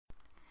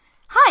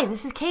Hi,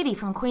 this is Katie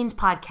from Queen's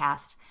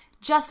Podcast.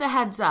 Just a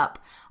heads up,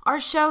 our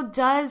show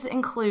does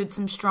include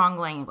some strong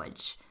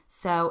language.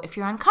 So if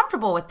you're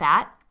uncomfortable with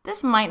that,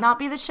 this might not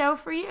be the show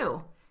for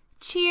you.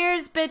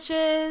 Cheers,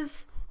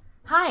 bitches!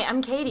 Hi,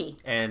 I'm Katie.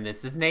 And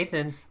this is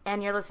Nathan.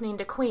 And you're listening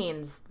to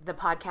Queens, the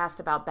podcast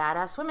about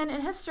badass women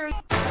in history.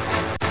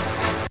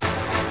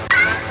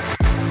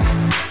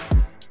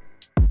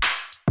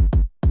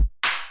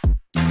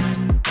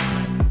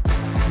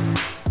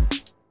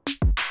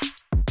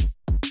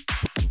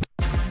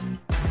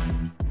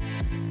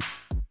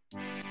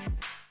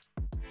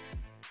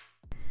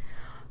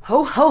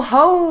 Ho, ho,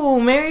 ho!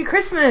 Merry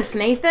Christmas,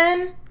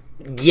 Nathan!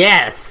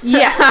 Yes!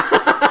 Yes!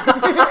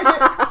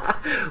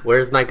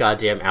 Where's my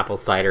goddamn apple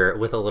cider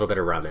with a little bit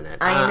of rum in it?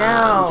 I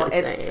know.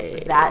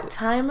 It's that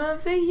time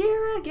of the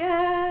year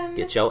again.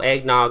 Get your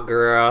eggnog,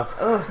 girl.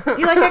 Oh,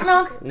 do you like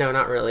eggnog? No,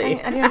 not really.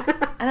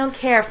 I don't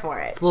care for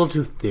it. It's a little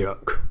too thick.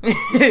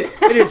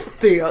 It is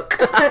thick.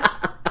 You're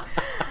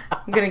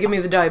gonna give me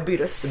the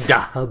diabetes.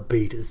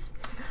 Diabetes.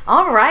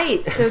 All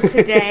right, so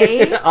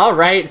today... All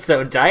right,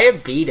 so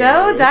diabetes.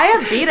 No,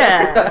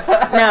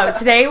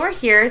 today we're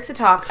here to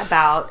talk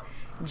about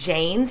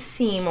Jane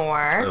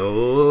Seymour,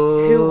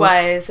 who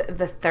was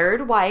the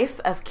third wife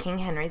of King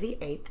Henry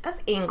VIII of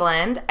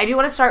England. I do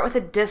want to start with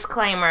a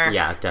disclaimer.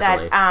 Yeah,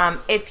 definitely. That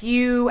if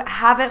you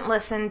haven't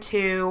listened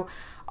to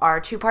our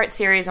two-part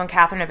series on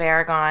Catherine of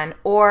Aragon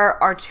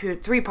or our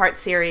three-part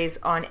series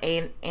on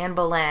Anne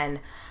Boleyn,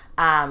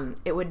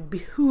 it would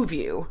behoove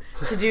you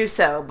to do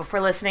so before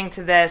listening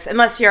to this,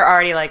 unless you're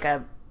already like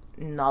a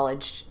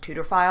knowledge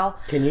tutor file.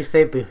 Can you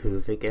say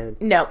behoove again?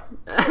 No.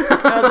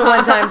 That was a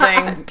one-time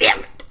thing.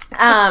 Damn it.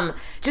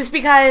 Just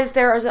because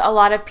there's a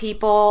lot of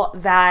people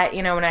that,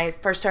 you know, when I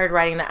first started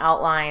writing the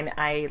outline,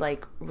 I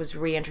was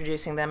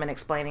reintroducing them and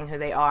explaining who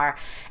they are.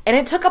 And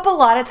it took up a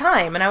lot of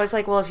time. And I was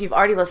like, well, if you've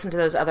already listened to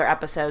those other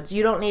episodes,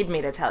 you don't need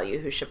me to tell you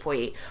who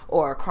Chapuis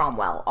or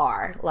Cromwell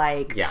are.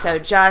 So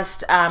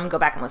just go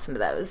back and listen to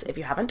those if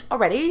you haven't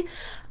already.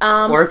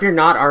 Or if you're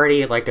not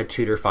already like a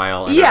tutor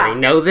file and already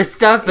know this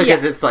stuff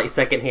because it's like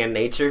secondhand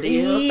nature to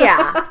you.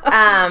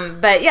 Yeah.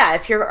 But yeah,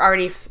 if you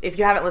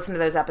haven't listened to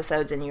those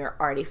episodes and you're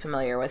already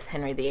familiar with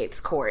Henry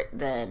VIII's court,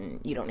 then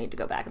you don't need to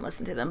go back and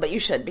listen to them. But you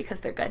should,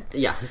 because they're good.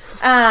 Yeah.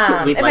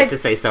 We'd like to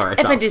say so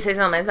ourselves. If I do say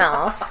so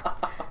myself.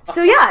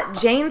 So yeah,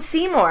 Jane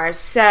Seymour.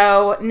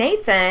 So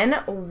Nathan,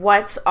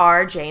 what's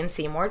our Jane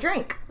Seymour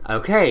drink?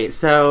 Okay,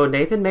 so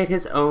Nathan made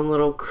his own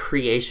little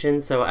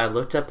creation. So I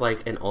looked up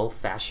like an old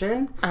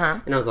fashioned,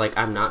 and I was like,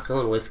 I'm not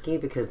feeling whiskey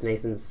because I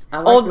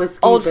like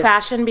whiskey. Old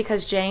fashioned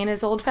because Jane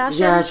is old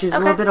fashioned. Yeah, she's a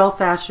little bit old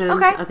fashioned.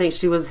 Okay, I think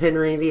she was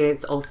Henry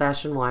VIII's old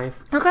fashioned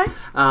wife. Okay.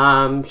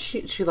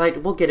 She liked.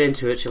 We'll get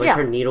into it. She liked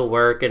her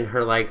needlework and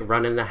her like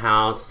running the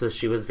house. So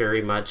she was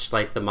very much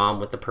like the mom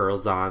with the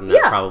pearls on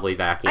that probably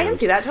vacuumed. I can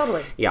see that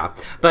totally. Yeah,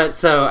 but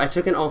so I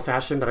took an old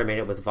fashioned, but I made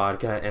it with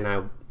vodka, and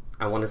I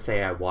want to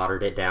say I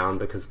watered it down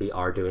because we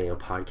are doing a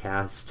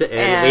podcast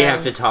and we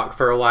have to talk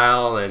for a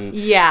while, and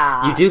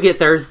you do get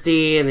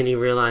thirsty and then you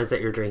realize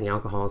that you're drinking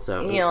alcohol.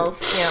 So yes.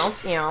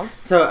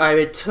 So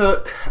I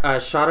took a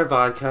shot of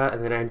vodka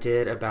and then I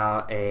did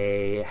about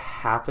a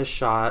half a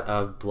shot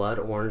of blood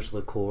orange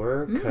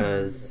liqueur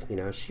because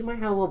she might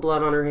have a little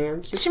blood on her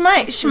hands. She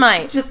might.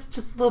 Just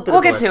a little bit.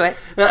 We'll get to it.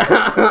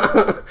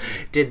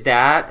 Did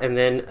that and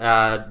then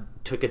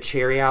took a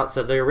cherry out.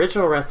 So the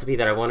original recipe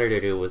that I wanted to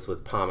do was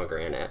with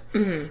pomegranate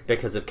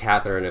because of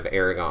Catherine of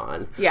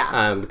Aragon.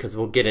 Yeah. Because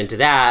we'll get into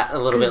that a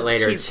little bit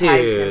later she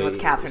ties in with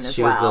Catherine as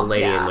she was the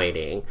lady in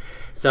waiting.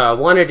 So I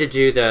wanted to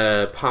do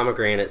the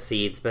pomegranate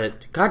seeds,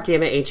 but God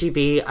damn it,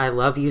 HEB, I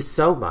love you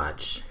so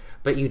much.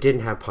 But you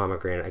didn't have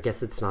pomegranate. I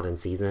guess it's not in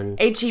season.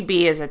 HEB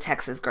is a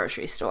Texas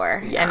grocery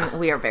store, and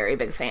we are very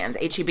big fans.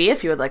 HEB,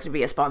 if you would like to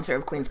be a sponsor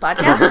of Queen's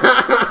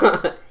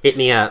Podcast, hit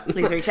me up.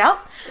 Please reach out.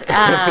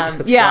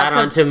 Slide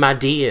onto my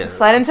DMs.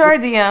 Slide into our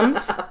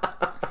DMs.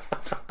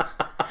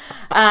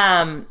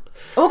 Oh,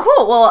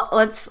 cool. Well,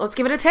 let's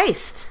give it a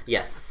taste.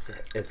 Yes,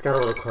 it's got a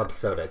little club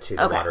soda too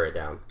to water it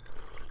down.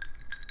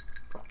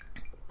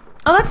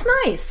 Oh, that's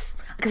nice.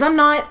 Because I'm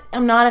not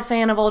a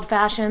fan of old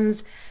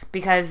fashions.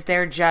 Because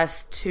they're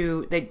just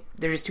too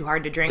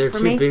hard to drink for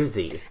me. They're too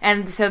boozy.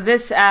 And so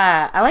this,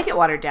 I like it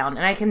watered down.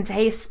 And I can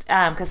taste,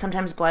 because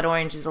sometimes blood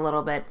orange is a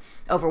little bit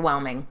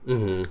overwhelming.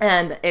 Mm-hmm.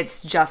 And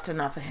it's just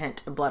enough a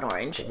hint of blood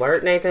orange.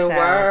 Work, Nathan,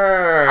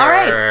 work. All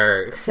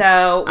right.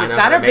 So we've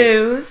got our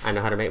booze. I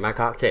know how to make my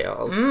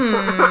cocktails.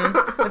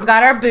 We've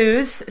got our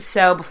booze.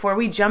 So before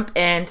we jump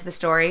into the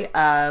story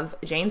of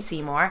Jane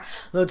Seymour,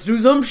 let's do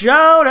some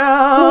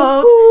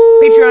shout-outs.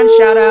 Patreon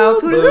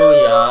shout-outs.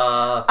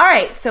 Booyah. All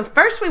right. So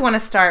first we want to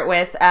start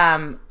with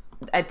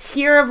a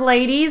tier of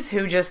ladies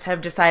who just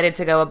have decided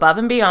to go above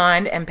and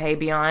beyond and pay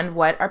beyond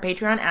what our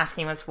Patreon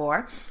asking us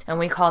for, and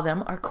we call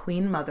them our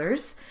Queen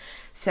Mothers.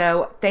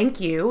 So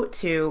thank you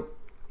to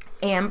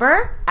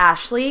Amber,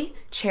 Ashley,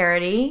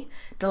 Charity,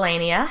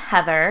 Delania,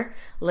 Heather,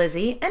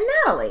 Lizzie, and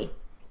Natalie.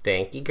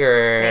 Thank you,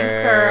 girls. Thanks,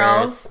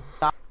 girls.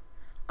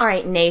 All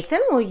right,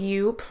 Nathan, will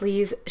you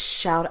please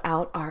shout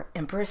out our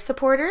Empress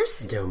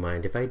supporters? Don't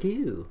mind if I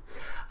do.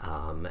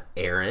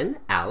 Aaron,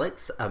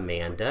 Alex,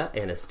 Amanda,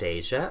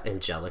 Anastasia,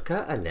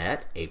 Angelica,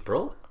 Annette,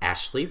 April,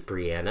 Ashley,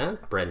 Brianna,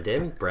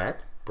 Brendan,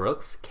 Brett,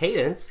 Brooks,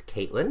 Cadence,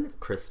 Caitlin,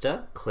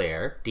 Krista,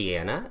 Claire,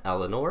 Deanna,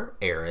 Eleanor,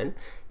 Aaron,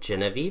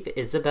 Genevieve,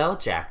 Isabel,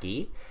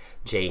 Jackie,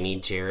 Jamie,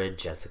 Jared,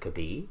 Jessica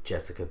B,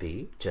 Jessica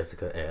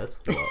S.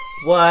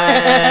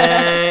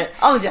 What?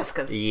 All the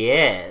Jessicas.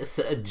 Yes.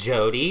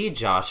 Jody,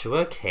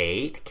 Joshua,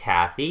 Kate,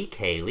 Kathy,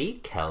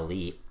 Kaylee,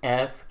 Kelly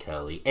F,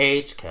 Kelly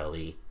H,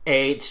 Kelly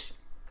H.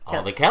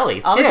 All the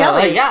Kellys, all too. The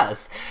Kellys.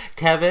 Yes.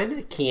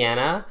 Kevin,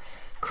 Kiana,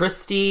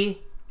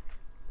 Christy,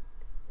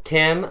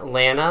 Kim,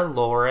 Lana,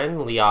 Lauren,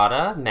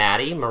 Leota,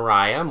 Maddie,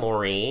 Mariah,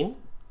 Maureen,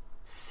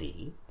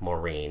 C,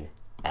 Maureen,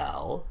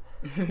 L,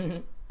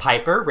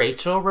 Piper,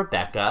 Rachel,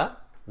 Rebecca,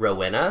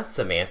 Rowena,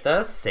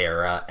 Samantha,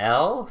 Sarah,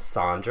 L,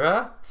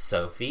 Sandra,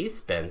 Sophie,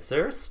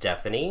 Spencer,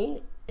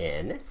 Stephanie,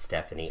 N,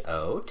 Stephanie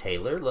O,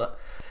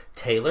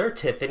 Taylor,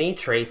 Tiffany,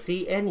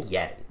 Tracy, and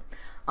Yen.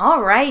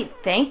 All right,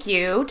 thank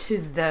you to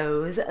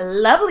those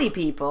lovely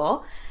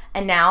people.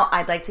 And now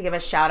I'd like to give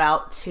a shout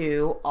out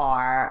to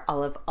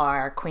all of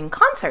our Queen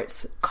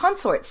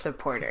Consort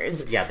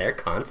supporters. Yeah, they're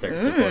concert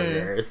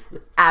supporters.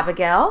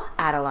 Abigail,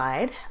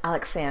 Adelaide,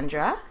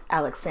 Alexandra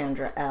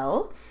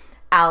L,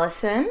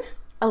 Allison,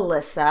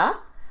 Alyssa,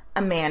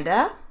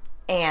 Amanda,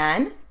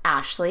 Anne,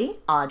 Ashley,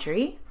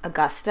 Audrey,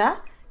 Augusta,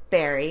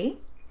 Barry,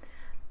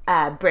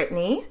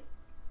 Brittany,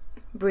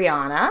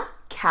 Brianna,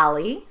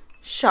 Callie,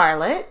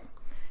 Charlotte,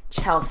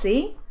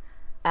 Chelsea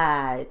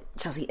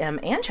M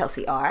and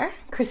Chelsea R,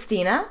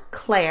 Christina,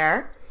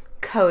 Claire,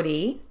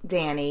 Cody,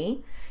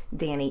 Danny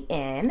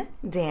N,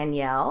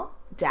 Danielle,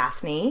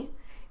 Daphne,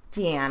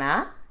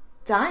 Deanna,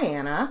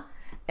 Diana,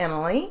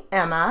 Emily,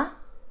 Emma,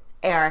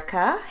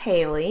 Erica,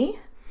 Haley,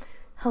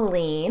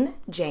 Helene,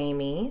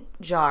 Jamie,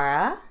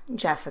 Jara,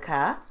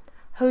 Jessica,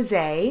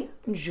 Jose,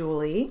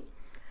 Julie,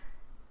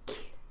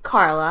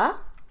 Carla,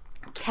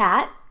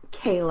 Kat,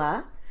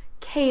 Kayla,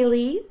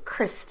 Kaylee,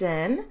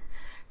 Kristen,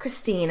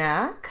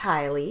 Christina,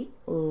 Kylie,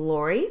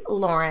 Lori,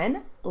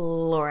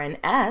 Lauren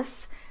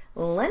S,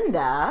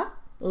 Linda,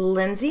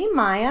 Lindsay,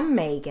 Maya,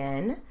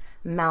 Megan,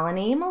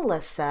 Melanie,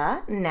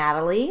 Melissa,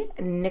 Natalie,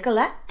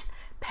 Nicolette,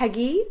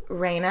 Peggy,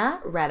 Raina,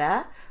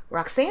 Retta,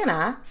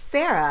 Roxana,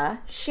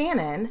 Sarah,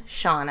 Shannon,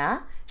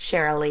 Shauna,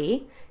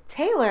 Shirley,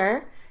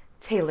 Taylor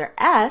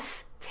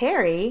S,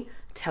 Terry,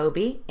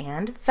 Toby,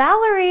 and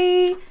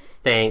Valerie.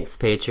 Thanks,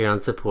 Patreon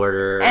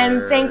supporters.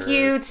 And thank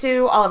you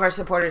to all of our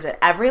supporters at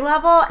every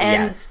level.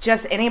 And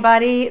just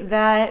anybody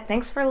that,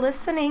 thanks for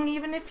listening,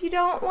 even if you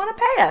don't want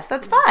to pay us.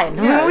 That's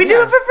fine. Yeah, we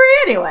do it for free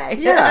anyway.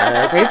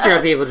 Yeah,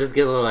 Patreon people just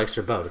get a little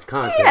extra bonus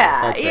content.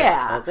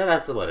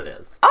 That's what it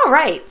is. All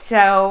right.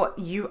 So,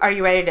 are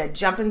you ready to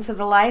jump into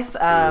the life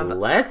of...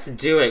 Let's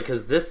do it,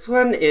 because this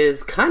one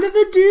is kind of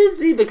a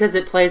doozy because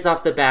it plays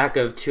off the back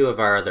of two of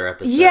our other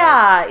episodes.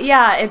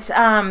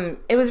 Yeah.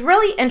 It was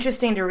really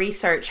interesting to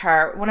research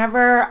her. Whenever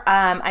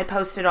I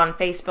posted on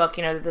Facebook,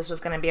 that this was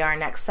going to be our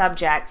next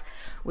subject,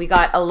 we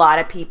got a lot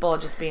of people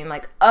just being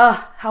like, ugh,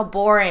 how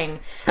boring.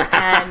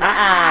 And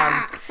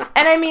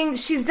I mean,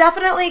 she's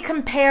definitely,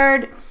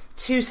 compared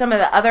to some of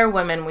the other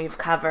women we've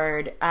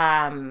covered,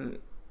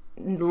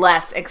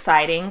 less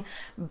exciting,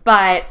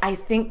 but I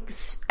think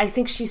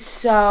she's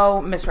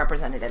so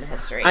misrepresented in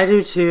history. I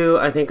do too.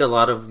 I think a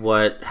lot of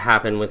what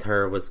happened with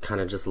her was kind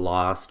of just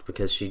lost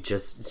because she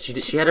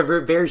had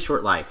a very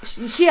short life.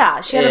 She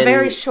had a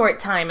very short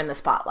time in the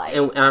spotlight,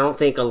 and I don't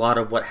think a lot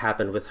of what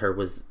happened with her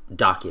was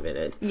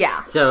documented.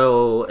 Yeah.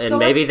 So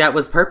maybe that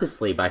was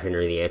purposely by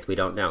Henry VIII. We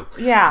don't know.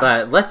 Yeah.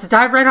 But let's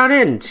dive right on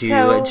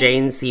into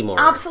Jane Seymour.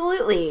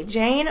 Absolutely.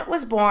 Jane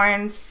was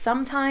born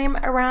sometime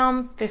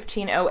around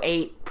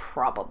 1508.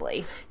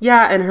 Probably.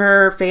 Yeah, and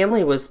her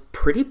family was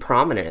pretty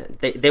prominent.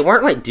 They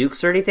weren't like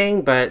dukes or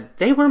anything, but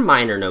they were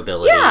minor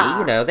nobility.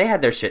 Yeah. They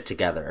had their shit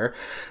together.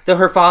 Though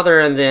her father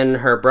and then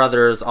her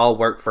brothers all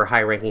worked for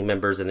high-ranking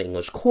members in the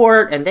English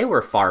court, and they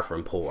were far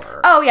from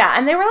poor. Oh, yeah,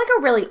 and they were like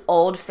a really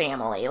old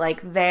family.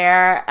 Like,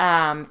 their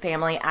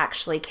family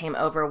actually came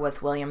over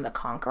with William the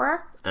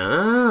Conqueror.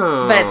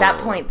 Oh. But at that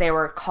point, they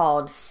were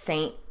called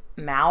Saint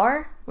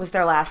Maur, was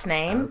their last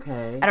name.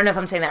 Okay. I don't know if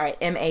I'm saying that right.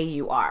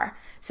 M-A-U-R.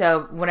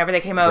 So whenever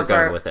they came over,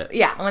 we're going with it.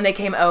 Yeah, when they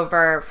came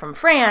over from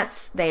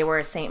France, they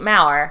were Saint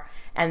Maur,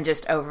 and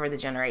just over the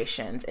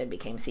generations, it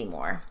became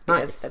Seymour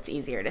because that's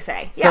easier to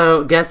say.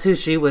 So guess who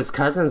she was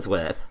cousins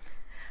with?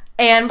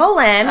 Anne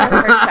Boleyn was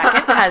her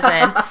second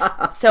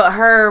cousin.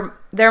 So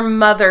their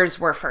mothers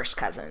were first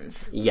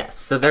cousins. Yes,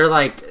 so they're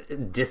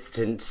like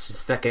distant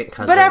second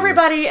cousins. But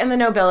everybody in the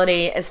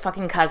nobility is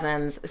fucking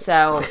cousins,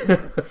 so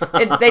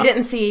they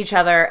didn't see each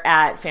other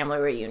at family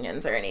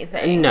reunions or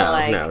anything.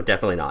 No,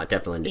 definitely not.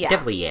 Definitely, yeah.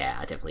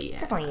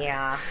 Definitely,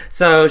 yeah.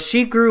 So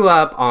she grew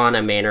up on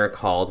a manor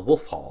called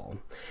Wolf Hall.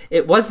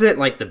 it wasn't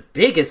like the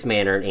biggest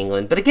manor in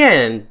England, but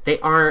again, they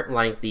aren't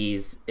like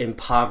these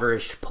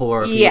impoverished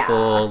poor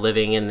people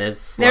living in this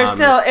slums.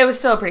 It was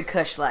still a pretty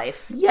cush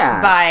life.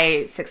 Yeah.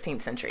 By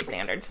 16th century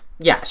standards.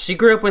 Yeah, she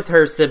grew up with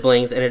her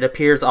siblings, and it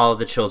appears all of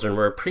the children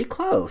were pretty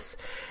close.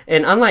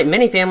 And unlike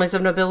many families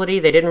of nobility,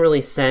 they didn't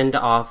really send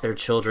off their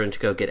children to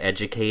go get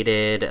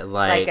educated.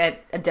 Like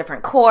at a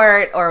different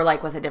court or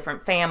like with a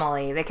different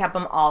family. They kept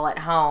them all at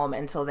home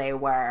until they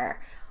were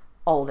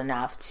old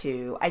enough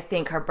to, I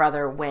think her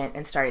brother went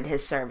and started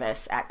his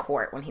service at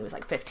court when he was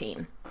like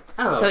 15.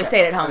 Oh, so he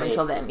stayed at home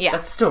until then. Yeah,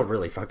 that's still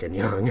really fucking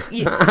young.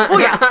 Yeah. Well,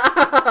 yeah,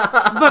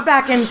 but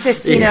back in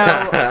 15,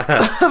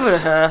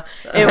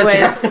 it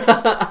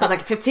was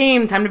like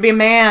 15. Time to be a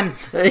man.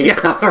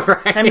 Yeah,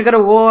 right. Time to go to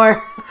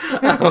war.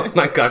 Oh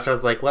my gosh! I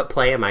was like, what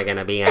play am I going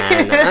to be in?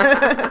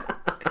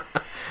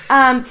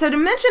 So to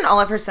mention all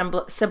of her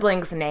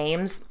siblings'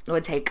 names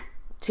would take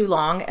too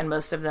long, and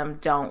most of them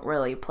don't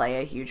really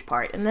play a huge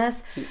part in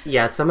this.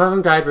 Yeah, some of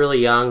them died really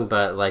young,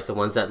 but like the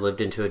ones that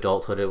lived into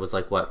adulthood, it was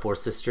like, what, 4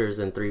 sisters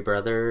and 3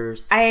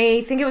 brothers?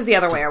 I think it was the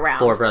other way around.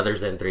 4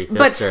 brothers and 3 sisters.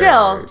 But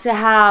still, to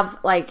have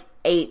like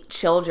 8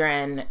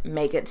 children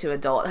make it to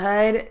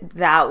adulthood,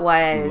 that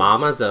was...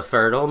 Mama's a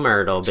fertile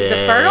myrtle, bitch. She's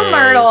a fertile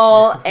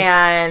myrtle,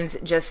 and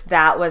just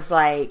that was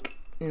like...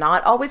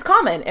 not always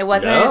common. It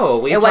wasn't. No,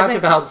 we talked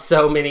about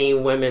so many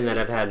women that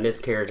have had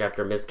miscarriage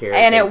after miscarriage,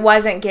 and it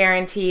wasn't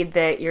guaranteed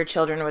that your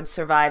children would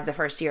survive the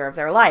first year of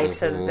their life.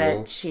 So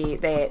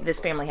that this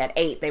family had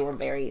 8. They were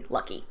very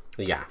lucky.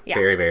 Yeah,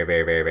 very, very,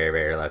 very, very, very,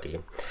 very lucky.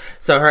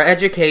 So her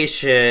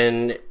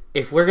education,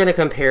 if we're going to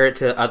compare it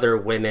to other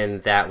women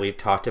that we've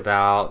talked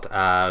about,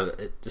 I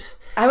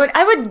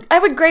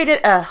would grade it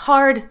a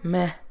hard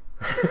meh.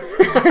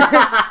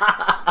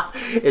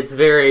 It's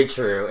very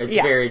true. It's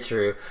very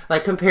true.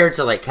 Like compared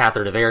to like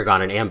Catherine of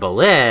Aragon and Anne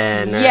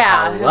Boleyn.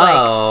 Yeah.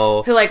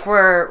 Hello. Who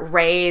were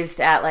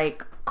raised at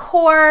like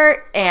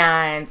court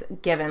and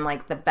given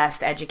like the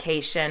best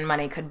education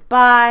money could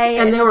buy.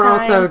 And they were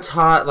also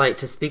taught like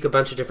to speak a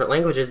bunch of different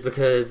languages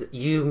because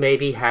you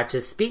maybe had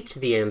to speak to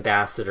the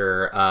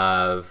ambassador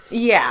of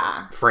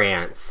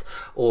France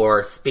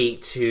or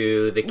speak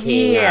to the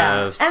king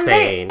of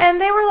Spain.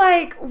 And they were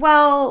like,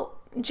 well,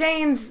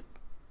 Jane's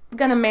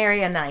gonna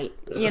marry a knight,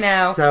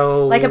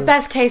 so like a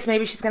best case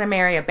maybe she's gonna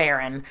marry a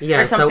baron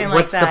or something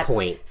like that. What's the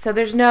point? So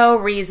there's no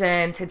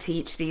reason to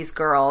teach these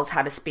girls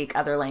how to speak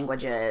other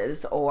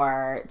languages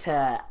or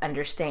to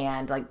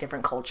understand like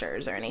different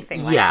cultures or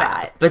anything like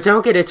that. But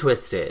don't get it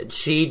twisted,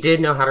 she did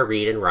know how to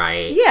read and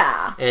write,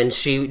 and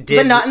she did,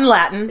 but not in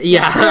Latin.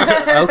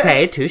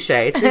 Okay, touche.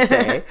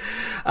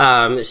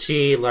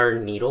 She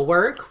learned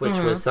needlework, which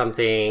was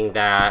something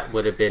that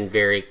would have been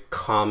very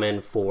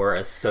common for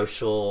a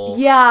social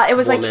it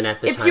was like at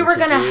the if time you were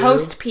going to do.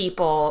 Host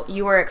people,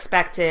 you were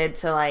expected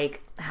to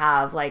like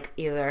have like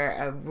either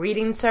a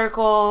reading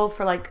circle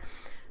for like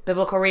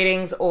biblical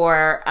readings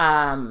or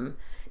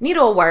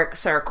needlework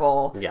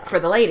circle for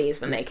the ladies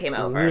when they came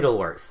over.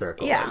 Needlework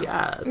circle.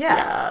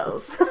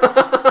 Yes.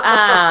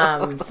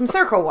 Some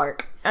circle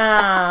work. It's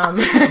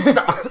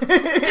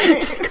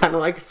kind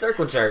of like a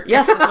circle jerk.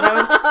 Yes, that's what I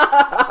was.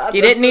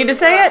 You didn't need to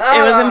say it.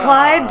 It was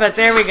implied, but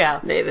there we go.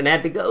 Nathan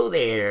had to go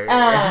there.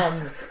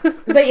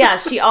 But yeah,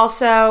 she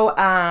also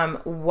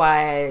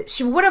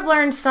she would have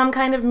learned some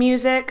kind of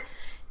music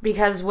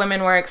because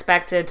women were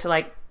expected to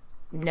like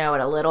know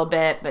it a little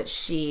bit, but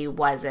she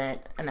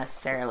wasn't a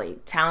necessarily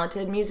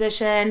talented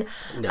musician.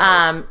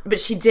 No. But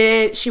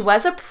she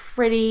was a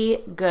pretty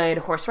good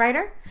horse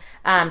rider.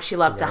 She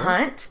loved to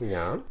hunt.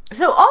 Yeah.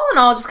 So all in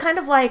all, just kind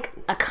of like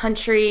a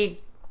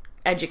country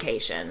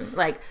education,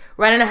 like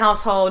run in a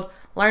household,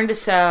 learn to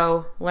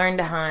sew, learn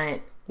to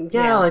hunt.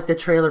 Yeah, like the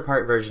trailer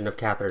park version of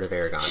Catherine of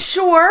Aragon.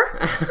 Sure.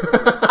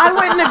 I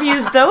wouldn't have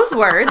used those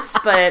words,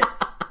 but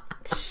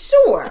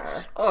sure.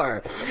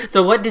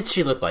 So what did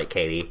she look like,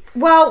 Katie?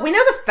 Well, we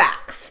know the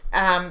facts,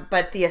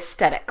 but the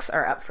aesthetics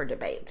are up for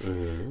debate.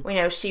 Mm-hmm. We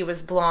know she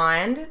was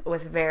blonde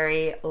with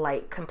very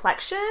light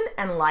complexion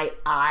and light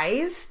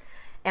eyes.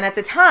 And at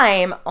the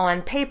time,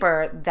 on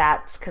paper,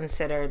 that's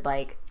considered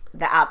like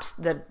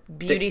the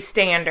beauty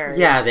standard.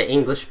 Yeah, the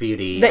English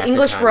beauty. The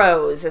English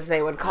rose, as they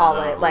would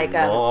call it. Like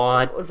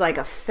it was like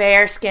a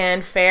fair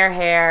skin, fair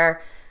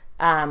hair,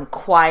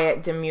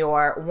 quiet,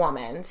 demure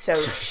woman. So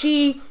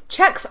she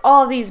checks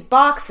all these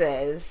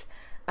boxes,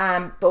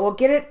 but we'll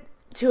get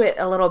to it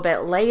a little bit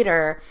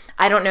later.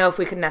 I don't know if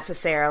we could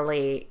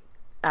necessarily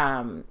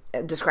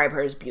describe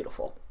her as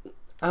beautiful.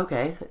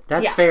 Okay,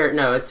 that's fair.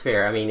 No, it's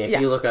fair. I mean,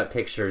 if you look up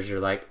pictures, you're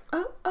like,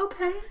 oh,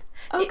 okay.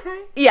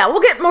 Yeah, we'll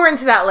get more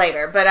into that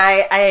later. But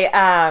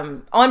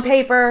I on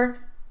paper,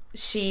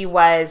 she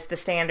was the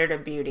standard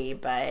of beauty,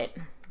 but ...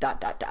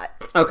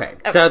 Okay,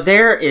 so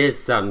there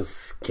is some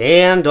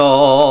scandal.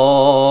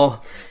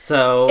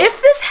 So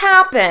if this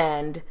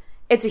happened,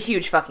 it's a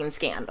huge fucking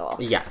scandal.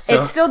 Yeah. So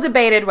it's still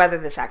debated whether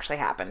this actually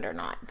happened or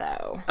not,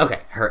 though.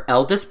 Okay, her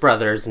eldest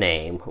brother's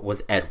name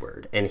was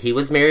Edward, and he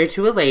was married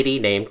to a lady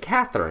named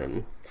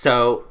Catherine.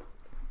 So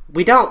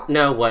we don't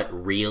know what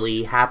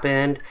really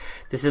happened.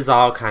 This is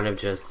all kind of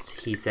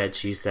just he said,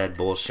 she said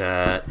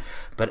bullshit,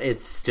 but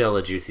it's still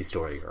a juicy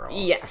story, girl.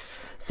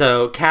 Yes.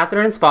 So,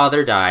 Catherine's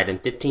father died in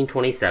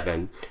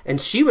 1527,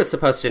 and she was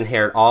supposed to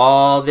inherit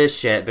all this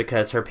shit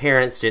because her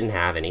parents didn't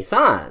have any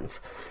sons.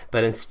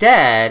 But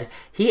instead,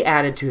 he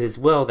added to his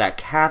will that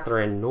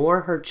Catherine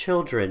nor her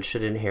children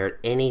should inherit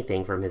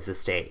anything from his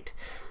estate.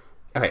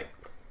 Okay.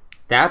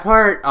 That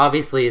part,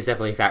 obviously, is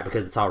definitely a fact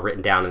because it's all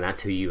written down and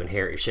that's who you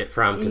inherit your shit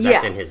from because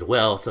that's in his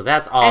will. So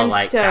that's all, and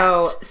like,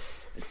 so,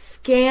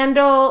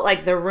 scandal,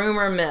 like, the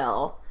rumor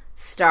mill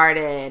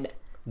started...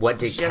 What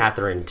did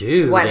Catherine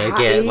do to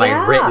get,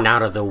 like, written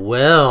out of the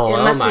will?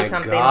 Oh, my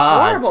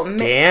God. Horrible.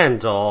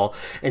 Scandal.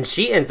 And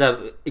she ends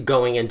up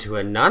going into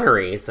a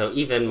nunnery, so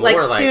even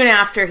more, like... soon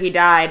after he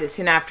died,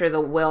 soon after the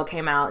will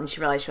came out and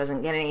she realized she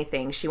wasn't getting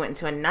anything, she went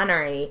into a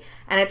nunnery.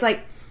 And it's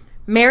like...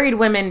 Married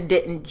women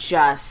didn't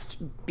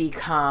just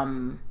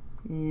become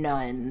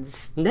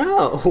nuns.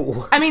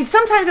 No. I mean,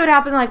 sometimes it would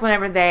happen, like,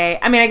 whenever they...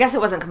 I mean, I guess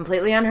it wasn't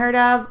completely unheard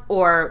of,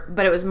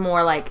 but it was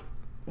more, like,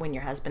 when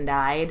your husband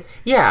died.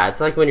 Yeah, it's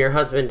like when your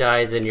husband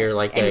dies and you're,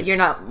 like... And you're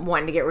not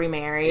wanting to get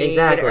remarried.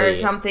 Exactly. Or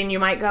something, you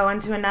might go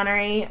into a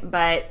nunnery.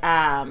 But,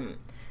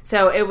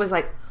 so it was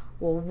like,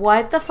 well,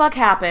 what the fuck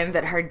happened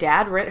that her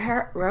dad wrote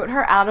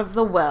her out of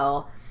the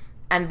will,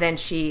 and then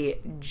she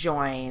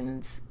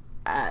joined...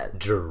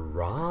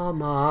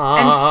 drama.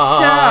 And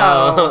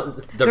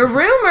so, the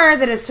rumor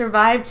that has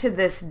survived to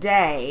this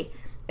day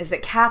is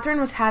that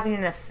Catherine was having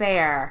an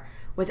affair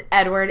with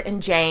Edward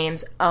and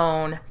Jane's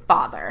own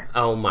father.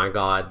 Oh my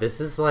God. This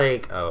is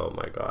like, oh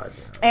my God.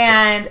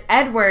 And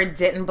Edward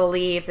didn't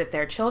believe that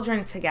their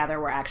children together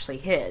were actually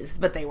his,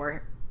 but they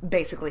were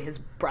basically his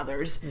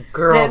brothers.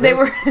 Girl,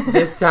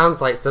 this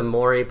sounds like some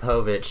Maury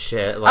Povich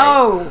shit.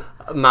 Like,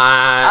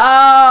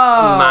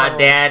 my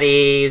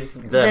daddy's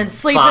the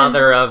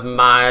father of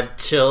my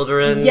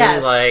children.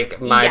 Yes. Like,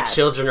 my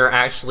children are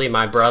actually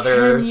my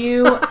brothers. Can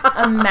you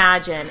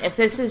imagine if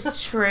this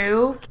is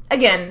true?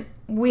 Again,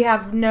 we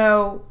have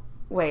no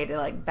way to,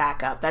 like,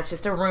 back up. That's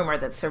just a rumor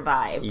that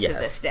survived to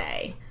this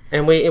day.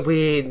 And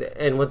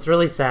and what's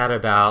really sad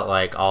about,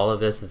 like, all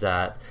of this is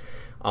that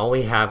all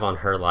we have on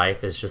her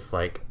life is just,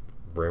 like,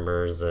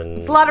 rumors and...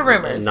 It's a lot of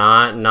rumors.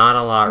 Not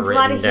a lot written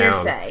down. It's a lot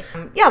of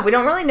hearsay. We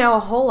don't really know a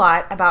whole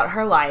lot about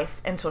her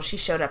life until she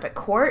showed up at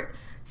court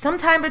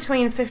sometime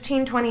between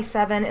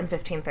 1527 and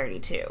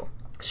 1532.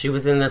 She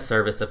was in the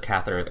service of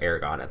Catherine of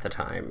Aragon at the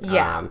time.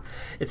 Yeah.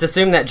 It's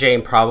assumed that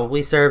Jane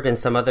probably served in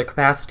some other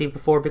capacity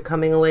before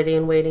becoming a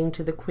lady-in-waiting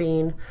to the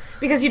queen.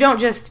 Because you don't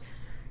just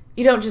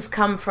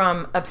come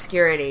from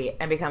obscurity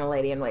and become a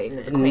lady-in-waiting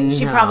to the queen. No.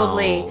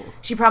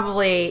 She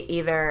probably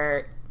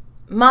either...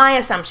 My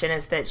assumption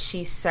is that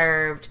she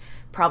served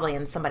probably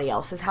in somebody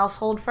else's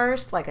household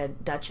first, like a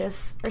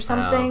duchess or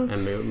something.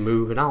 And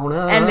moving on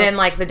up. And then,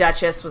 like, the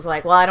duchess was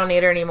like, well, I don't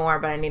need her anymore,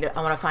 but I want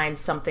to find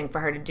something for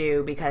her to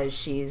do because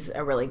she's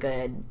a really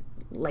good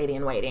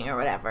lady-in-waiting or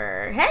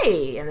whatever.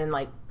 Hey! And then,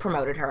 like,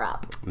 promoted her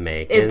up.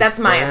 That's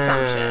my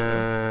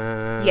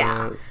assumption.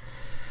 Yeah.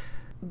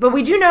 But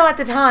we do know at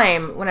the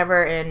time, by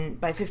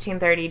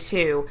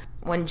 1532,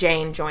 when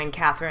Jane joined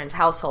Catherine's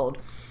household,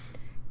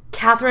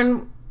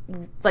 Catherine,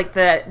 like,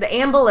 the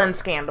Anne Boleyn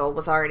scandal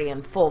was already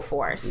in full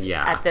force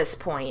at this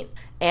point.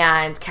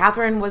 And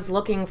Catherine was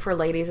looking for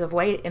ladies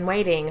in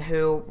waiting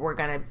who were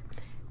going to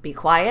be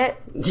quiet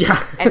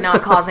and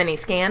not cause any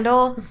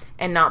scandal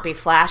and not be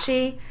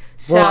flashy.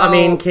 So, well, I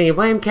mean, can you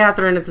blame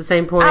Catherine at the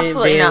same point?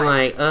 Absolutely being not.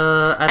 Like,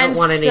 I don't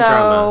want any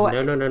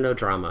drama. No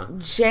drama.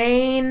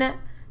 Jane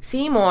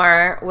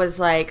Seymour was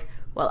like,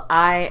 well,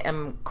 I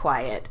am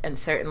quiet and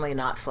certainly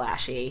not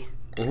flashy.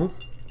 Mm-hmm.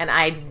 And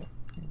I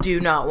do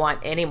not want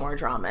any more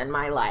drama in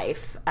my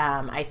life.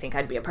 I think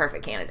I'd be a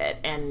perfect candidate.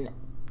 And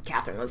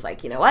Catherine was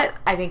like, you know what?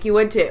 I think you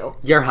would too.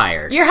 You're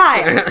hired.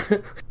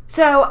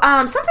 So,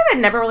 something I'd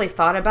never really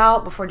thought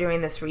about before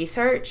doing this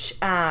research,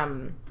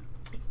 Anne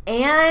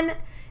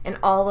and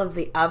all of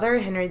the other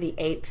Henry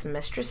VIII's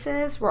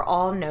mistresses were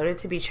all noted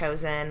to be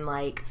chosen,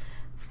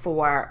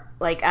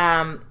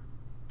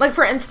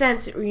 for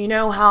instance, you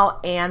know how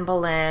Anne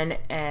Boleyn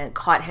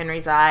caught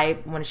Henry's eye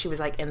when she was,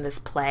 in this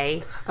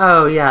play?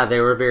 Oh, yeah, they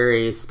were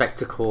very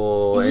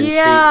spectacle, and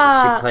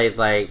she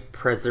played,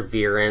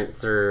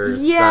 Perseverance or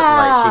something, she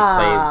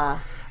played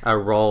a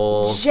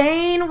role.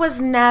 Jane was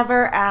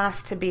never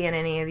asked to be in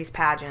any of these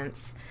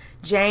pageants.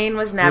 Jane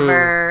was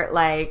never,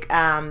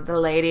 the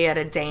lady at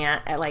a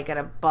dance, at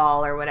a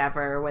ball or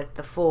whatever with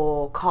the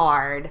full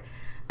card.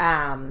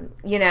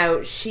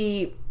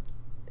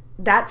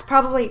 That's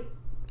probably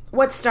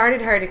what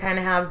started her to kind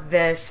of have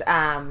this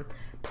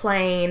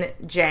plain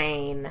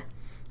Jane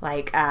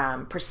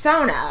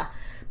persona.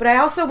 But I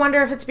also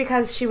wonder if it's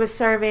because she was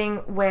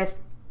serving with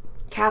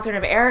Catherine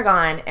of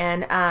Aragon,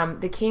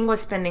 and the king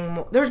was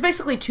spending... There was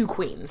basically two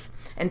queens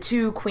and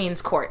two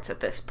queens' courts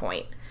at this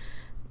point,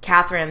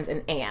 Catherine's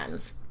and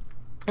Anne's.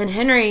 And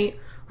Henry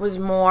was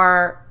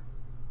more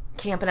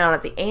camping out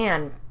at the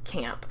Anne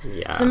camp.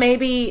 Yeah. So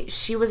maybe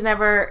she was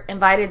never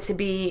invited to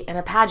be in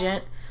a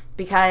pageant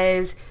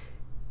because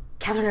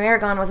Catherine of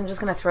Aragon wasn't just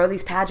going to throw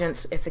these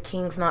pageants if the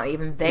king's not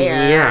even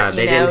there. Yeah,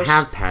 they didn't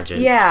have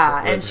pageants.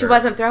 Yeah, and she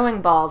wasn't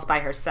throwing balls by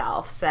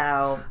herself.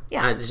 So,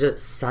 yeah. Just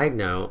side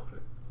note,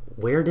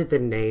 where did the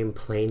name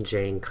Plain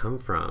Jane come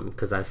from?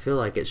 Because I feel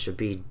like it should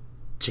be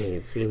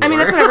Jane Seymour. I mean,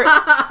 that's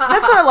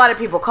what a lot of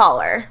people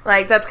call her.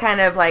 Like, that's kind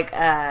of like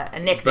a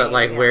nickname. But,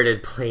 like, where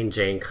did Plain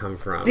Jane come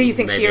from? Do you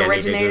think she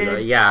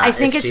originated? Yeah. I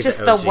think it's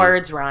just the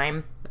words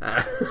rhyme.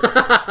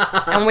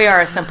 And we are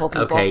a simple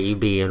people. Okay, you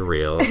being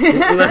real.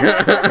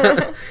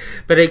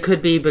 But it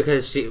could be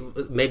because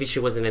maybe she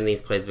wasn't in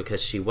these plays because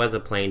she was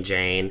a plain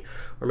Jane,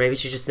 or maybe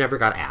she just never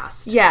got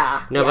asked.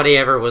 Yeah. Nobody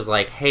ever was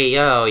like, "Hey,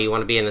 yo, you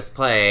want to be in this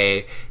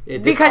play?"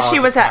 Because she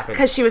was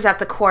at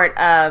the court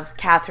of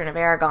Catherine of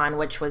Aragon,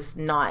 which was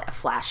not a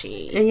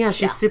flashy. And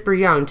she's super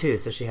young too,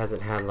 so she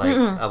hasn't had like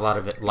a lot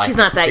of life She's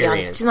not experience.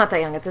 that young. She's not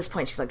that young at this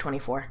point. She's like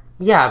 24.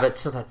 Yeah, but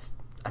still, that's.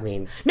 I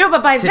mean, no,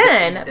 but by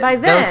then,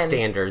 those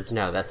standards,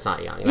 no, that's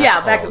not young.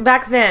 That's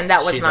back then,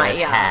 that was not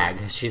young.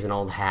 Hag. She's an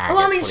old hag.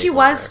 Well, I mean, she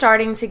was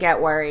starting to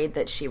get worried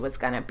that she was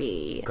going to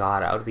be.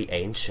 God, I would be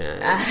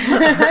ancient.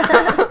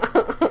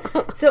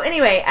 So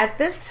anyway, at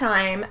this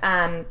time,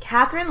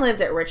 Catherine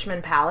lived at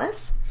Richmond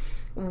Palace,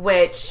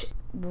 which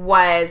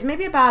was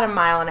maybe about 1.5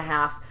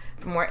 miles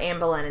from where Anne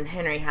Boleyn and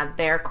Henry had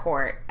their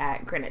court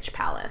at Greenwich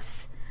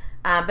Palace.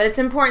 But it's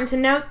important to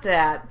note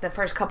that the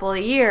first couple of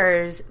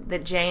years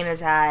that Jane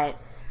is at,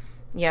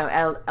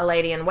 a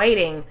lady in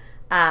waiting,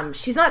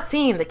 she's not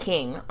seeing the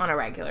king on a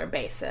regular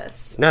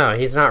basis. No,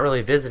 he's not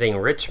really visiting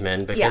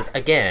Richmond because,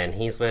 again,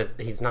 he's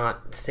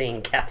not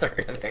seeing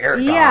Catherine of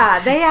Aragon.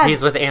 Yeah,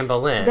 he's with Anne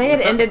Boleyn. They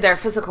had ended their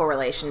physical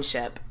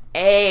relationship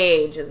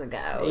ages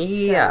ago.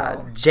 Yeah,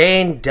 so.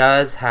 Jane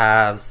does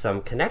have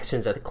some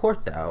connections at the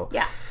court, though.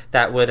 Yeah.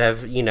 That would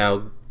have,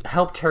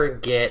 helped her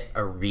get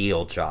a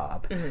real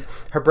job. Mm-hmm.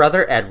 Her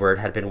brother Edward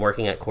had been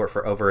working at court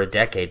for over a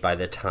decade by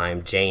the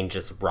time Jane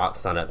just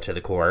rocks on up to the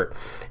court.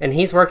 And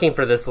he's working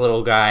for this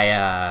little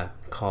guy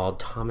called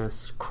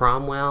Thomas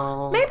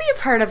Cromwell. Maybe you've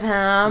heard of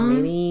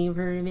him. Maybe you've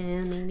heard of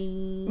him,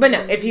 maybe. But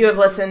no, if you have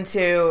listened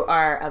to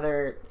our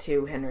other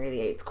two Henry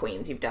VIII's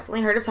queens, you've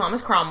definitely heard of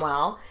Thomas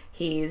Cromwell.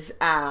 He's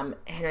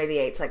Henry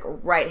VIII's like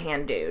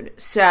right-hand dude.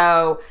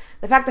 So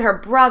the fact that her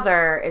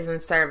brother is in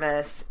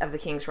service of the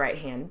king's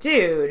right-hand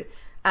dude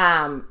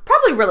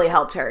probably really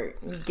helped her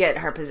get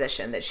her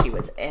position that she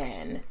was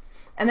in.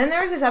 And then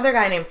there was this other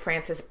guy named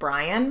Francis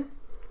Bryan,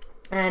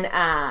 and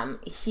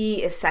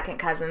he is second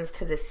cousins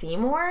to the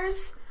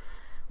Seymours,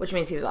 which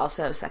means he was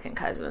also second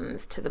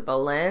cousins to the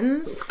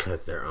Boleyns.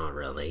 Because they're all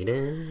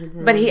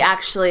related. But he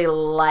actually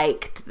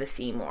liked the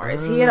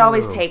Seymours. He had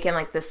always taken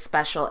like this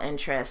special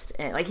interest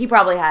in, like he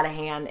probably had a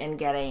hand in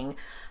getting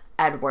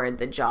Edward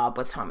the job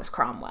with Thomas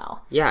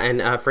Cromwell. Yeah,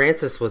 and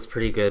Francis was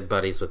pretty good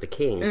buddies with the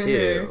king,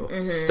 too.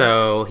 Mm-hmm.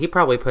 So he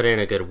probably put in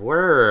a good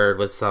word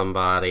with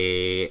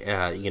somebody,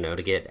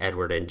 to get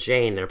Edward and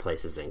Jane their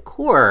places in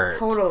court.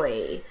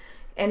 Totally.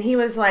 And he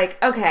was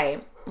like,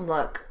 okay,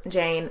 look,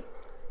 Jane,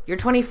 you're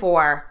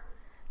 24.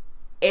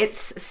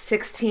 It's the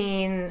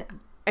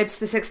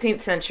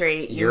 16th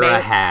century. You're a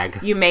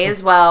hag. You may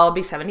as well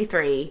be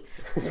 73.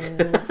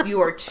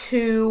 You are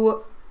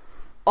too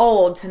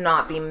old to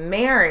not be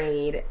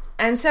married.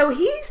 And so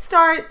he's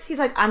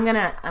like, I'm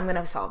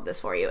gonna solve this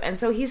for you. And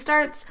so he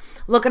starts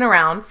looking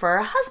around for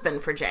a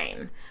husband for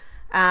Jane.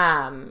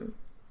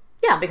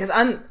 Because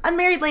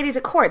unmarried ladies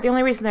at court, the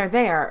only reason they're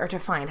there are to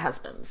find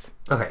husbands.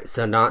 Okay,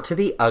 so not to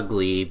be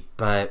ugly,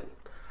 but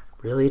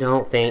really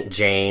don't think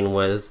Jane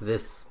was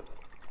this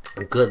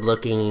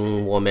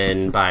good-looking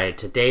woman by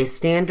today's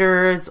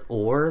standards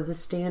or the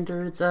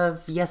standards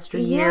of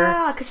yesteryear.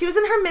 Yeah, because she was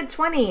in her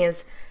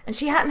mid-20s, and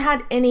she hadn't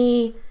had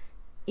any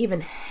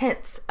even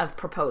hints of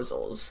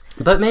proposals.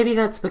 But maybe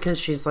that's because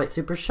she's like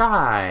super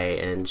shy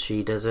and she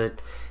isn't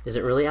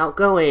really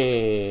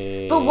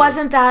outgoing. But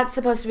wasn't that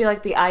supposed to be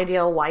like the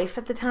ideal wife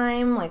at the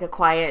time? Like a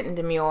quiet and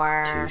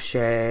demure. Touche.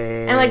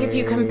 And like if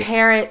you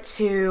compare it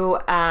to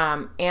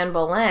Anne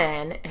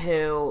Boleyn,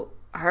 who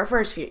her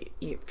first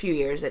few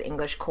years at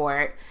English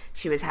court,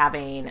 she was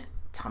having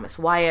Thomas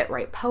Wyatt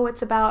write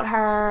poems about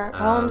her,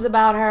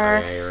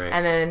 right.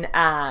 and then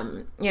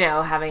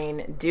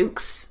having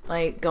dukes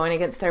like going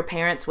against their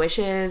parents'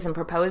 wishes and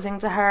proposing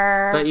to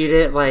her. But you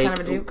did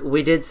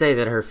we did say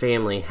that her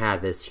family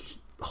had this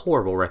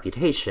horrible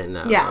reputation,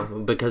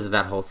 though, because of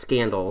that whole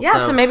scandal. Yeah,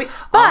 so maybe,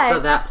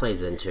 also that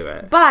plays into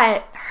it.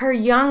 But her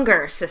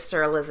younger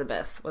sister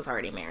Elizabeth was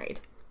already married.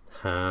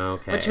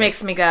 Okay. Which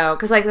makes me go,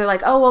 because like they're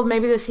like, oh well,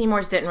 maybe the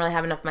Seymours didn't really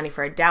have enough money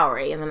for a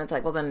dowry, and then it's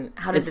like, well then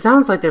how did it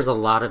sounds like there's a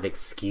lot of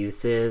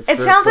excuses. It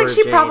sounds like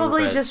she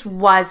probably just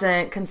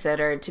wasn't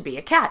considered to be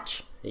a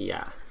catch.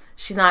 Yeah,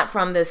 she's not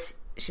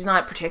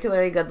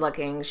particularly good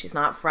looking. She's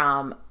not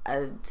from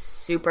a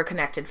super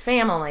connected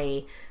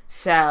family,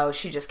 so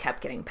she just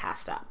kept getting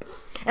passed up.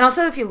 And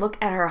also, if you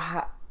look at her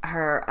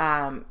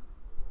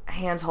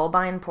Hans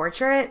Holbein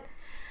portrait,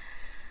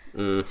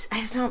 I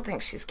just don't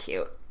think she's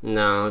cute.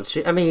 No,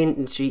 she has a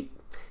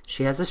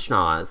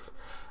schnoz.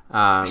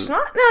 No, it's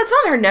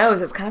not her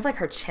nose. It's kind of like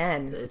her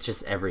chin. It's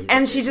just everything.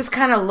 And she just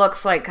kind of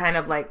looks like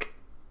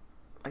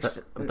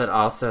But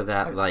also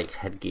that, like,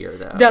 headgear,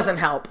 though. Doesn't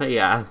help.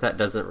 Yeah, that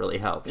doesn't really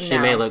help. She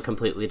may look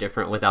completely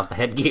different without the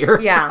headgear.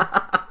 Yeah.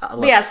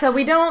 Yeah, so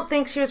we don't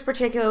think she was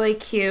particularly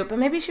cute, but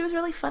maybe she was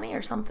really funny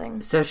or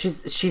something. So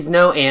she's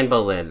no Anne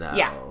Boleyn, though.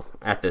 Yeah.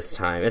 At this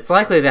time. It's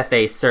likely that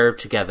they served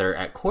together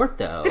at court,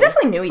 though. They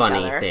definitely knew each other.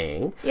 Funny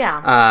thing.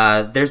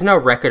 Yeah. There's no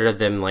record of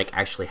them, like,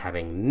 actually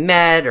having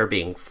met or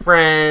being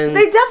friends.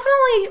 They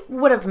definitely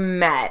would have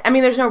met. I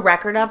mean, there's no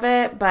record of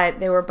it, but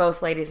they were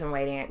both ladies in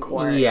waiting at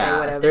court.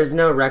 Yeah, there's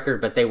no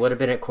record, but they would have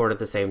been at court at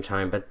the same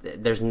time. But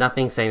there's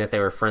nothing saying that they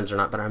were friends or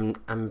not, but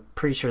I'm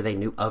pretty sure they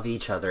knew of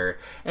each other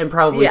and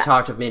probably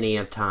talked many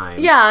of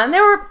times. Yeah, and they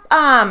were,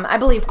 I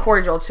believe,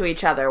 cordial to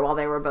each other while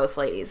they were both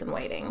ladies in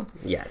waiting.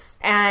 Yes.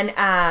 And,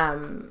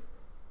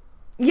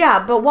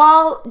 yeah, but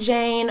while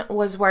Jane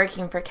was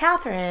working for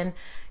Catherine,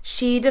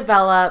 she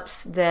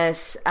develops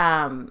this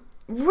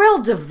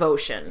real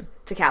devotion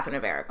to Catherine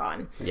of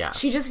Aragon. Yeah.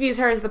 She just views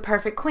her as the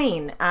perfect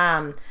queen,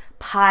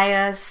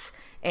 pious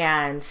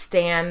and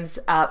stands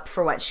up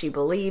for what she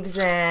believes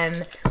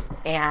in.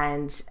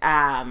 And,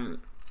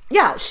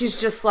 yeah, she's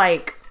just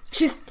like,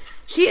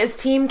 she is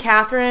Team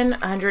Catherine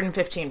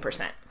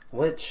 115%.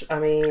 Which, I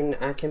mean,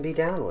 I can be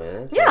down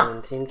with. Yeah.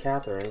 Team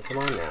Catherine, come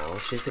on now.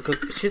 She's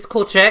a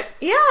cool chick.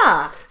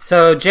 Yeah.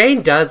 So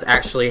Jane does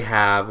actually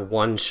have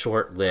one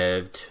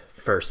short-lived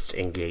first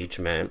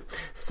engagement.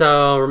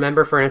 So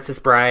remember Francis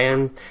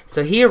Bryan?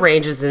 So he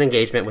arranges an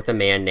engagement with a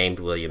man named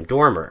William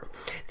Dormer.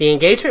 The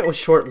engagement was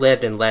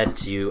short-lived and led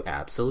to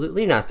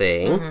absolutely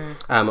nothing.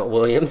 Mm-hmm.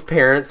 William's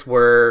parents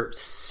were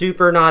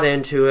super not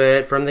into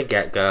it from the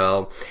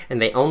get-go,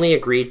 and they only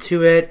agreed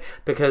to it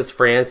because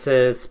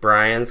Francis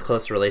Bryan's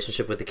close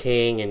relationship with the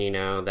king, and, you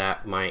know,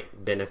 that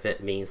might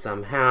benefit me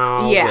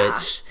somehow. Yeah.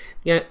 Which,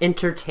 yeah,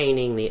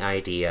 entertaining the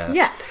idea.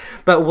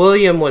 Yes. But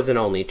William was an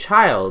only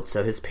child,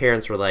 so his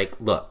parents were like,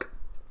 look,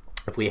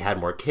 if we had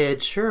more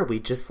kids, sure,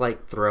 we'd just,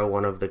 like, throw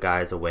one of the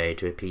guys away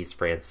to appease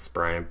Francis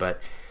Bryan, but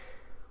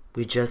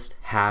we just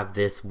have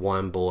this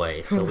one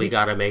boy, so we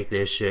gotta make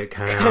this shit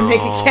count. Gotta make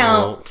it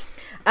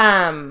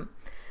count.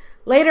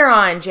 Later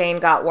on, Jane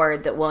got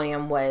word that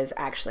William was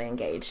actually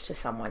engaged to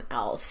someone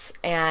else,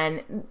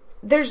 and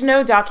there's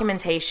no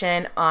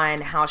documentation on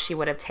how she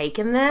would have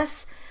taken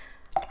this,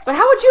 but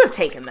how would you have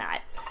taken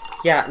that?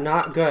 Yeah,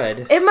 not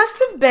good. It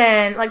must have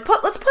been, like,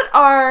 let's put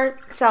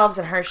ourselves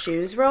in her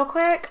shoes real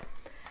quick.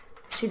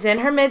 She's in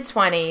her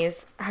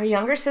mid-20s. Her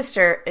younger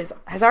sister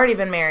has already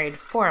been married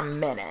for a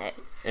minute.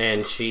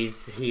 And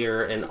she's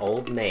here, an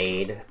old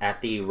maid,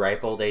 at the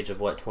ripe old age of,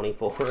 what,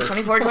 24?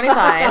 24,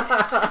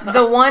 25.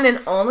 The one and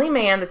only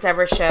man that's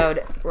ever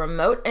showed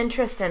remote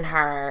interest in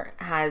her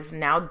has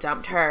now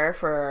dumped her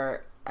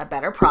for a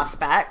better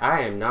prospect.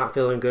 I am not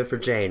feeling good for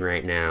Jane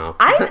right now.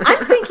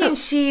 I'm thinking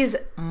she's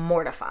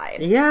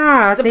mortified.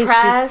 Yeah.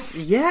 Depressed.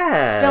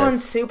 Yes. Feeling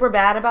super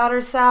bad about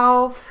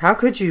herself. How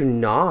could you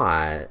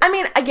not? I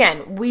mean,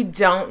 again, we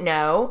don't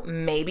know.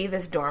 Maybe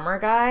this Dormer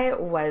guy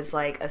was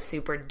like a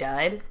super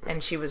dud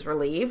and she was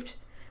relieved.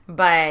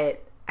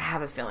 But I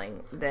have a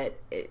feeling that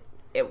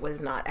it was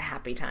not a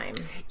happy time.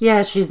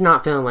 Yeah, she's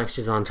not feeling like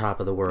she's on top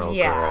of the world,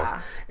 girl.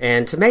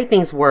 And to make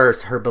things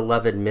worse, her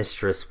beloved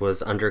mistress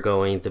was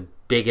undergoing the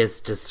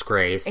biggest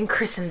disgrace in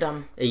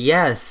Christendom.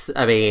 Yes,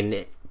 I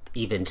mean,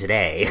 even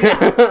today.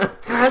 Her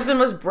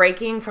husband was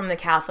breaking from the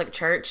Catholic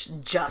Church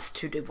just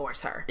to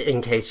divorce her.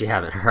 In case you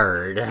haven't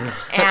heard.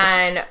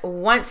 And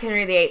once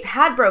Henry VIII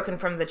had broken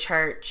from the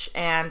church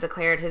and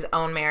declared his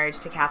own marriage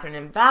to Catherine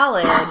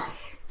invalid,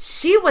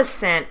 she was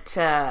sent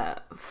to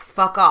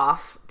fuck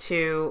off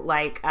to,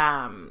 like,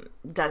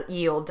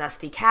 ye old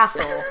dusty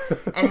castle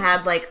and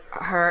had, like,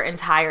 her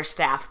entire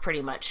staff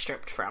pretty much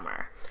stripped from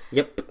her.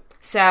 Yep.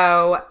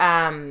 So,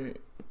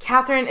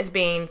 Catherine is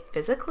being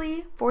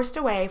physically forced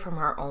away from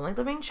her only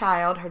living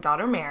child, her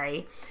daughter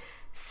Mary,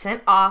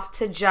 sent off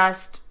to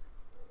just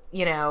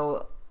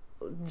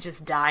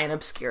die in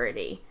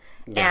obscurity.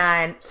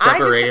 Yeah. And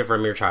separated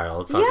from your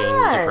child.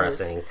 Fucking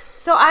depressing.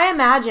 So I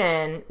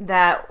imagine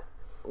that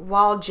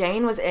while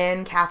Jane was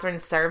in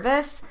Catherine's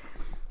service,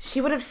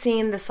 she would have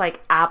seen this,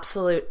 like,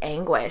 absolute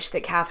anguish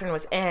that Catherine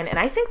was in. And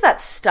I think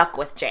that stuck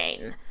with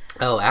Jane.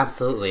 Oh,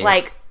 absolutely.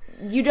 Like,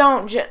 you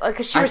don't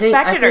because she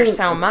respected her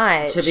so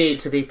much.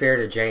 To be fair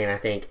to Jane, I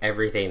think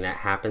everything that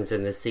happens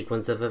in this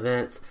sequence of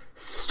events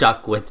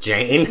stuck with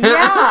Jane.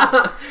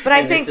 Yeah, but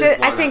I think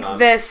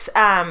this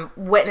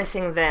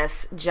witnessing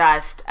this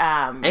just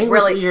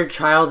really, your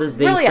child is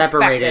being really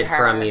separated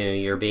from you.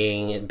 You're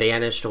being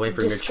banished away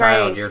from your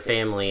child, your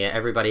family.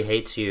 Everybody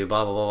hates you.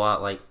 Blah blah blah.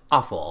 Blah, like,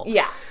 awful.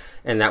 Yeah,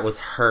 and that was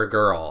her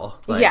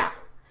girl. Like, yeah.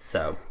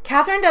 So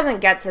Catherine doesn't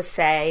get to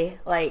say,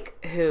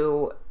 like,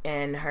 who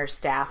in her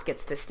staff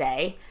gets to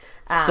stay.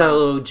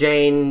 So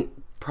Jane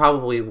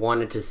probably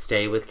wanted to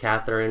stay with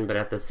Catherine, but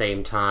at the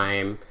same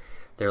time,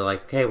 they're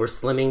like, okay, we're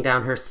slimming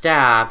down her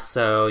staff,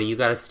 so you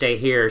got to stay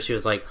here. She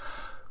was like,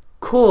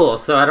 cool,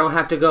 so I don't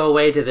have to go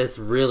away to this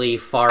really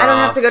far off. I don't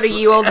have to go to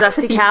ye old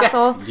dusty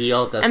castle. Yes, ye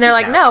old dusty and they're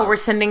like, castle. No, we're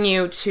sending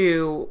you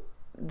to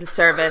the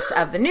service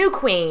of the new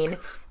queen.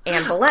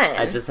 Anne Boleyn.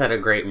 I just had a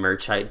great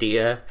merch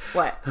idea.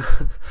 What?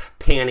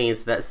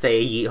 Panties that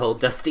say "Ye Old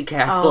Dusty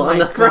Castle" on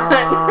the front.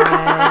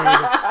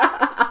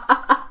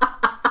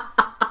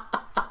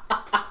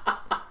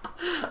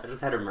 I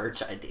just had a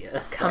merch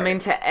idea. Coming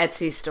to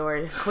Etsy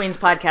store. Queen's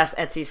Podcast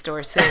Etsy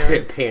store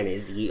soon.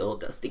 Panties, "Ye Old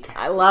Dusty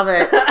Castle." I love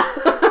it.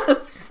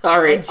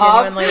 Sorry. I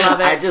genuinely love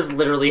it. I just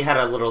literally had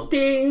a little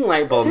ding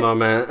light bulb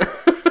moment.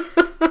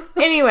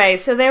 Anyway,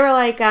 so they were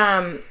like,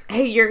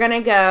 hey, you're going to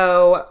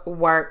go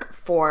work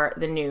for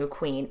the new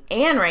Queen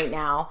Anne right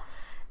now.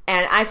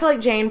 And I feel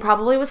like Jane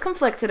probably was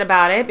conflicted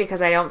about it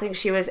because I don't think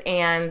she was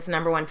Anne's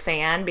number one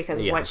fan because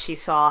of what she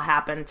saw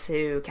happen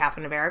to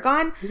Catherine of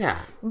Aragon. Yeah.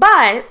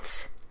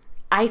 But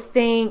I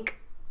think,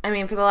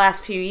 for the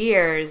last few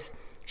years,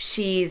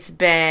 she's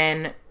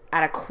been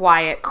at a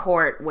quiet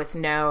court with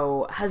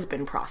no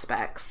husband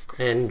prospects.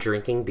 And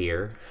drinking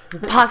beer.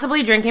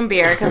 Possibly drinking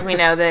beer, because we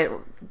know that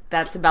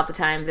that's about the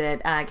time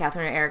that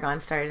Catherine of Aragon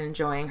started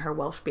enjoying her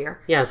Welsh beer.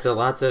 Yeah, so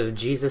lots of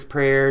Jesus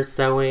prayers,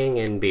 sewing,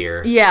 and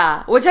beer.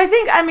 Yeah, which I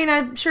think,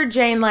 I'm sure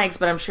Jane likes,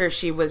 but I'm sure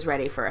she was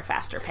ready for a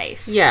faster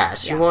pace. Yeah,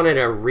 she wanted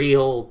a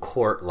real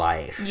court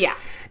life. Yeah.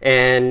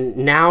 And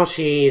now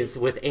she's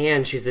with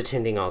Anne, she's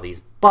attending all these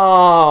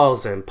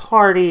balls and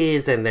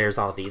parties, and there's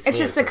all these... It's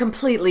just a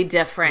completely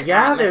different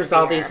atmosphere. There's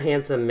all these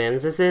handsome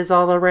menses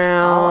all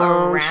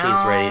around. She's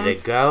ready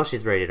to go.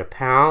 She's ready to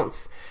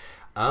pounce.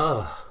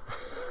 Oh.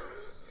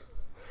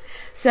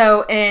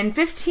 So, in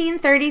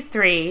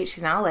 1533,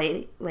 she's now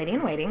a lady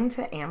in waiting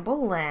to Anne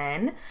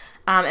Boleyn.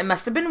 It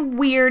must have been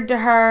weird to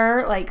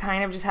her,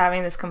 kind of just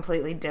having this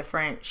completely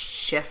different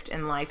shift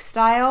in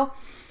lifestyle.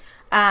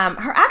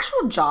 Her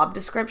actual job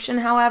description,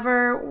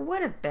 however,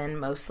 would have been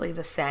mostly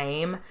the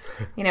same.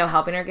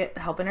 Helping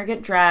her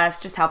get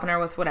dressed, just helping her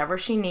with whatever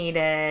she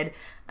needed.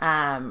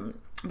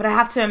 But I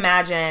have to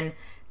imagine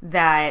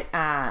that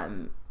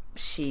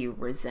she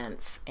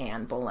resents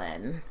Anne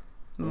Boleyn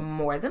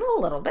more than a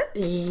little bit.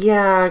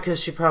 Yeah, because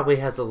she probably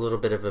has a little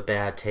bit of a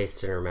bad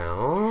taste in her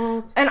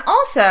mouth. And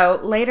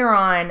also, later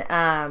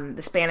on,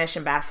 the Spanish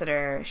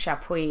ambassador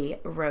Chapuis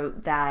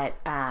wrote that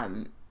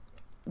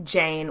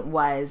Jane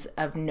was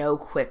of no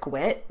quick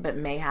wit, but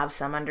may have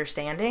some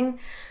understanding.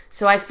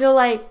 So I feel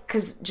like,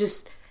 because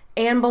just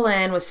Anne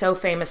Boleyn was so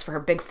famous for her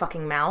big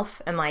fucking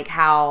mouth and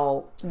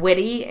how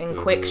witty and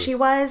quick she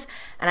was,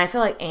 and I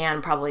feel like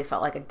Anne probably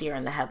felt like a deer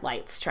in the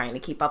headlights trying to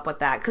keep up with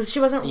that because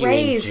she wasn't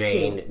raised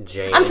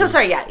Jane. I'm so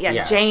sorry.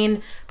 Yeah.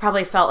 Jane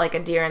probably felt like a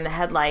deer in the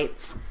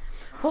headlights.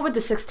 What would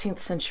the 16th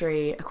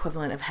century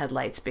equivalent of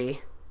headlights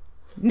be?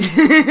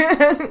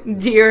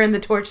 Deer in the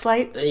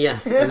torchlight?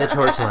 Yes, in the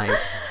torchlight.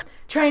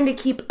 Trying to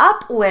keep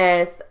up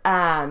with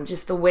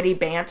just the witty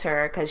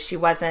banter because she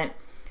wasn't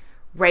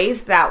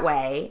raised that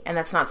way, and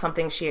that's not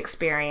something she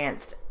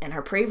experienced in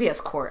her previous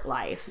court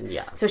life.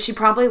 Yeah. So she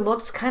probably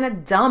looked kind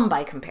of dumb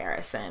by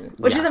comparison,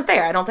 which isn't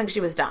fair. I don't think she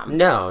was dumb.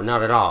 No,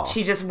 not at all.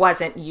 She just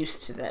wasn't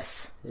used to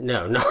this.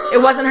 No.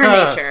 It wasn't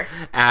her nature.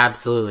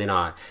 Absolutely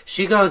not.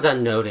 She goes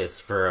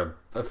unnoticed for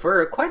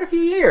quite a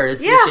few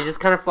years. Yeah. She just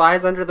kind of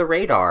flies under the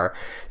radar.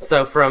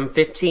 So from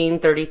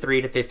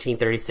 1533 to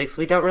 1536,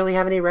 we don't really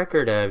have any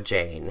record of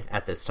Jane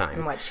at this time.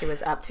 And what she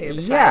was up to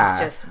besides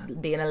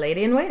just being a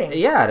lady in waiting.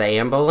 Yeah, to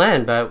Anne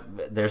Boleyn,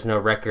 but there's no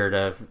record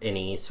of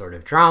any sort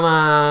of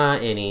drama,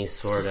 any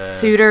sort of...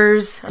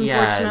 suitors,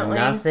 unfortunately.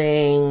 Yeah,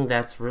 nothing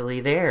that's really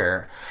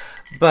there.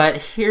 But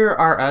here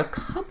are a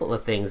couple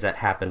of things that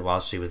happened while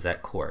she was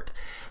at court.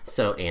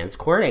 So Anne's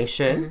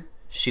coronation... Mm-hmm.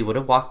 She would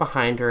have walked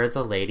behind her as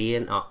a lady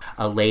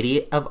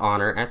of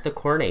honor at the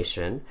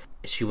coronation.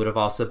 She would have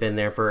also been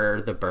there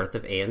for the birth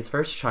of Anne's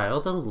first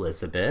child,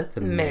 Elizabeth.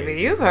 Maybe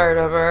you've heard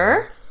of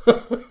her.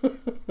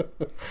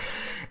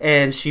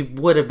 And she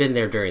would have been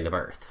there during the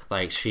birth.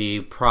 She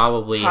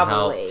probably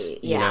helped,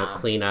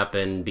 clean up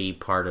and be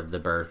part of the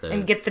birth.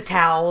 And get the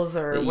towels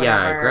or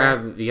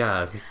whatever.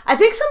 Yeah. I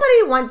think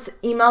somebody once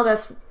emailed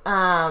us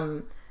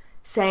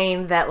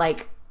saying that,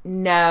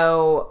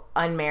 no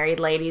unmarried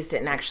ladies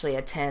didn't actually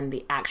attend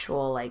the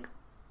actual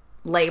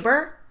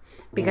labor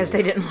because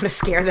they didn't want to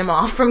scare them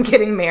off from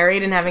getting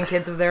married and having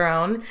kids of their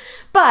own.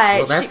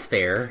 But that's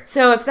fair.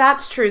 So if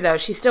that's true, though,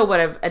 she still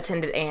would have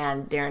attended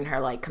Anne during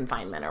her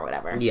confinement or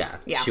whatever. Yeah.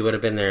 She would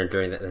have been there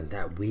during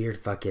that weird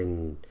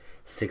fucking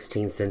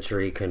 16th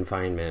century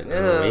confinement.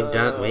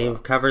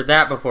 We've covered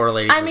that before,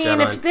 ladies and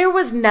gentlemen. If there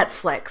was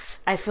Netflix,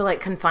 I feel like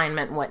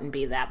confinement wouldn't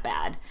be that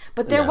bad.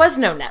 But there was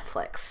no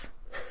Netflix.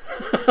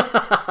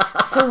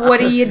 So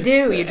what do?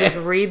 You just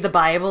read the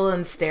Bible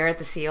and stare at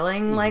the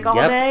ceiling all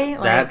day?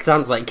 That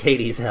sounds like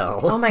Katie's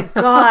hell. Oh my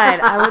god,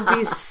 I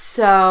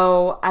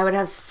would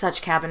have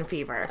such cabin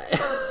fever.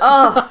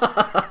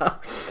 Oh.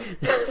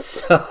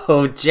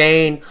 So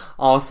Jane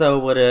also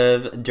would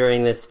have,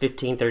 during this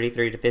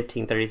 1533 to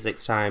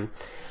 1536 time,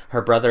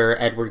 her brother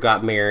Edward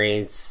got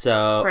married,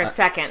 so... For a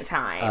second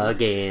time.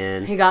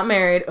 Again. He got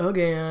married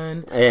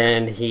again.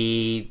 And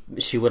she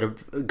would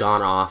have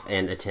gone off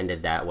and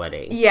attended that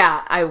wedding.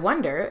 Yeah, I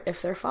wonder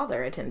if their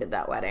father attended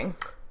that wedding.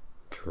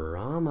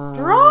 Drama!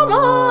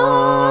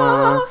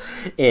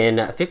 In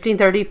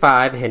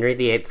 1535, Henry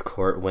VIII's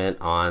court went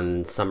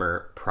on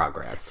summer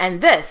progress.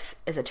 And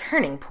this is a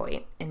turning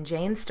point in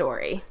Jane's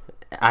story.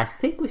 I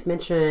think we've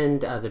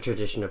mentioned the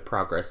tradition of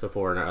progress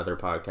before in our other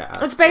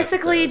podcasts. It's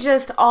basically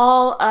just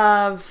all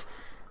of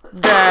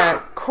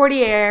the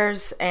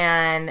courtiers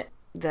and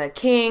the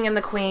king and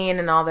the queen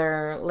and all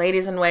their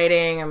ladies in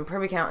waiting and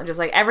privy council, just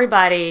like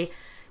everybody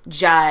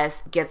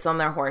just gets on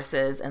their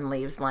horses and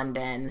leaves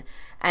London.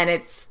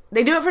 And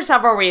they do it for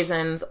several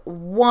reasons.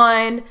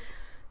 One,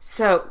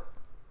 so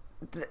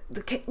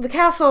the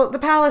castle, the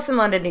palace in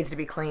London needs to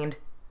be cleaned.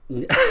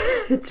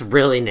 It's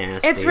really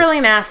nasty. It's really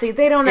nasty.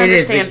 They don't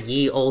understand. It is a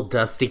ye old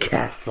dusty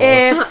castle.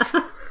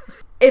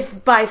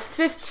 If by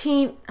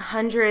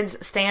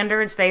 1500s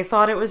standards they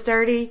thought it was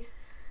dirty,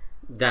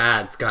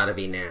 that's gotta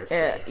be nasty.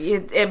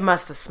 It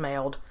must have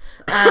smelled.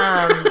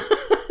 And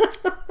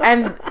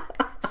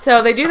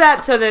so they do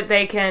that so that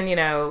they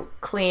can,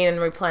 clean and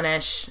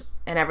replenish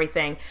and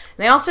everything. And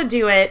they also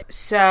do it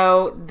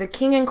so the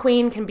king and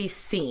queen can be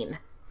seen.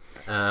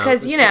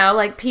 Because,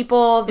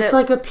 people that... It's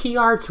like a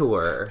PR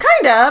tour.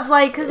 Kind of,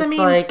 because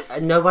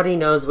like, nobody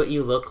knows what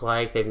you look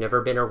like. They've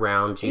never been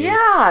around you.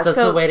 Yeah, so it's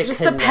a way to just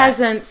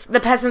connect. The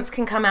peasants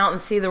can come out and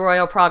see the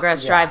royal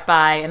progress, drive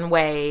by and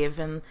wave,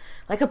 and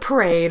like a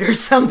parade or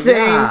something.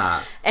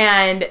 Yeah.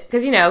 And,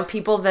 because,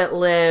 people that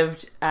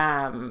lived,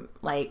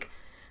 like,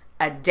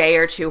 a day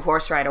or two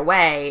horse ride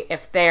away,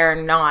 if they're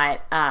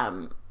not...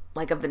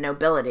 of the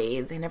nobility,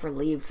 they never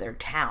leave their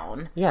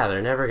town. Yeah,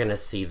 they're never going to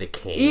see the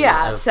king.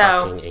 Yeah,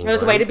 so it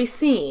was a way to be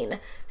seen.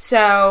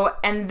 So,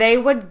 and they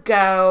would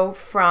go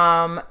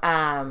from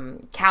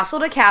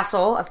castle to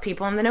castle of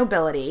people in the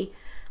nobility.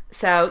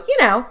 So,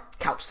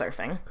 couch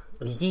surfing.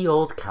 Ye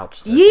old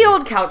couch surfing. Ye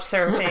old couch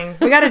surfing.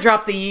 We got to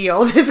drop the ye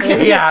old. It is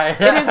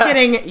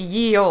getting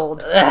ye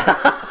old.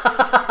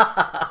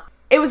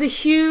 It was a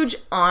huge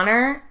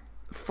honor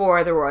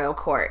for the royal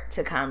court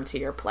to come to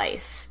your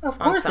place. Of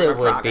course it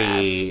would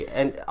be.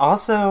 And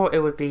also it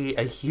would be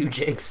a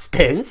huge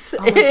expense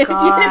if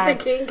the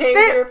king came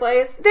to your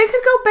place. They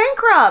could go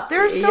bankrupt.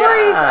 There are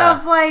stories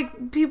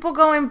of people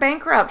going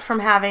bankrupt from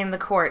having the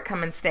court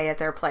come and stay at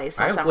their place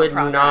on summer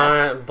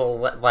progress.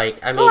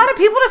 It's a lot of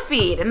people to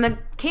feed, and the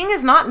king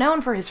is not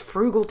known for his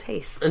frugal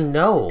taste.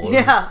 No.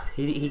 Yeah.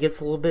 He gets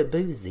a little bit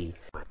boozy.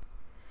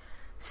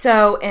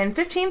 So, in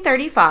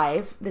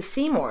 1535, the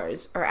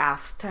Seymours are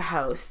asked to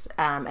host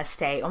a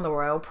stay on the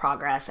Royal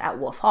Progress at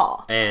Wolf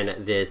Hall.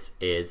 And this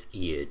is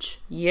huge.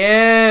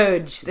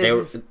 Huge.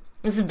 This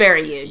is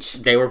very huge.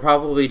 They were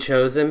probably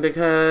chosen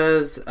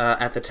because,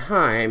 at the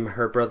time,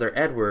 her brother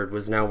Edward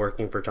was now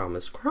working for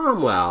Thomas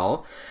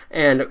Cromwell,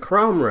 and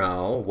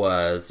Cromwell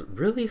was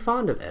really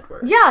fond of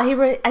Edward.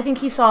 Yeah, I think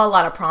he saw a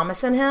lot of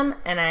promise in him,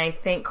 and I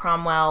think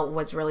Cromwell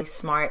was really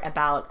smart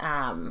about...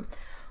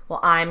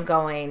 I'm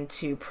going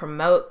to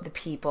promote the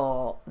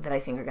people that I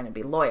think are going to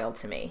be loyal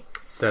to me.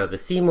 So the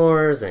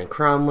Seymours and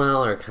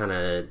Cromwell are kind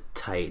of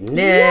tight-knit.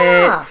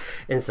 Yeah.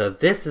 And so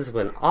this is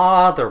when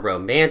all the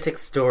romantic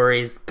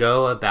stories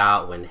go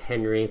about when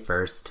Henry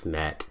first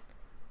met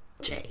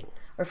Jane.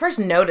 Or first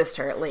noticed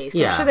her, at least.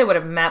 Yeah. I'm sure they would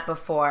have met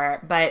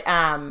before. But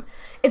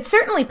it's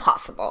certainly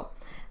possible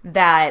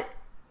that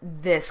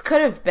this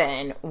could have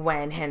been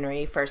when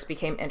Henry first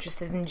became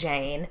interested in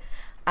Jane.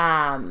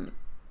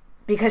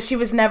 Because she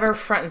was never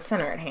front and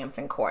center at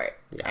Hampton Court.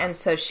 Yeah. And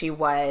so she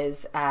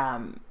was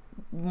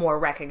more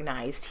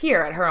recognized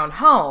here at her own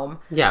home.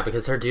 Yeah,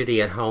 because her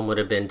duty at home would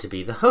have been to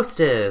be the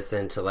hostess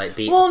and to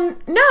be... Well,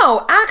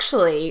 no,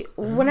 actually,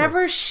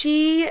 whenever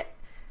she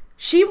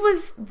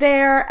was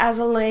there as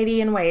a lady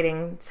in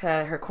waiting to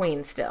her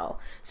queen still.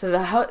 So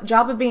the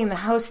job of being the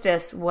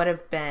hostess would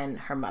have been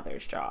her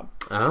mother's job.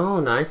 Oh,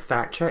 nice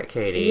fact check,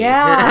 Katie.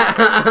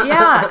 Yeah.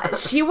 Yeah.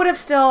 She would have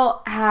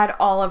still had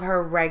all of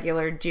her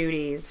regular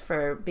duties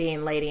for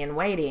being lady in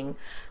waiting.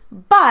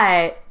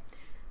 But,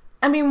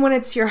 when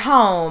it's your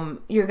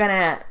home, you're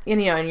gonna,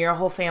 and your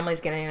whole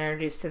family's getting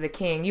introduced to the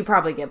king. You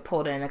probably get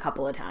pulled in a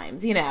couple of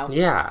times,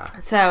 Yeah.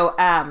 So,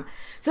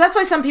 so that's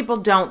why some people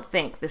don't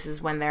think this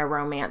is when their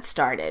romance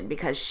started,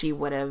 because it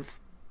would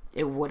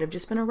have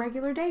just been a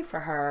regular day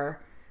for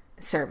her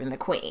serving the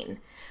queen.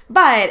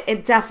 But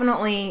it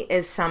definitely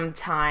is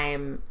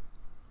sometime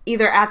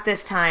either at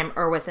this time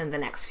or within the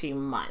next few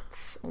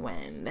months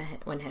when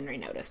Henry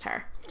noticed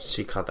her.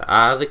 She caught the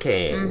eye of the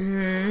king.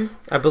 Mm-hmm.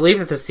 I believe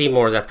that the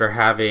Seymours, after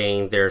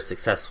having their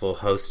successful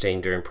hosting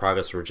during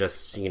progress, were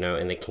just,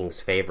 in the king's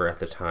favor at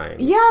the time.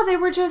 Yeah, they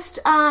were just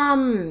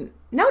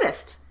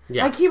noticed.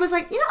 Yeah. He was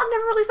like, I've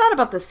never really thought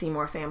about the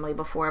Seymour family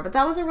before, but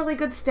that was a really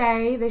good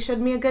stay. They showed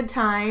me a good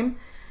time.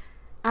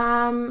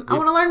 I want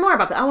to learn more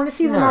about that. I want to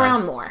see them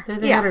around more.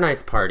 They had a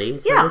nice party,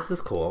 so this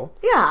is cool.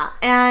 Yeah,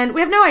 and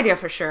we have no idea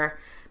for sure.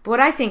 But what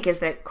I think is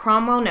that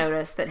Cromwell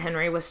noticed that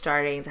Henry was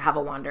starting to have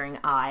a wandering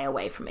eye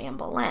away from Anne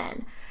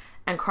Boleyn.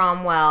 And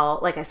Cromwell,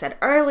 like I said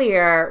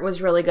earlier, was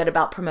really good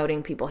about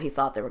promoting people he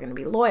thought they were going to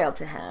be loyal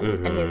to him.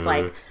 Mm-hmm. And he's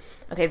like,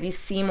 okay, these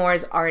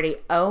Seymours already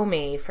owe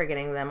me for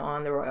getting them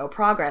on the Royal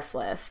Progress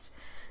list.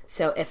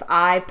 So if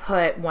I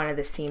put one of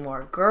the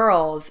Seymour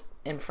girls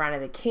in front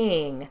of the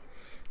king,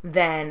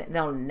 then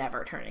they'll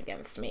never turn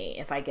against me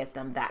if I get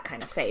them that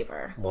kind of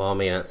favor. Well, I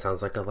mean, that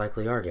sounds like a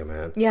likely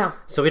argument. Yeah.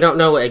 So we don't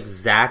know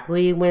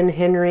exactly when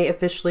Henry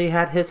officially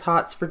had his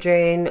hots for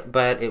Jane,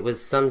 but it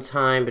was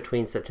sometime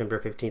between September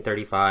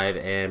 1535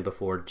 and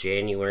before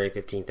January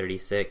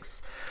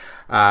 1536.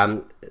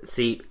 Anne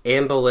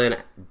Boleyn,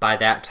 by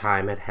that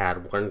time,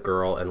 had one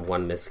girl and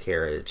one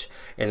miscarriage,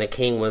 and the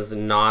king was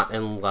not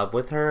in love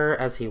with her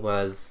as he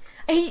was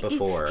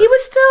before. He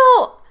was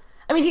still...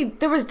 I mean,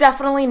 there was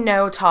definitely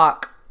no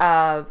talk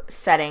of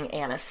setting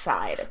Anne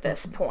aside at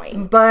this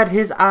point. But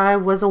his eye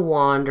was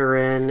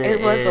a-wandering.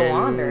 It was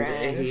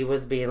a-wandering. He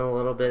was being a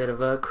little bit of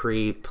a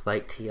creep,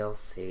 like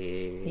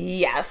TLC.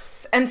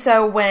 Yes. And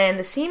so when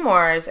the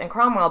Seymours and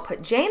Cromwell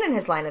put Jane in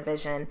his line of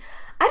vision,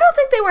 I don't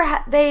think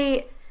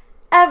they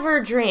ever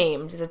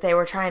dreamed that they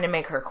were trying to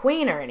make her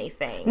queen or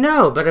anything.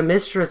 No, but a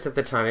mistress at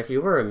the time, if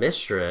you were a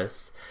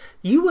mistress,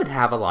 you would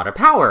have a lot of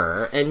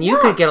power, and you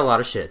could get a lot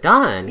of shit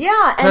done.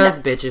 Yeah. Because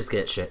bitches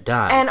get shit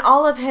done. And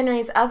all of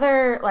Henry's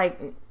other, like,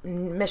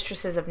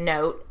 mistresses of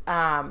note,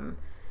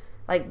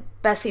 like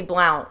Bessie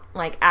Blount,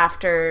 like,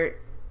 after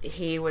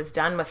he was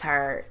done with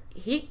her,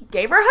 he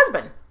gave her a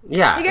husband.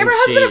 Yeah. He gave her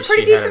husband a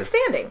pretty decent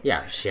standing.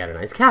 Yeah, she had a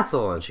nice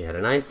castle, and she had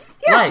a nice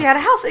life. She had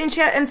a house,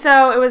 and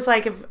so it was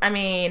like,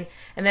 and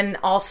then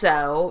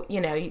also,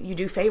 you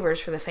do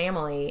favors for the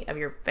family of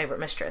your favorite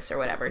mistress or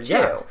whatever, too.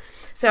 Yeah.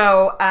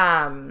 So,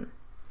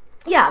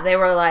 they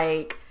were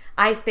like,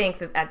 I think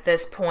that at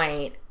this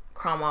point,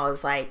 Cromwell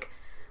was like,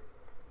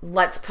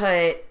 let's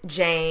put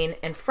Jane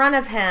in front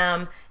of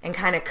him and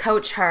kind of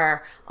coach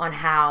her on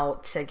how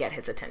to get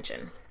his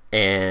attention.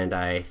 And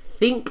I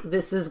think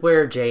this is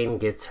where Jane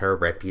gets her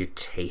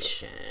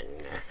reputation.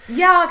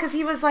 Yeah, because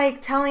he was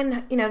like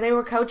telling, they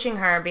were coaching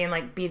her, being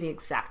like, be the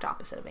exact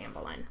opposite of Anne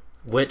Boleyn.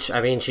 Which, I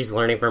mean, she's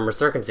learning from her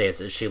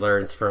circumstances. She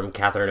learns from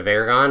Catherine of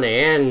Aragon,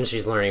 and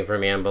she's learning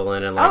from Anne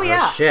Boleyn and oh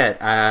shit.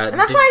 And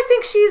that's why I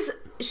think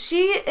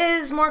she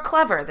is more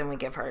clever than we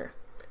give her.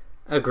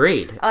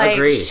 Agreed. Like,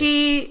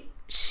 Agreed.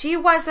 She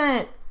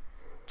wasn't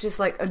just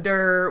like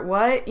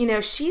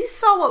what? She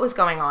saw what was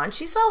going on.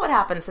 She saw what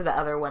happened to the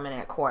other women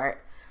at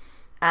court.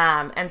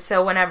 And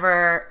so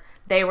whenever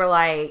they were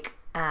like,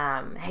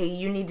 hey,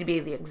 you need to be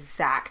the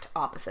exact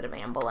opposite of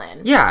Anne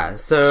Boleyn. Yeah,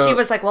 so... She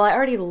was like, well, I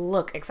already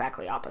look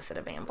exactly opposite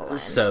of Anne Boleyn.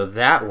 So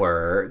that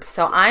works.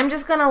 So I'm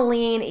just going to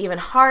lean even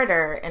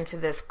harder into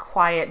this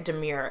quiet,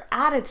 demure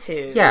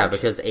attitude. Yeah,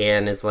 because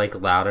Anne is, like,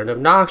 loud and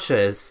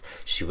obnoxious.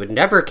 She would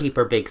never keep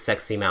her big,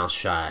 sexy mouth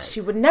shut.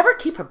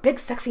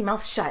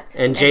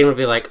 And Jane would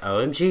be like,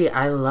 OMG,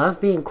 I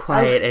love being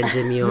quiet and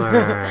demure.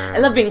 I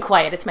love being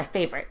quiet. It's my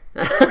favorite.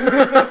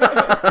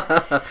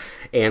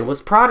 Anne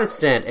was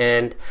Protestant,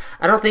 and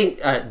I don't think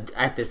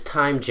at this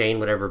time Jane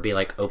would ever be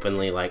like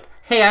openly like,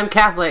 hey, I'm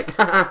Catholic,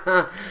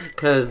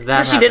 because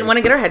she didn't want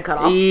to get her head cut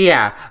off.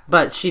 Yeah,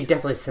 but she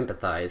definitely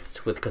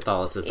sympathized with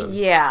Catholicism.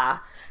 Yeah,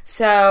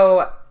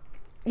 so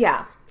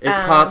yeah, it's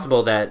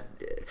possible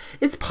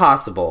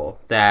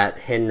that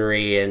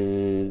Henry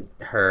and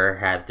her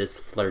had this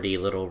flirty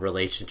little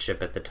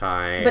relationship at the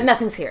time, but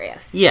nothing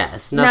serious.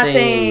 Yes,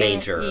 nothing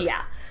major.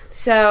 Yeah.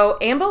 So,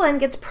 Anne Boleyn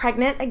gets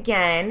pregnant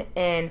again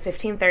in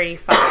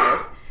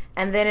 1535,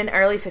 and then in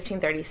early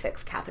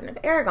 1536, Catherine of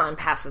Aragon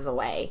passes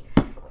away.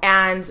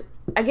 And,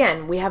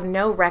 again, we have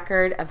no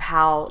record of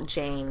how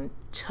Jane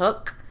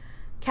took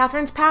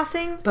Catherine's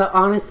passing. But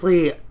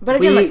honestly,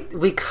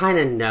 we kind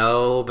of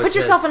know. Put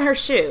yourself in her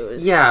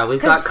shoes. Yeah,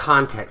 we've got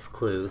context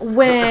clues.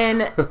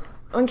 When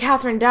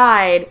Catherine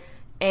died,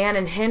 Anne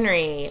and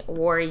Henry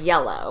wore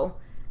yellow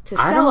to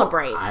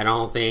celebrate. I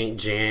don't think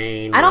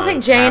Jane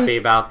was happy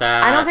about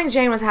that. I don't think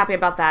Jane was happy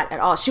about that at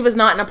all. She was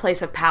not in a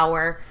place of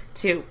power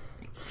to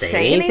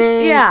say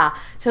anything. Yeah.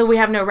 So we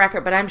have no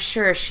record, but I'm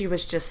sure she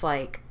was just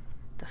like,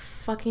 the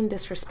fucking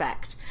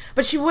disrespect.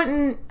 But she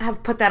wouldn't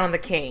have put that on the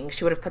king.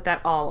 She would have put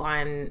that all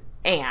on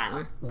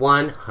Anne.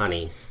 One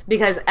honey.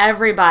 Because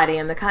everybody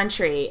in the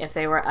country, if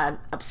they were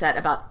upset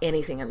about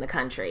anything in the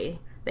country,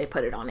 they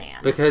put it on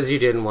Anne. Because you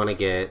didn't want to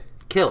get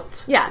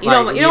killed. Yeah, you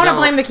don't want to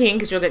blame the king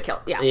because you'll get killed.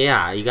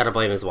 Yeah, you got to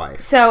blame his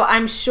wife. So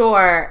I'm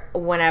sure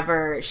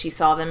whenever she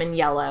saw them in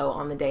yellow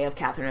on the day of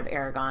Catherine of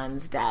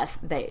Aragon's death,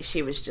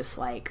 she was just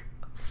like,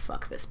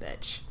 fuck this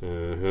bitch.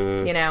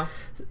 Mm-hmm.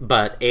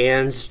 But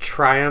Anne's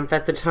triumph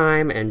at the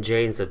time and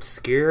Jane's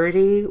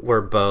obscurity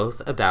were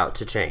both about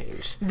to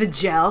change. The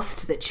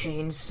joust that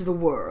changed the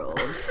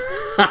world.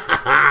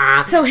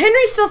 So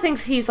Henry still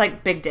thinks he's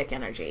like big dick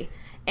energy.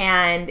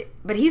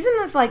 But he's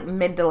in his like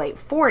mid to late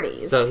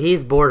 40s. So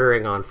he's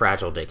bordering on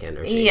fragile dick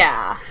energy.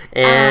 Yeah.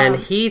 And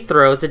he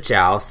throws a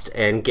joust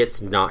and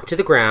gets knocked to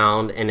the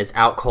ground and is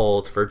out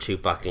cold for 2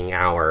 fucking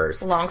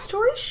hours. Long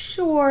story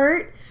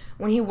short,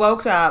 when he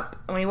woke up,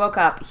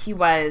 he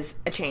was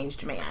a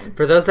changed man.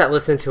 For those that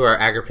listen to our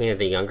Agrippina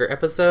the Younger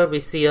episode, we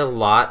see a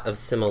lot of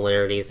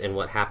similarities in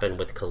what happened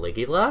with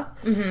Caligula.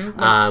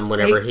 Mm-hmm.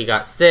 Whenever he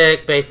got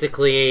sick,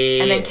 basically,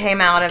 and then came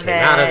out of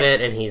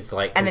it, and he's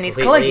like, and then he's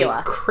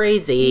Caligula,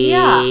 crazy.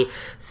 Yeah.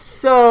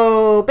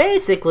 So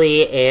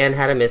basically, Anne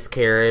had a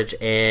miscarriage,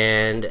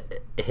 and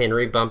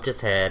Henry bumped his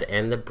head,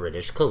 and the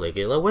British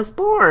Caligula was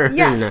born.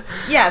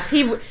 Yes.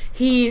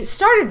 He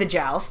started the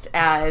joust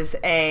as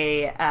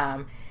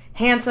a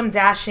handsome,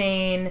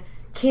 dashing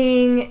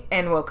king,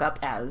 and woke up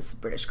as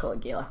British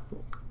Caligula.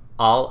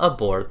 All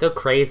aboard the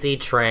crazy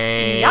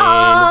train.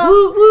 Yes.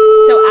 Woo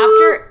woo. So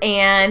after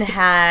Anne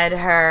had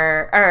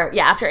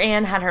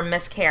her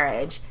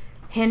miscarriage,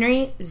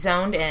 Henry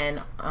zoned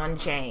in on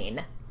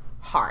Jane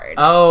hard.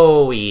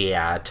 Oh,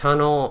 yeah.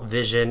 Tunnel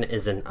vision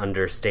is an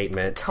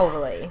understatement.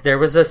 Totally. There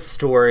was a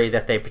story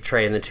that they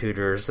portray in The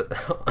Tudors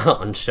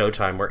on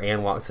Showtime where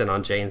Anne walks in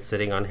on Jane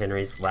sitting on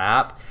Henry's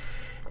lap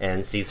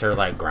and sees her,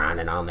 like,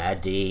 grinding on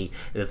that D.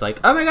 And it's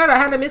like, oh my god, I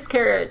had a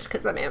miscarriage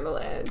because I'm Anne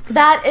Boleyn.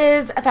 That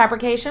is a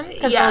fabrication.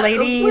 Yeah, the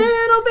lady, a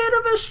little bit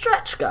of a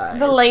stretch, guys.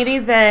 The lady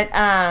that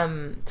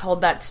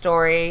told that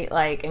story,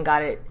 like, and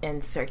got it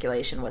in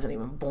circulation wasn't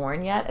even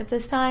born yet at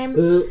this time.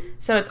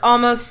 So it's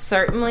almost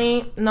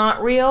certainly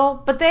not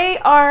real. But they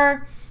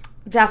are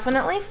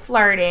definitely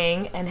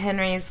flirting, and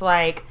Henry's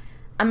like,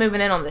 I'm moving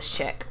in on this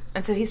chick.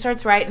 And so he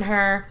starts writing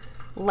her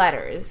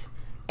letters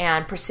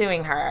and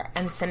pursuing her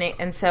and sending,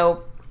 and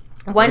so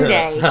one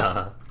day...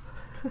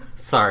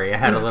 Sorry, I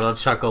had a little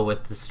chuckle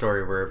with the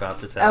story we're about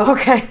to tell. Oh,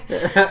 okay.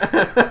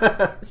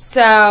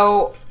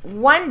 So,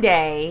 one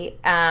day,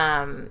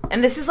 and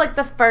this is like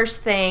the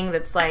first thing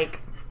that's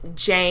like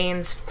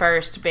Jane's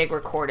first big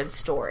recorded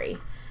story,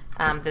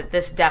 that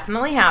this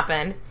definitely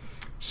happened.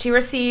 She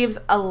receives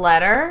a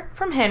letter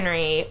from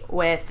Henry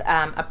with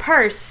a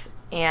purse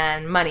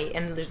and money,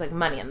 and there's like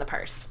money in the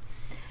purse.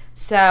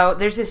 So,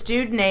 there's this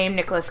dude named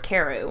Nicholas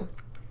Carew,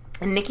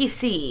 and Nikki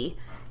C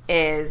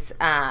is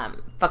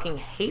fucking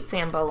hates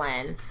Anne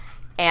Boleyn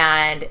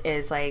and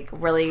is like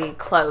really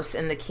close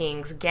in the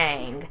king's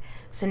gang.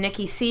 So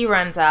Nikki C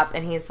runs up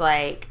and he's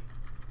like,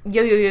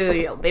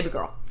 yo, baby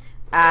girl,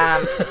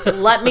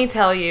 let me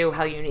tell you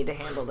how you need to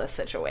handle this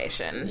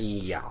situation.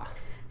 Yeah.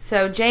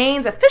 So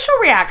Jane's official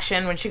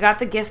reaction when she got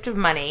the gift of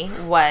money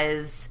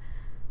was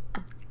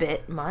a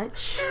bit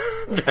much.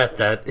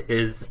 That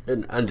is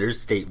an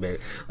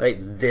understatement. Like,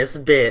 this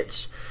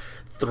bitch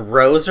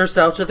throws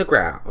herself to the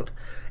ground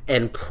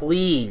and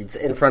pleads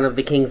in front of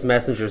the king's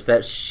messengers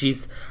that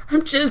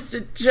I'm just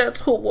a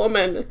gentle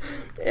woman,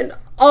 and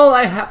all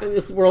I have in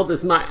this world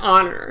is my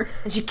honor.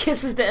 And she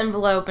kisses the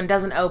envelope and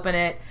doesn't open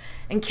it,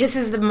 and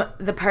kisses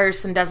the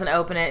purse and doesn't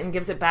open it, and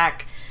gives it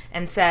back,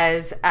 and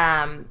says,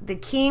 the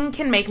king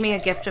can make me a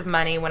gift of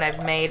money when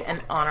I've made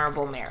an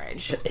honorable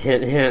marriage.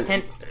 Hint, hint.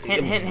 Hint,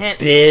 hint, hint, hint.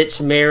 Bitch,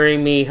 marry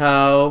me,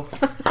 ho.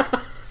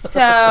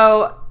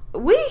 So...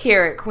 we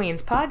here at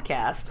Queen's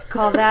Podcast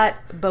call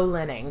that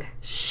Boleynning.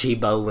 She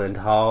Boleyned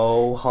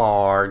ho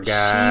hard,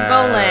 guys. She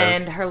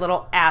Boleyned her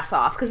little ass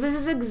off. Because this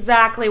is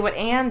exactly what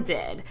Anne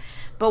did.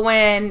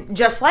 But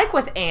just like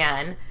with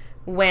Anne,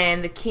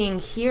 when the king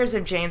hears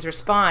of Jane's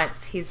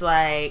response, he's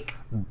like...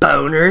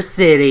 Boner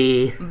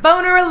City.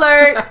 Boner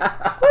alert.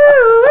 Woo,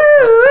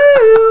 woo,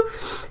 woo.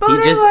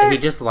 Boner alert. He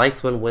just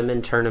likes when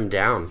women turn him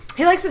down.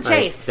 He likes the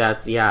chase.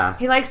 Yeah.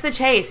 He likes the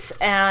chase.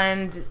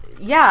 And...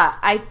 yeah,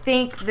 I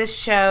think this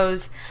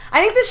shows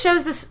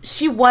this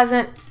she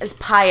wasn't as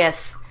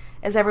pious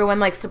as everyone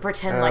likes to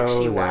pretend like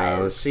she was.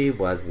 No, she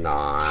was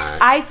not.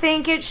 I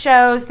think it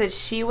shows that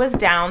she was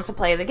down to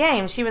play the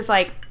game. She was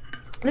like,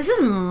 this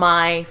is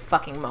my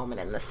fucking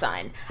moment in the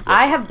sun. Yep.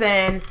 I have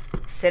been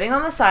sitting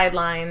on the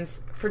sidelines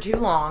for too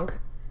long,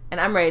 and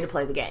I'm ready to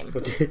play the game.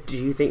 Do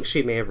you think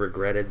she may have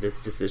regretted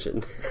this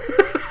decision?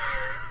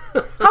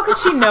 How could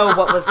she know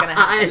what was going to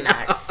happen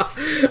next?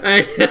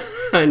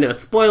 I know.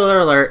 Spoiler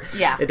alert.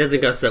 Yeah. It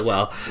doesn't go so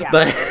well. Yeah.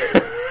 But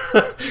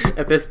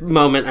at this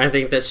moment, I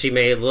think that she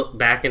may look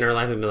back in her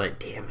life and be like,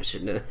 damn, I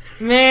shouldn't have.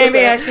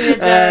 Maybe I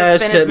should have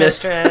just been his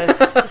mistress.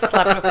 Just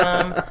slept with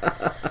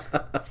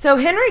him. So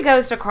Henry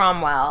goes to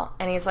Cromwell,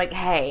 and he's like,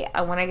 hey,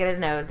 I want to get to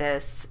know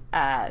this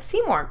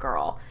Seymour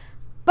girl.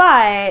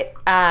 But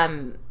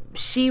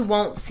she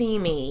won't see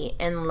me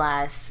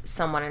unless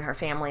someone in her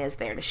family is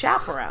there to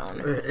chaperone.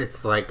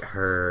 It's like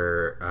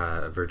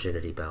her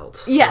virginity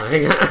belt. Yes.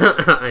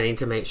 Like, I need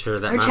to make sure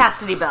that her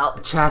chastity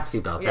belt.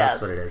 Chastity belt, yes.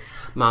 That's what it is.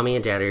 Mommy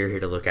and Daddy are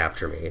here to look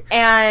after me.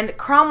 And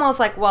Cromwell's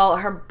like, well,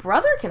 her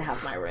brother can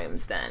have my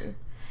rooms then.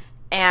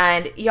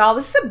 And, y'all,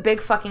 this is a big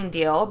fucking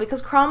deal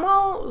because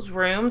Cromwell's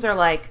rooms are,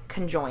 like,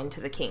 conjoined to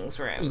the king's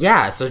rooms.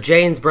 Yeah, so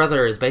Jane's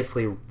brother is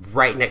basically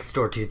right next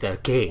door to the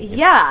king.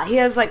 Yeah, he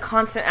has, like,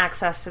 constant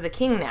access to the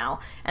king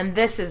now. And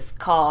this is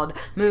called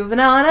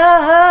moving on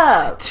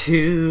up.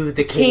 To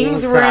the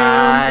king's side.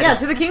 Room. Yeah,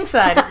 to the king's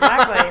side,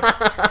 exactly.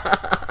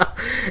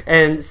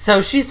 And so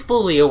she's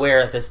fully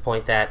aware at this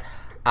point that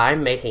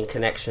I'm making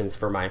connections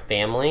for my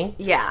family.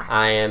 Yeah.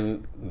 I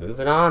am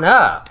moving on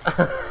up.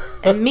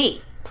 And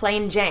me.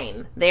 plain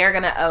Jane. They are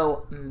going to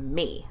owe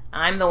me.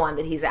 I'm the one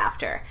that he's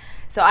after.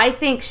 So I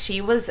think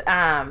she was,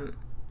 a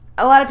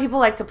lot of people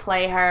like to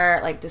play her,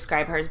 like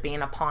describe her as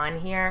being a pawn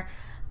here.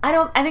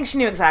 I think she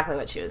knew exactly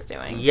what she was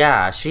doing.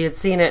 Yeah, she had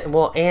seen it.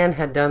 Well, Anne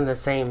had done the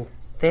same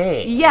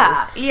thing.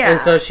 Yeah. And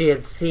so she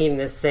had seen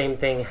this same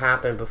thing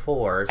happen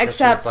before. So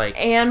except like,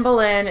 Anne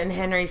Boleyn and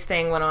Henry's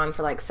thing went on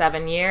for like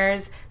 7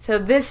 years. So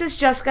this is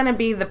just going to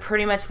be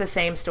pretty much the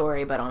same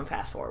story, but on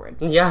fast forward.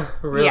 Yeah,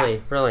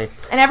 really.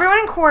 And everyone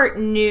in court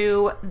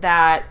knew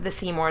that the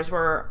Seymours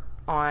were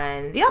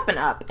on the up and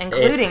up,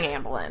 including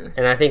Anne Boleyn.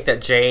 And I think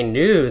that Jane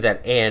knew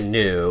that Anne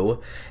knew,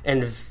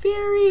 and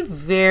very,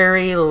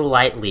 very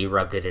lightly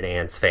rubbed it in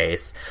Anne's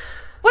face.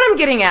 What I'm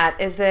getting at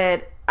is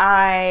that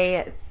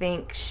I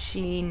think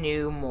she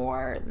knew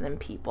more than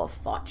people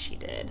thought she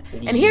did.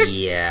 And here's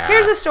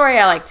a story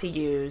I like to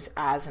use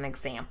as an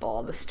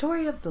example. The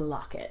story of the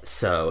locket.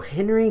 So,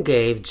 Henry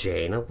gave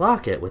Jane a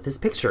locket with his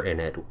picture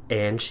in it,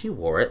 and she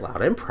wore it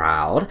loud and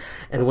proud.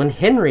 And when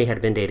Henry had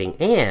been dating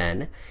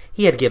Anne,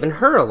 he had given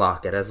her a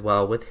locket as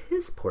well with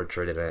his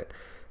portrait in it.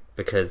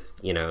 Because,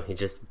 he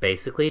just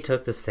basically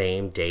took the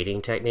same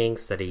dating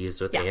techniques that he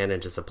used with Anne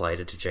and just applied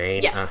it to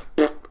Jane. Yes.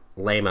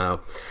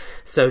 Lame-o.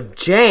 So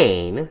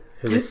Jane,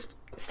 who was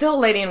still a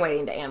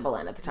lady-in-waiting to Anne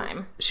Boleyn at the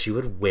time, she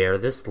would wear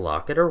this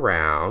locket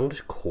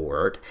around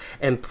court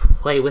and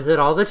play with it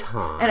all the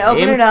time. And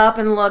open it up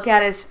and look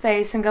at his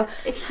face and go,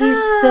 he's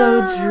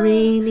so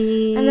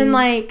dreamy. And then,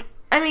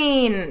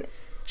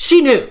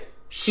 she knew.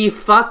 She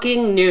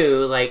fucking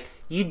knew,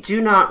 you do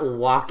not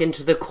walk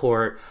into the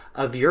court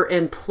of your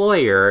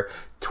employer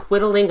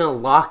twiddling a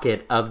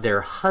locket of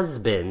their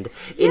husband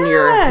in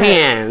your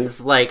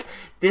hands.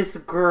 This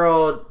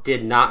girl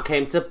did not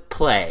came to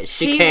play.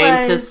 She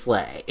came to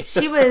slay.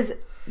 She was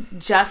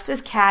just as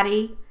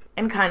catty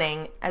and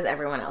cunning as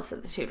everyone else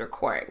at the Tudor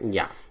court.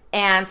 Yeah.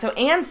 And so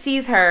Anne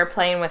sees her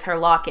playing with her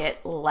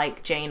locket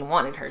like Jane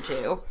wanted her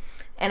to.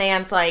 And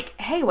Anne's like,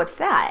 hey, what's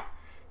that?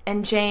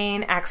 And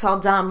Jane acts all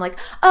dumb, nothing.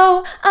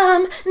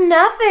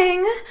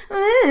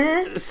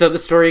 So the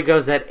story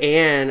goes that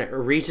Anne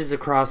reaches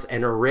across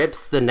and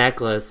rips the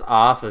necklace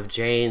off of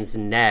Jane's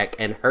neck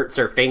and hurts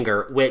her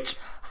finger, which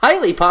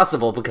highly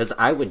possible because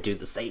I would do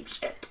the same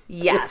shit.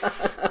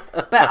 Yes.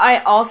 But I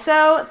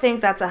also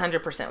think that's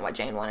 100% what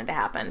Jane wanted to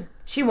happen.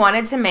 She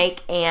wanted to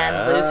make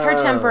Anne lose her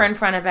temper in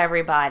front of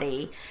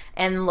everybody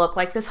and look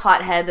like this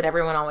hothead that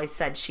everyone always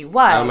said she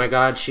was. Oh my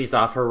God, she's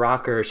off her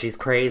rocker. She's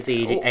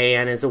crazy.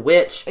 Anne is a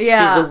witch.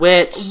 Yeah. She's a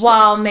witch.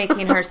 While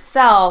making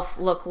herself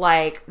look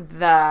like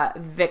the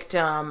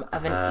victim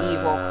of an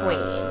evil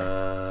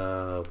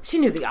queen. She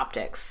knew the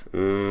optics.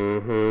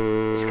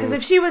 Mm-hmm. Because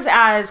if she was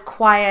as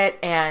quiet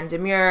and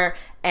demure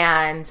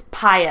and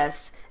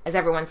pious as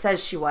everyone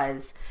says she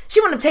was, she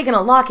wouldn't have taken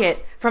a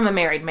locket from a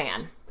married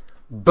man.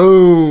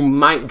 Boom.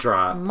 Mic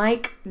drop.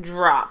 Mic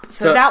drop.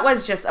 So that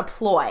was just a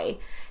ploy.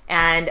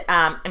 And,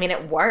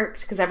 it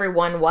worked because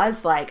everyone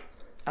was like,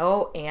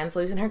 oh, Anne's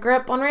losing her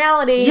grip on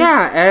reality.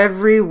 Yeah,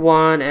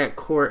 everyone at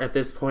court at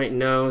this point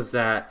knows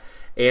that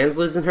Anne's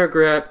losing her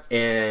grip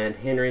and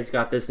Henry's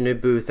got this new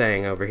boo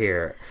thing over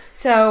here.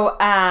 So,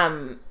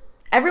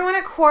 everyone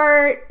at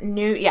court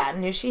knew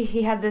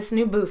he had this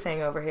new boo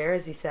thing over here,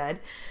 as he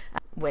said,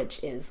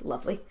 which is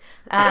lovely.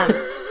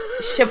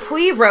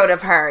 Chapuis wrote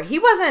of her. He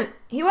wasn't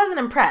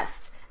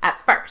impressed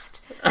at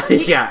first.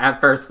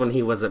 At first when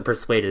he wasn't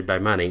persuaded by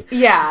money.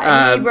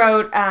 Yeah, he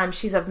wrote,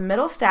 she's of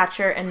middle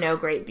stature and no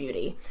great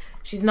beauty.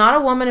 She's not a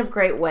woman of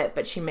great wit,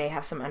 but she may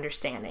have some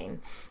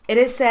understanding. It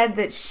is said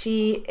that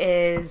she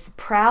is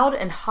proud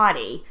and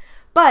haughty,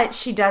 but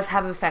she does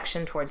have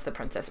affection towards the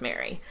Princess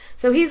Mary.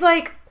 So he's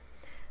not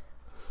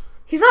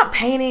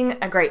painting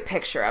a great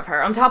picture of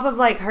her. On top of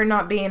her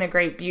not being a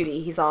great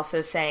beauty, he's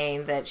also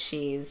saying that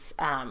she's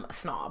a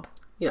snob.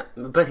 Yeah,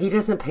 but he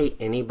doesn't pay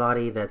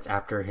anybody that's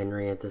after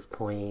Henry at this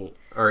point,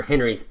 or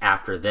Henry's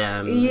after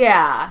them.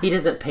 Yeah. He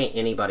doesn't paint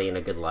anybody in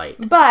a good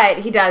light. But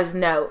he does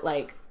note,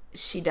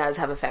 she does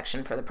have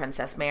affection for the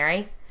Princess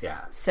Mary.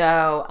 Yeah.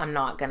 So I'm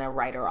not going to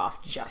write her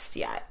off just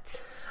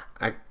yet.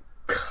 I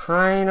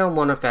kind of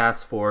want to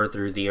fast forward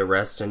through the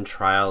arrest and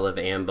trial of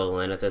Anne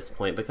Boleyn at this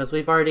point because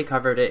we've already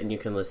covered it and you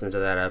can listen to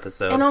that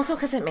episode. And also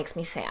because it makes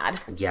me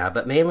sad. Yeah,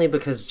 but mainly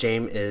because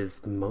Jane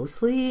is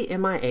mostly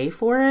MIA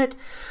for it.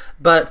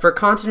 But for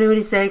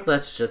continuity's sake,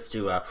 let's just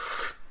do a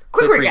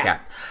quick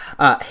recap.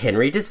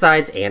 Henry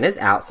decides Anne is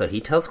out, so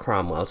he tells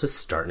Cromwell to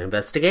start an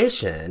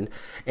investigation.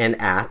 And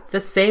at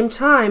the same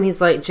time, he's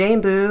like,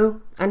 Jane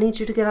Boo, I need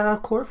you to get out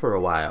of court for a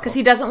while. Because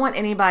he doesn't want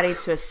anybody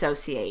to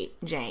associate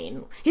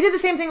Jane. He did the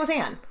same thing with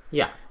Anne.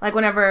 Yeah.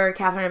 Whenever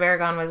Catherine of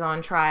Aragon was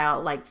on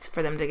trial,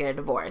 for them to get a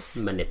divorce.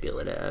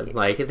 Manipulative.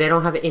 They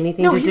don't have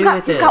anything to do with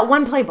this. He's got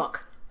one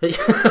playbook.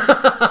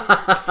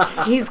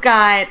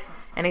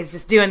 And he's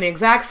just doing the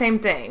exact same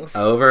things.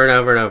 Over and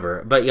over and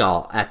over. But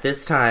y'all, at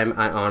this time,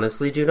 I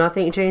honestly do not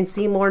think Jane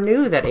Seymour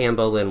knew that Anne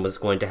Boleyn was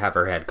going to have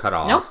her head cut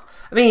off. Nope.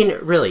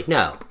 Really,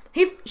 no.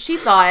 She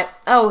thought,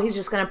 he's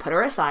just going to put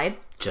her aside.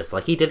 Just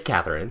like he did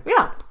Catherine.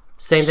 Yeah.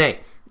 Same thing.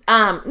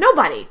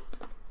 Nobody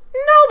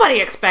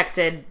nobody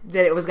expected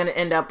that it was going to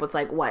end up with,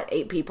 like, what,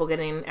 8 people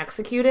getting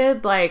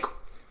executed? Like,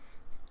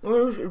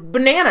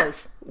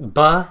 bananas.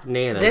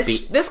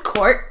 Bananas. This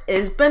court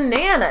is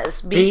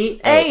bananas.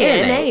 Bananas.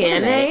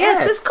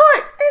 This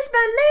court is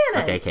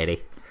bananas. Okay,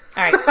 Katie.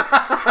 All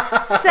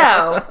right.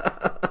 So,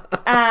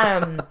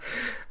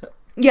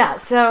 yeah,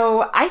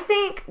 so I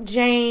think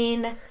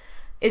Jane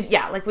is,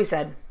 yeah, like we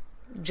said,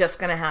 just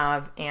going to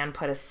have Anne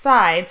put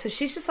aside. So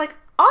she's just like,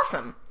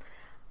 awesome.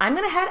 I'm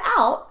going to head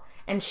out.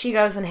 And she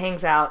goes and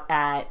hangs out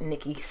at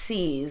Nikki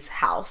C's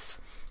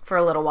house for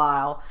a little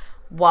while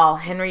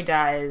Henry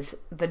does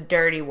the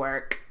dirty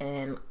work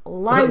in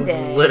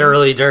London.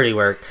 Literally dirty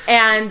work.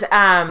 And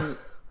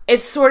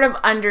it's sort of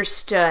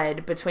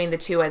understood between the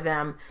two of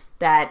them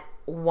that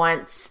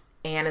once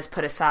Anne is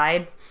put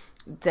aside,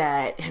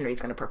 that Henry's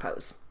going to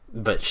propose.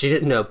 But she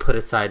didn't know put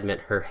aside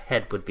meant her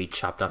head would be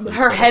chopped off.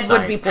 Her head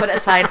would be put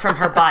aside from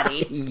her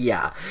body.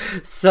 Yeah.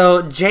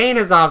 So Jane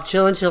is off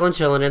chilling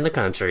in the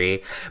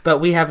country, but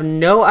we have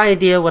no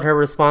idea what her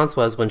response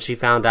was when she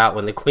found out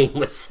when the queen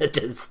was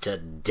sentenced to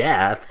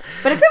death.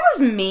 But if it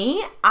was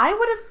me, I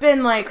would have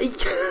been like,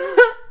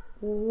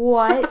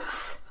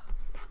 what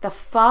the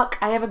fuck?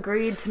 I have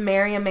agreed to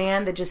marry a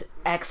man that just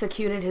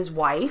executed his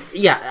wife?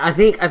 Yeah, I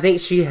think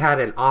she had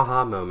an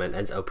aha moment,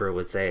 as Oprah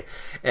would say,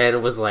 and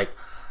it was like,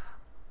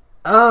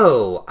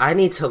 oh, I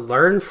need to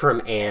learn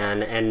from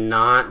Anne and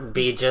not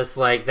be just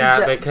like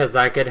that because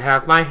I could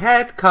have my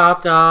head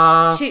chopped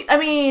off.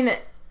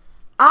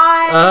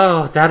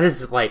 Oh, that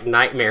is like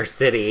Nightmare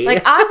City.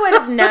 Like, I would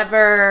have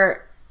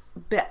never...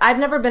 I've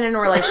never been in a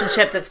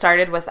relationship that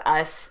started with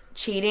us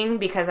cheating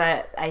because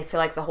I feel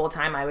like the whole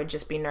time I would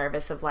just be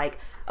nervous of like,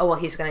 oh, well,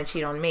 he's going to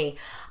cheat on me.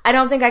 I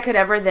don't think I could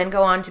ever then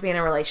go on to be in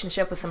a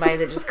relationship with somebody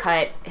that just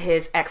cut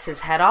his ex's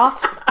head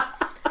off.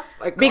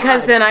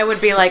 Because then I would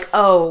be like,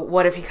 oh,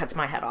 what if he cuts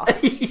my head off?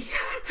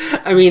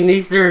 I mean,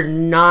 these are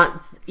not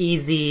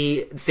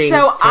easy things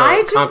to comprehend. So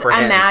I just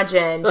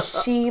imagine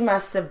she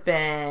must have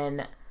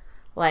been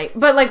like,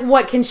 but like,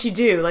 what can she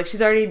do? Like,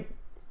 she's already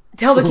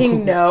tell the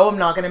king, no, I'm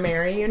not going to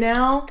marry you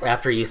now.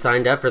 After you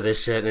signed up for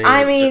this shit. And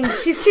I mean,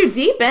 she's too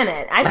deep in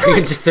it. I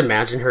can just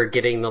imagine her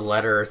getting the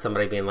letter or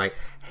somebody being like,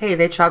 hey,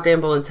 they chopped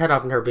Anne Boleyn's head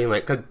off, and her being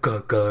like, it'd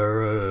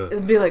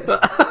be like,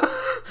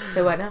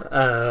 say what now?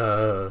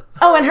 Oh,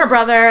 and her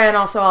brother and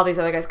also all these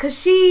other guys. Because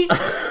she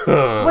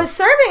was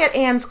serving at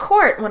Anne's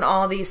court when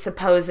all these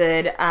supposed,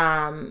 like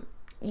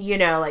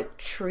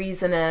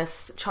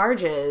treasonous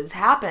charges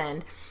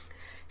happened.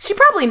 She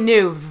probably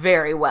knew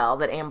very well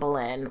that Anne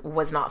Boleyn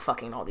was not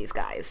fucking all these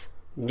guys.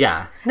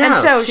 Yeah. No, and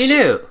so she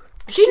knew.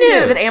 She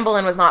knew that Anne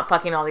Boleyn was not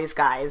fucking all these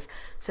guys.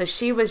 So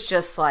she was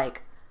just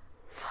like,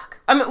 fuck.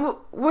 I mean,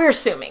 we're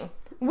assuming.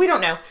 We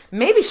don't know.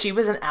 Maybe she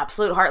was an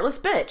absolute heartless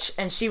bitch.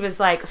 And she was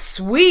like,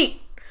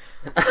 sweet.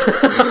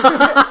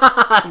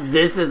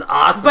 This is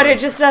awesome. But it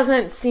just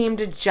doesn't seem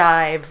to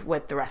jive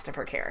with the rest of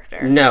her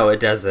character. No, it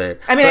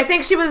doesn't. I mean, I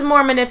think she was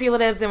more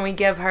manipulative than we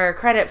give her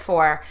credit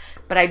for,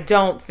 but I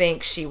don't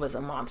think she was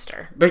a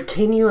monster. But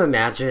can you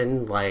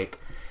imagine, like,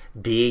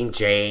 being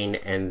Jane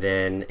and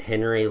then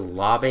Henry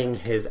lobbing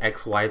his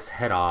ex-wife's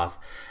head off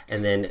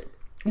and then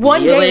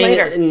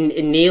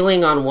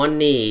kneeling on one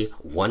knee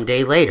 1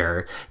 day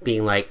later,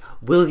 being like,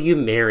 will you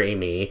marry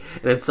me?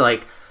 And it's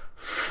like,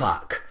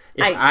 fuck.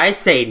 If I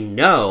say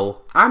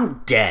no,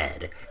 I'm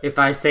dead. If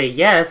I say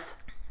yes,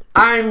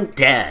 I'm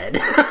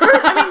dead.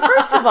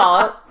 First of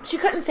all, she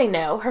couldn't say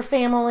no. Her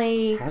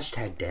family...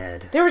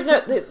 #dead. There was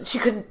no... She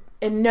could...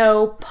 In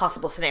no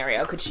possible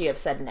scenario could she have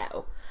said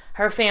no.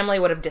 Her family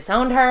would have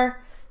disowned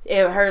her.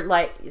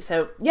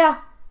 So, yeah,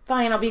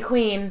 fine, I'll be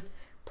queen.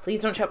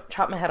 Please don't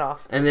chop my head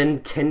off. And then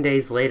 10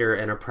 days later,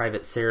 in a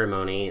private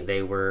ceremony,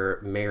 they were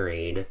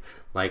married...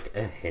 like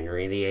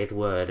Henry VIII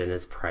would in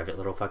his private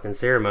little fucking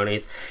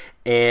ceremonies.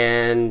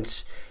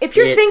 And if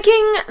you're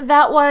thinking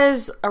that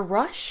was a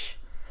rush,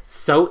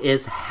 so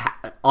is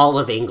all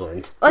of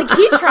England. Like,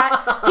 he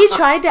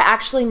tried to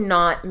actually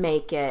not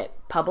make it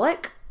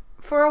public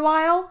for a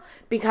while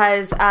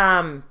because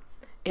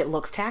it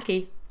looks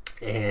tacky.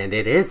 And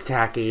it is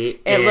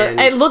tacky.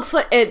 It looks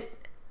like it.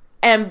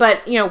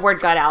 But, word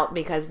got out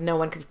because no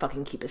one could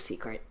fucking keep a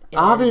secret.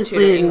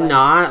 Obviously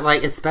not,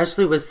 like,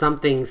 especially with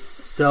something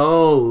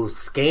so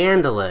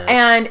scandalous.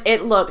 And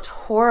it looked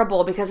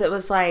horrible because it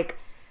was like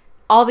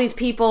all these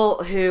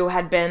people who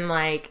had been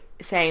like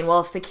saying,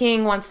 well, if the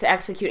king wants to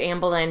execute Anne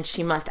Boleyn,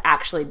 she must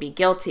actually be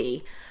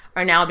guilty,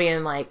 are now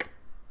being like,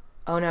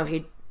 oh no,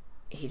 he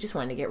just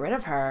wanted to get rid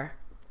of her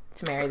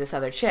to marry this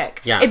other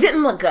chick. Yeah. It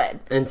didn't look good.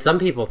 And some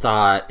people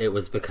thought it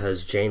was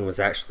because Jane was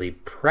actually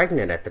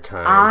pregnant at the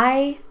time.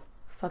 I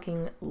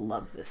fucking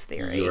love this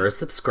theory. You're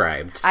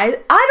subscribed. I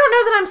don't know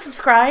that I'm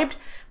subscribed,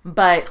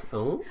 but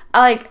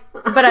I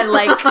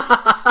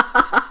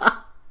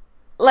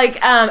like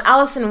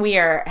Alison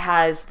Weir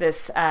has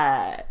this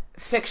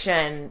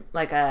fiction,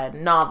 like a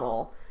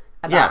novel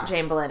about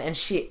Jane Boleyn, and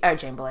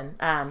Jane Boleyn.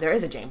 There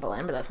is a Jane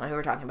Boleyn, but that's not who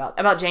we're talking about.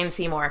 About Jane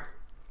Seymour,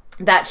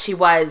 that she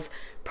was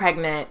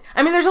pregnant.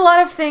 I mean, there's a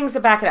lot of things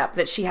that back it up.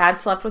 That she had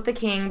slept with the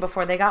king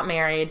before they got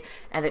married,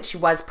 and that she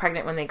was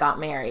pregnant when they got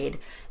married.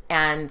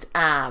 And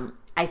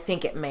I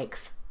think it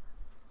makes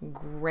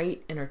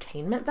great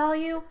entertainment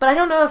value. But I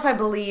don't know if I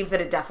believe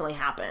that it definitely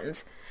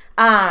happened.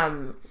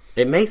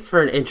 It makes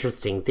for an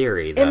interesting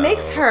theory, though. It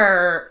makes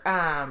her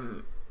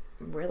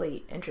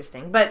really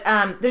interesting. But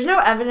there's no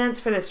evidence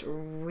for this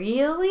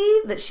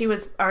really, that she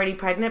was already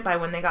pregnant by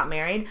when they got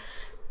married.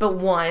 But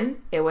one,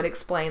 it would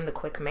explain the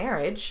quick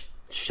marriage.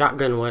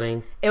 Shotgun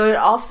wedding. It would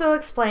also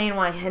explain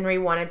why Henry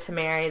wanted to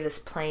marry this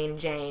plain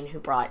Jane who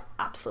brought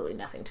absolutely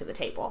nothing to the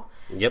table.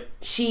 Yep.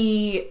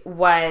 She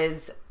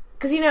was...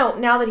 Because,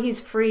 now that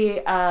he's free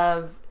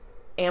of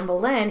Anne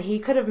Boleyn, he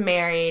could have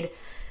married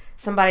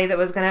somebody that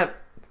was going to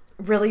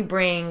really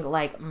bring,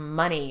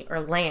 money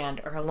or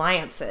land or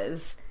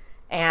alliances.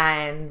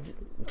 And...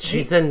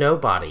 She's a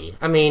nobody.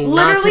 I mean,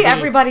 literally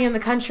everybody in the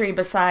country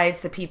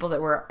besides the people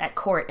that were at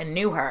court and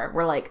knew her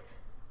were like,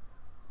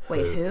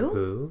 wait,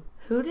 who?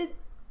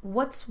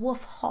 What's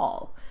Wolf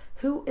Hall?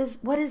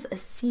 What is a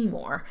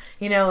Seymour?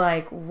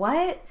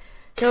 What?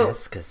 So,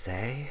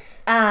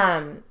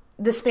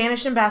 the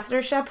Spanish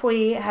ambassador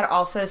Chapuis had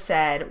also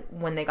said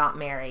when they got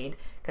married,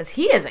 because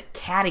he is a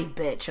catty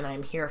bitch and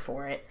I'm here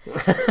for it.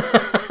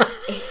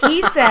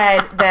 He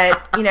said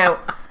that,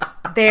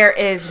 there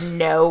is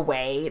no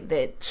way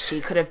that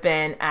she could have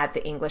been at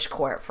the English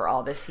court for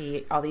all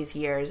these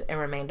years and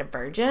remained a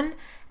virgin.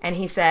 And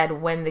he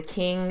said when the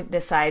king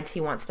decides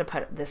he wants to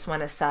put this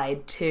one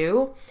aside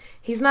too,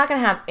 he's not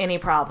going to have any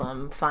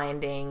problem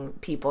finding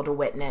people to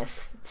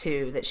witness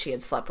to that she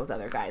had slept with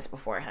other guys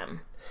before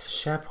him.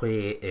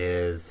 Chapuis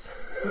is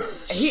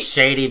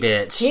shady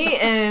bitch. He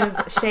is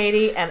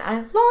shady and I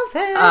love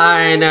him.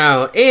 I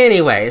know.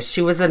 Anyway,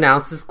 she was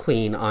announced as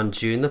queen on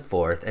June the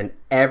 4th and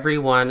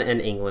everyone in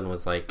England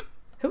was like,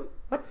 who?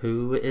 What?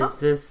 Who is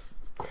this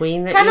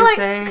queen that kinda you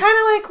say? Kind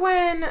of like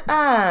when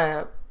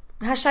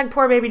hashtag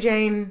poor baby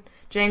Jane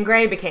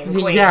Grey became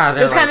queen. Yeah,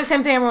 it was kind of the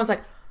same thing. Everyone's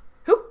like,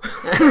 who?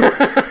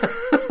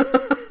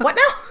 What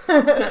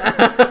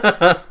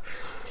now?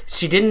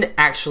 She didn't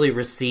actually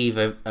receive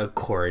a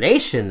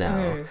coronation,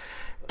 though.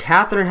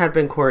 Catherine had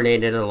been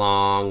coronated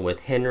along with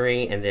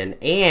Henry, and then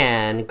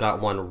Anne got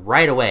one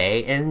right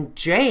away, and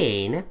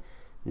Jane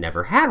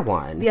never had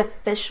one. The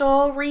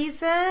official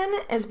reason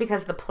is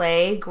because the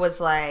plague was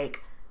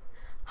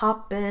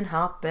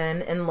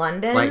hopping in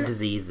London. Like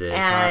diseases,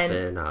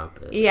 hopping.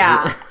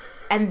 Yeah.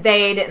 And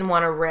they didn't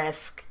want to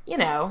risk,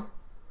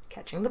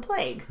 catching the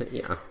plague.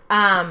 Yeah.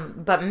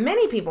 But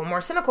many people,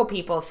 more cynical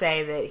people,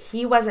 say that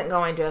he wasn't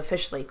going to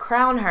officially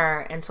crown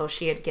her until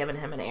she had given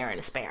him an heir and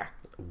a spare.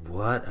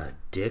 What a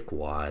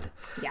dickwad.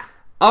 Yeah.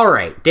 All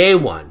right, day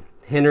one.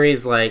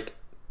 Henry's like,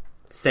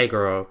 say,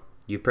 girl,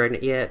 you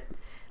pregnant yet?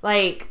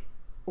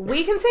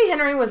 We can say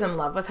Henry was in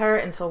love with her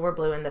until we're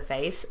blue in the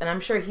face, and I'm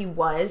sure he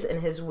was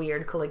in his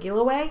weird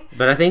Caligula way.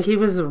 But I think he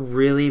was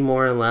really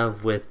more in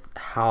love with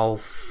how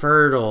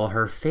fertile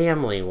her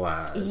family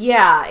was.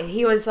 Yeah,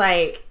 he was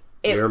like...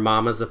 Your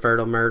mama's a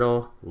fertile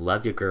myrtle.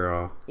 Love you,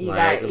 girl.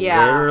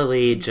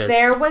 Literally just...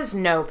 There was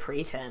no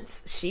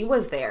pretense. She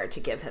was there to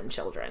give him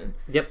children.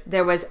 Yep.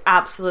 There was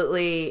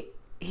absolutely...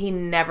 He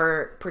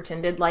never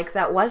pretended like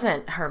that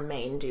wasn't her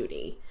main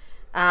duty.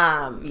 He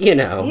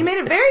made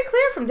it very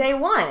clear from day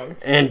one.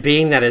 And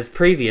being that his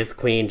previous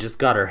queen just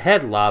got her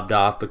head lobbed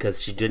off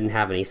because she didn't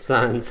have any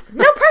sons.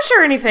 No pressure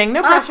or anything.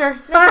 No pressure.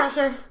 No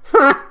pressure.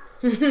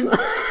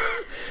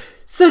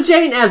 So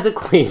Jane as a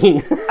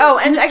queen. Oh,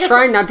 and I guess...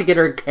 Trying not to get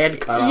her head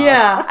cut off.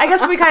 Yeah, I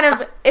guess we kind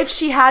of... If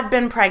she had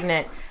been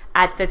pregnant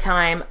at the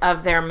time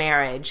of their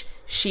marriage,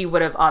 she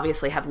would have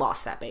obviously had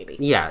lost that baby.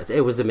 Yeah,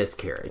 it was a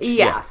miscarriage.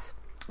 Yeah. Yes.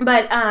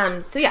 But,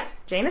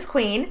 Jane is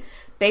queen.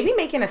 Baby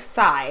making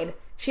aside,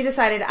 she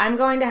decided, I'm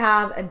going to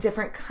have a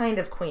different kind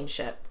of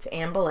queenship to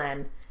Anne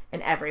Boleyn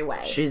in every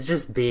way. She's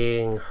just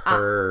being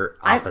her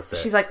opposite.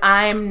 She's like,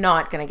 I'm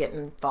not going to get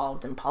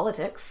involved in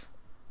politics.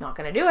 Not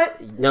going to do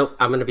it. Nope,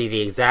 I'm going to be the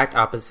exact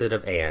opposite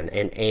of Anne.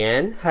 And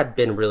Anne had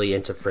been really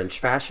into French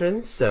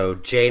fashion, so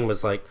Jane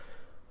was like,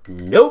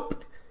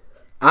 nope,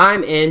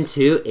 I'm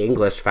into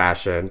English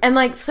fashion.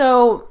 And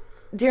so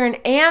during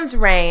Anne's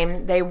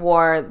reign, they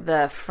wore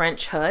the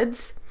French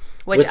hoods.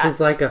 Which is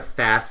like a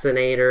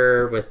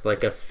fascinator with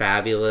like a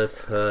fabulous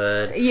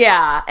hood.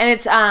 Yeah, and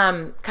it's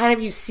kind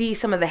of, you see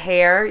some of the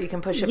hair, you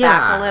can push it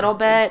back a little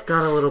bit. It's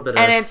got a little bit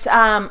and it's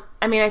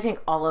I think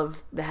all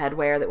of the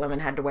headwear that women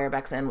had to wear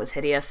back then was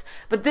hideous,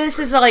 but this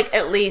is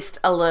at least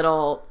a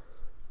little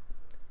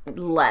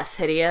less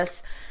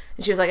hideous.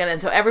 And she was like,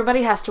 and so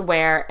everybody has to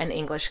wear an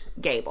English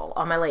gable.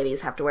 All my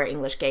ladies have to wear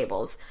English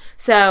gables.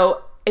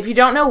 So if you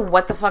don't know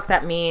what the fuck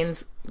that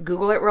means,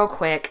 Google it real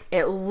quick.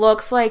 It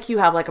looks like you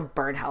have a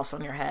birdhouse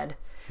on your head.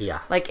 Yeah.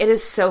 It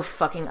is so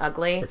fucking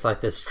ugly. It's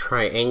like this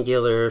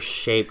triangular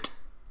shaped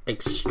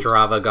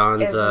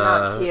extravaganza. It's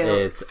not cute.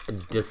 It's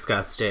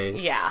disgusting.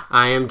 Yeah.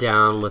 I am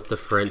down with the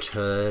French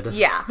hood.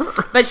 Yeah.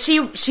 But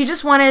she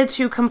just wanted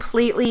to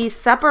completely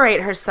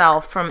separate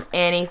herself from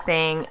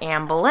anything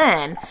Anne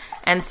Boleyn.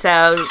 And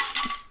so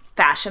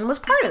fashion was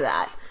part of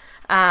that.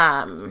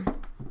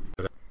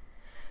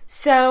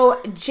 So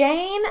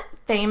Jane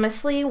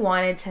famously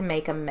wanted to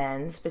make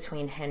amends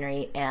between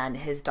Henry and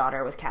his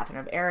daughter with Catherine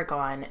of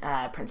Aragon,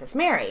 Princess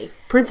Mary.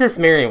 Princess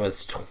Mary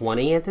was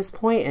 20 at this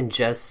point and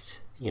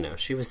just,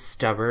 she was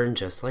stubborn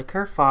just like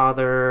her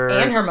father.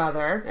 And her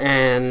mother.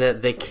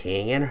 And the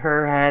king and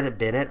her had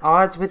been at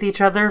odds with each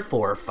other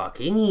for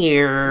fucking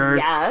years.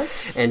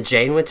 Yes. And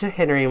Jane went to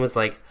Henry and was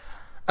like,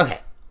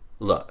 okay,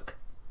 look,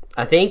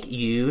 I think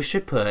you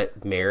should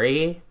put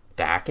Mary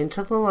back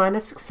into the line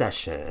of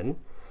succession.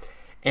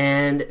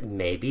 And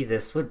maybe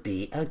this would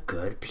be a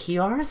good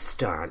PR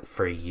stunt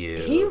for you.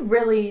 He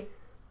really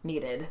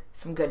needed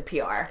some good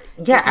PR.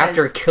 Yeah,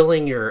 after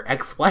killing your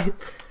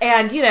ex-wife.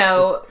 And,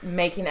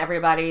 making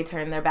everybody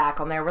turn their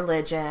back on their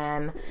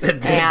religion.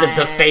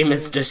 The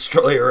famous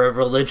destroyer of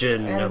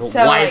religion.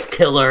 Wife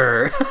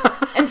killer.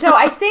 And so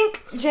I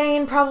think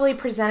Jane probably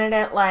presented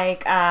it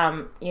like,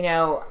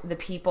 the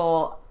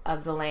people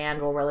of the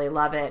land will really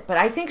love it. But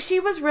I think she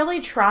was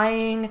really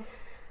trying...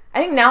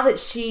 I think now that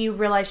she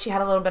realized she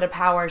had a little bit of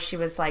power, she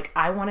was like,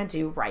 I want to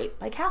do right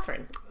by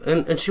Catherine.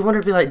 And she wanted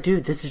to be like,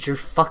 dude, this is your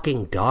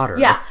fucking daughter.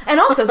 Yeah, and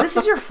also, this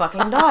is your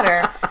fucking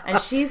daughter. And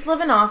she's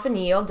living off in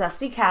Ye Olde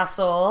Dusty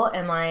Castle,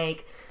 and,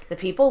 the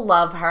people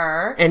love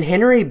her. And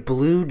Henry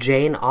blew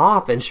Jane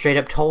off and straight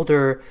up told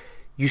her,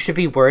 you should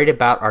be worried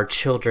about our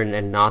children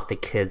and not the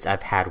kids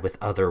I've had with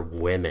other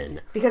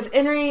women. Because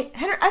Henry,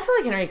 I feel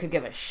like Henry could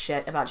give a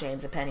shit about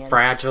Jane's opinion.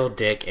 Fragile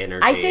dick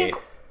energy. I think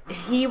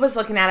he was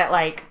looking at it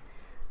like,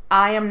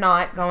 I am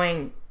not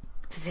going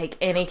to take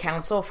any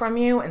counsel from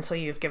you until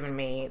you've given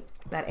me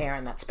that heir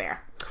and that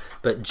spare.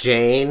 But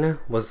Jane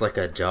was like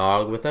a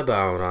dog with a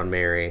bone on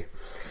Mary.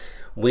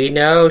 We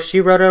know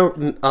she wrote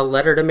a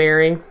letter to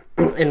Mary,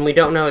 and we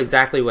don't know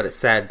exactly what it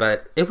said,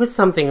 but it was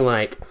something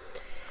like,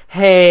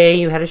 hey,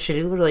 you had a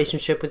shitty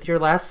relationship with your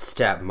last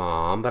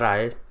stepmom, but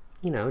I,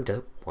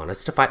 don't want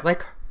us to fight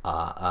like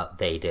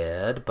they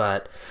did,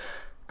 but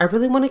I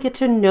really want to get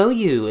to know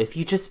you. If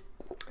you just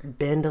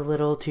bend a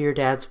little to your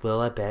dad's will,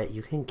 I bet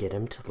you can get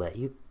him to let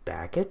you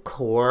back at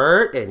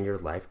court, and your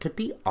life could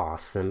be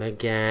awesome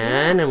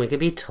again, and we could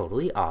be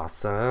totally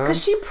awesome.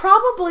 Because she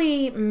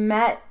probably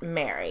met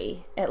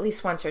Mary at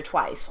least once or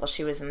twice while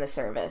she was in the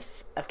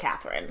service of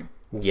Catherine.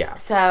 Yeah.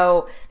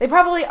 So they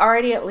probably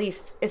already at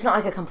least, it's not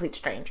like a complete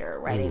stranger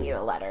writing you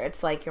a letter.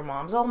 It's like your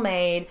mom's old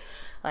maid,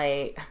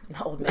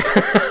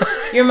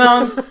 your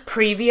mom's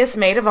previous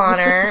maid of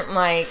honor,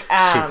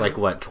 she's like,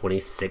 what,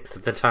 26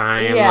 at the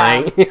time?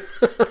 Yeah.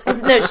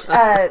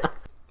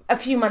 A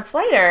few months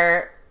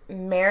later,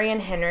 Mary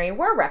and Henry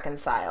were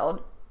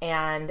reconciled,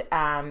 and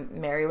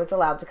Mary was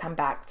allowed to come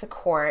back to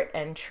court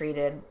and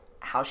treated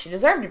how she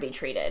deserved to be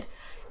treated.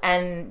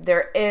 And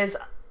there is,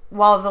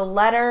 while the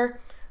letter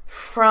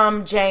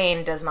from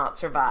Jane does not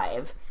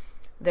survive,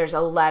 there's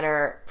a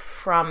letter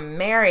from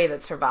Mary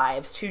that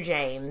survives to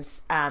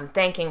Jane's,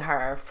 thanking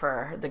her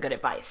for the good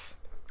advice.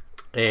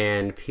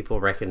 And people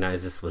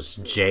recognize this was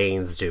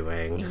Jane's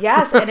doing.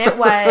 Yes, and it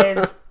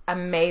was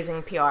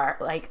amazing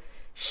PR.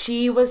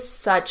 She was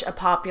such a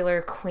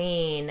popular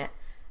queen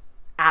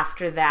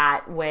after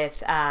that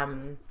with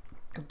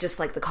just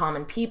the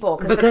common people.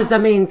 Because,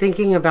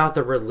 thinking about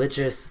the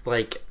religious,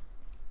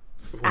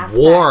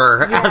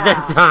 war at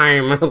that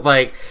time,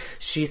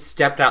 she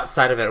stepped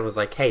outside of it and was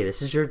like, hey,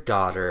 this is your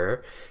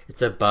daughter,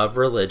 it's above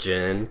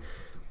religion,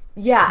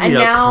 and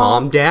now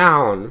calm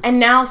down. And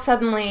now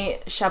suddenly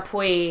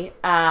Chapuis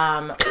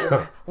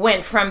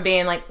went from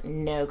being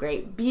no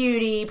great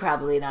beauty,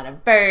 probably not a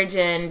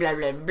virgin, blah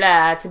blah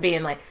blah, to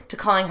being to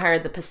calling her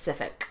the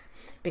Pacific,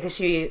 because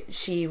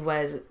she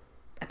was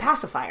a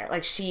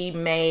pacifier. She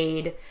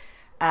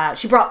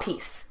brought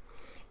peace.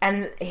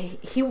 And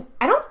he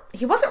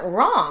wasn't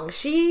wrong.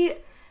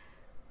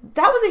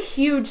 That was a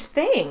huge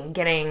thing,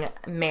 getting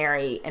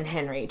Mary and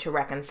Henry to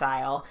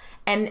reconcile.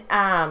 And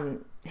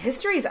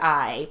History's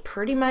Eye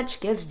pretty much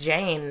gives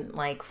Jane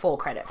full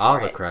credit for all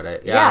it. the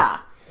credit. Yeah.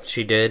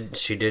 She did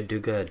do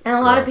good. And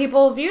a lot of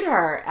people viewed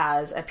her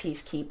as a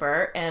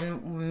peacekeeper,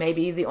 and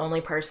maybe the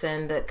only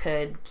person that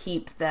could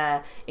keep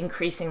the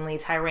increasingly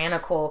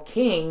tyrannical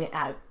king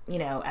at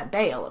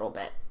bay a little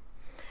bit.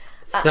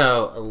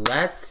 So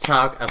let's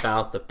talk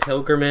about the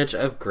Pilgrimage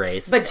of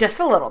Grace. But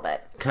just a little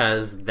bit.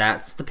 Because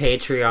that's the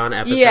Patreon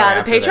episode.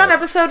 Yeah, the Patreon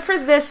episode for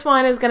this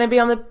one is going to be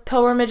on the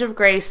Pilgrimage of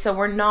Grace, so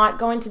we're not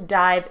going to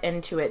dive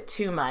into it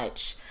too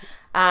much.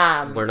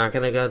 We're not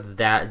going to go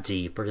that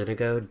deep. We're going to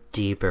go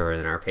deeper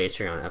in our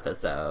Patreon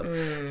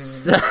episode.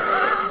 So,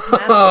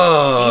 that's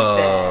what she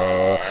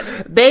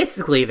said.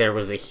 Basically, there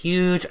was a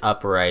huge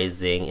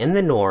uprising in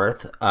the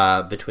north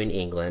between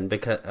England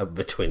and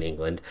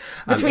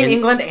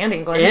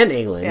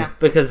England, yeah.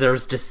 Because there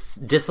was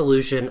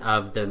dissolution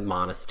of the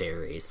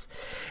monasteries,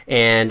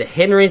 and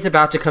Henry's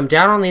about to come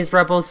down on these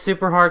rebels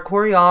super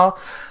hardcore, y'all.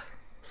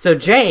 So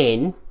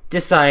Jane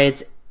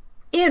decides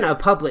in a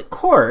public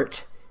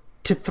court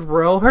to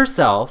throw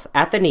herself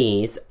at the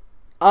knees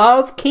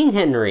of King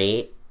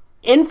Henry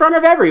in front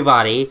of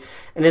everybody,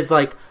 and is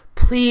like,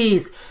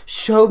 please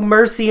show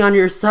mercy on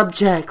your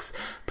subjects,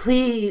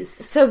 please.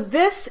 So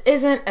this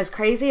isn't as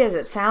crazy as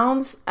it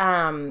sounds,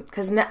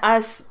 because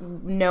us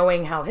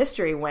knowing how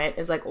history went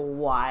is like,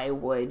 why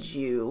would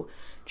you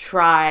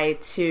try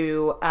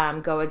to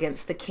go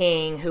against the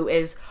king, who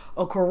is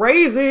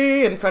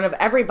crazy in front of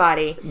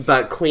everybody?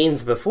 But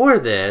queens before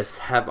this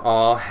have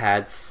all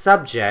had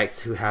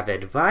subjects who have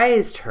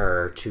advised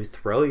her to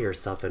throw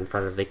yourself in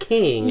front of the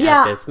king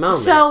at this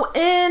moment. So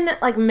in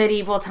like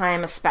medieval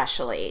time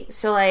especially,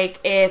 so like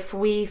if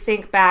we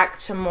think back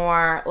to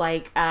more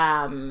like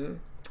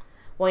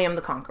William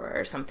the Conqueror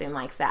or something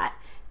like that,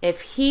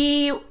 if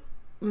he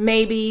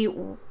maybe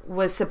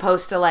was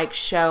supposed to like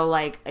show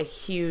like a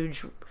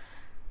huge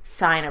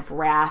sign of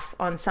wrath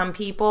on some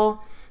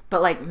people,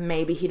 but like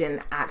maybe he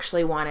didn't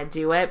actually want to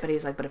do it, but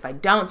he's like, but if I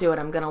don't do it,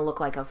 I'm gonna look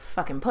like a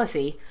fucking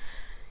pussy.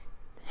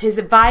 His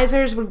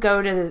advisors would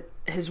go to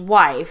his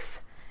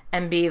wife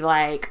and be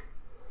like,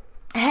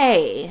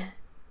 hey,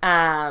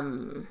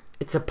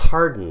 it's a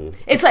pardon.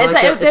 It's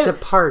a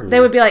pardon. They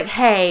would be like,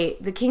 hey,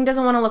 the king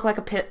doesn't want to look like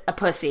a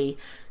pussy,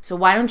 so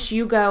why don't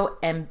you go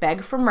and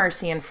beg for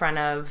mercy in front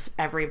of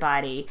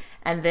everybody,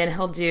 and then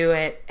he'll do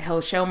it. He'll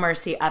show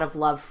mercy out of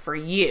love for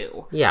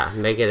you. Yeah,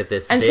 make it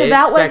this big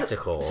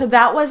spectacle. So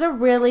that was a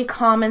really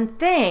common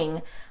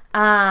thing.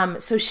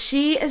 So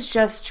she is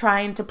just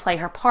trying to play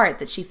her part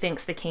that she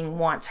thinks the king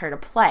wants her to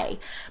play.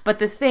 But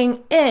the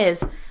thing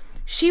is,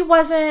 she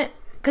wasn't...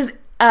 Because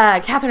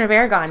Catherine of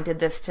Aragon did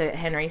this to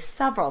Henry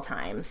several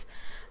times.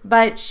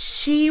 But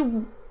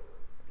Catherine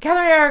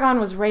of Aragon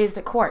was raised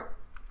at court.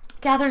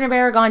 Catherine of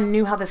Aragon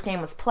knew how this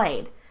game was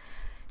played.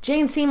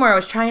 Jane Seymour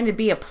was trying to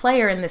be a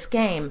player in this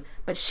game,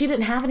 but she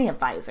didn't have any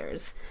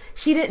advisors.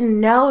 She didn't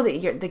know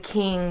that the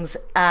king's,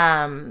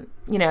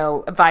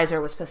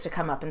 advisor was supposed to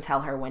come up and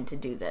tell her when to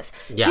do this.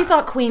 Yeah. She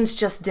thought queens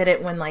just did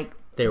it when, like,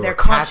 they were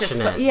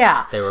passionate.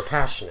 Yeah. They were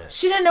passionate.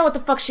 She didn't know what the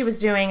fuck she was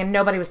doing, and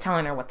nobody was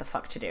telling her what the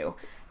fuck to do.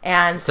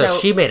 And so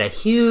she made a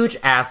huge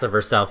ass of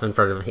herself in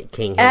front of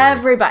King Henry.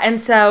 Everybody. And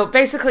so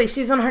basically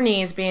she's on her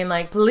knees being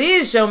like,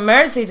 please show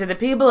mercy to the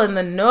people in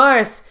the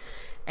north.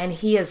 And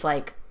he is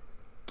like,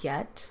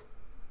 get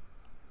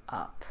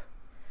up.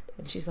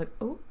 And she's like,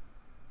 oh.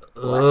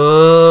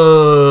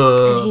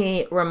 And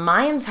he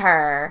reminds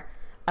her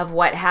of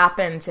what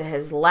happened to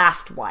his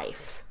last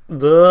wife. That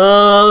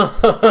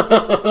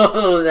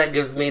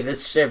gives me the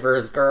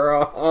shivers,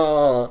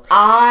 girl.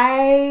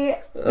 Okay,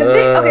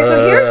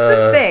 so here's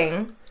the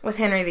thing with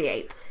Henry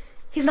VIII.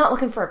 He's not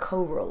looking for a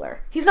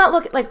co-ruler. He's not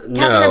looking... Like,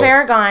 Catherine of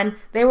Aragon,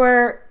 they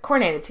were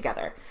coronated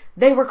together.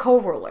 They were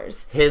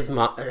co-rulers.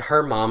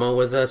 Her mama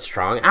was a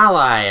strong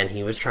ally, and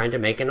he was trying to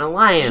make an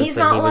alliance. He's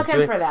not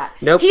looking for that.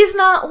 Nope. He's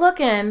not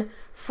looking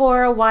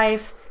for a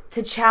wife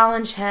to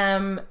challenge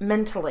him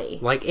mentally.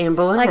 Like Anne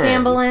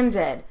Boleyn.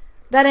 Did.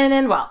 That didn't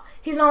end well.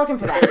 He's not looking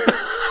for that.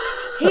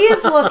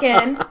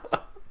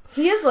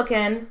 He is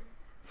looking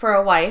for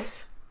a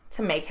wife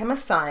to make him a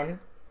son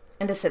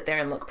and to sit there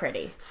and look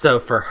pretty. So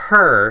for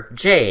her,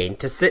 Jane,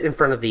 to sit in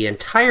front of the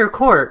entire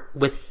court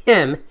with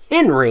him,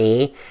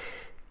 Henry,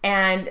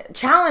 and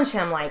challenge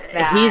him like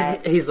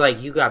that. He's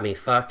like, you got me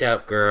fucked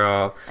up,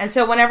 girl. And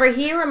so whenever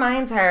he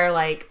reminds her,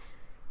 like,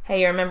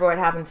 hey, you remember what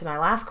happened to my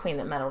last queen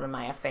that meddled in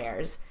my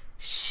affairs?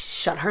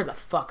 Shut her the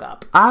fuck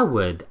up. I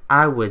would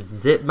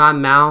zip my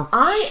mouth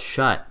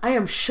shut. I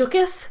am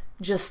shooketh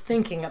just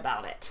thinking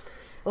about it.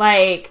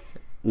 Like,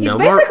 he's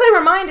basically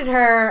reminded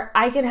her,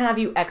 I can have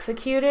you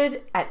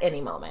executed at any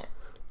moment.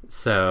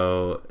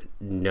 So,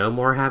 no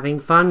more having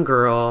fun,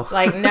 girl.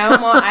 Like, no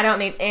more. I don't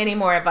need any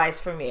more advice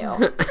from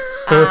you.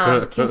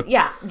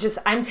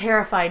 I'm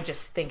terrified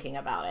just thinking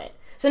about it.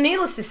 So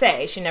needless to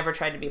say, she never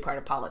tried to be part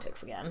of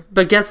politics again.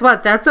 But guess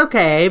what? That's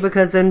okay,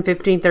 because in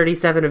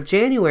 1537 of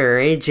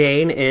January,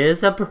 Jane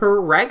is a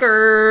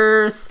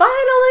preggers.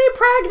 Finally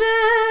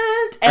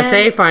pregnant! I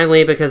say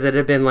finally because it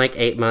had been like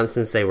 8 months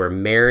since they were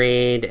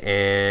married,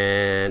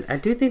 and I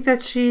do think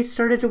that she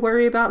started to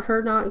worry about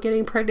her not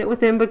getting pregnant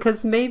with him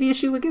because maybe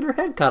she would get her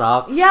head cut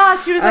off. Yeah,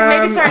 she was like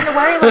maybe starting to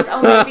worry, like,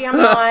 oh, maybe I'm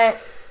not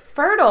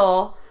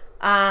fertile.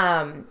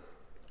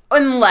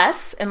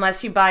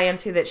 Unless you buy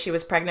into that she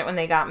was pregnant when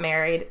they got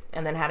married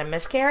and then had a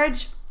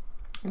miscarriage,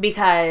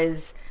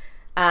 because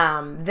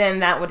then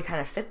that would kind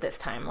of fit this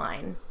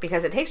timeline,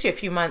 because it takes you a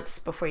few months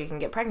before you can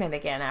get pregnant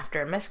again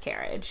after a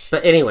miscarriage.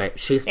 But anyway,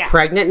 she's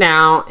pregnant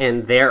now,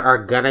 and there are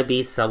gonna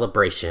be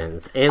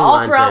celebrations in London.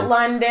 All throughout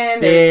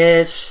London.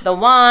 There's the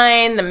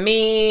wine, the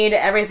mead,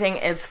 everything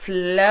is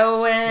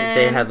flowing.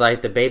 They had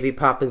like the baby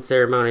popping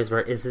ceremonies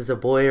where, is it a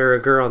boy or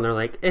a girl? And they're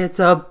like, it's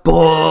a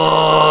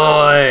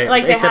boy.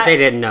 Like Except they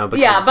didn't know.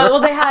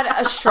 Because they had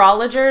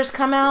astrologers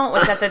come out,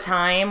 which at the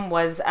time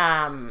was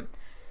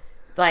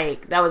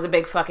like, that was a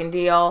big fucking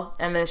deal.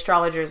 And the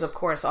astrologers, of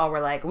course, all were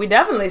like, we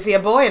definitely see a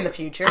boy in the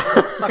future.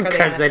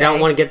 Because they don't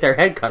want to get their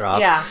head cut off.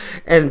 Yeah.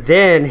 And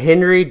then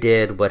Henry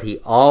did what he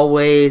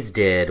always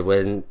did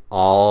when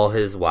all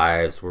his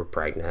wives were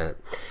pregnant.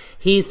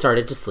 he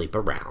started to sleep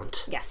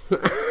around. Yes.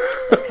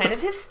 It's kind of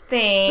his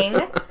thing.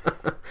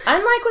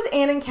 Unlike with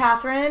Anne and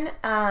Catherine,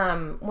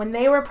 when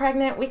they were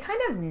pregnant, we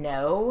kind of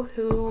know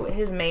who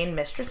his main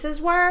mistresses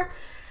were.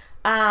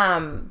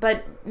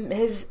 But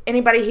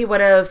anybody he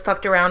would have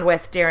fucked around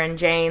with during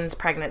Jane's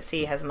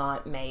pregnancy has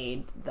not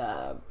made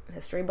the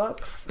history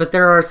books. But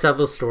there are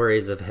several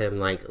stories of him,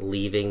 like,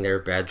 leaving their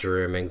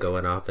bedroom and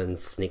going off and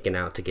sneaking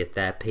out to get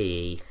that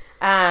pee.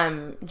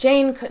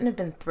 Jane couldn't have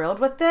been thrilled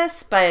with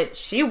this, but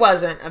she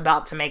wasn't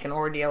about to make an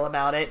ordeal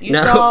about it. You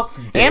saw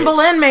Anne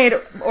Boleyn made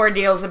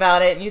ordeals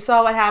about it, and you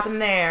saw what happened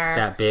there.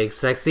 That big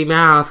sexy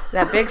mouth.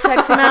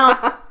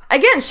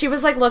 Again, she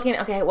was like looking,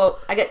 okay, well,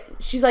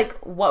 she's like,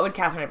 what would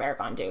Catherine of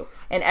Aragon do?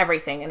 And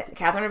everything. And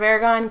Catherine of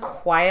Aragon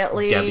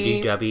quietly...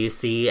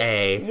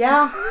 WWCA.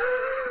 Yeah.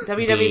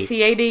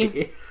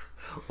 WWCAD.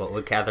 What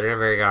would Catherine of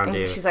Aragon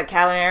do? She's like,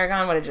 Catherine of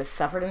Aragon would have just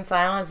suffered in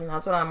silence, and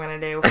that's what I'm going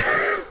to do.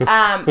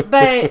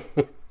 But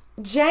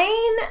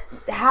Jane,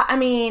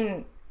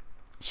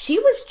 she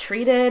was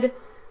treated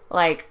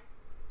like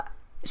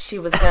she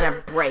was gonna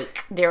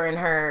break during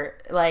her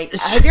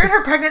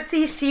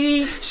pregnancy.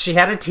 She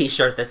had a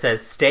t-shirt that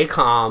says "Stay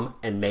calm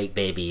and make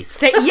babies."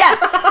 Yes,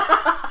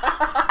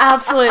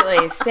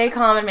 absolutely. Stay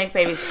calm and make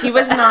babies. She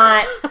was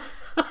not.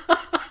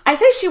 I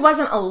say she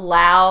wasn't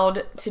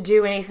allowed to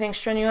do anything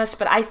strenuous,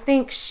 but I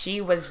think she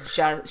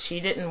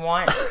didn't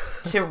want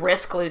to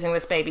risk losing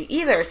this baby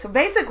either. So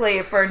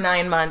basically, for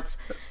 9 months,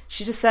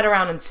 she just sat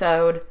around and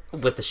sewed.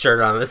 With the shirt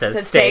on that said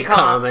 "Stay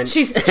calm and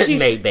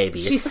make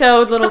babies." She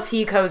sewed little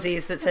tea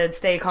cozies that said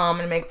 "Stay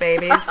calm and make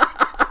babies."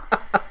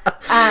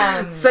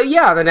 So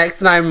yeah, the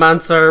next 9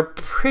 months are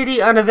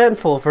pretty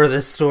uneventful for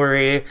this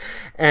story.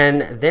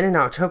 And then in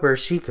October,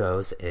 she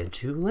goes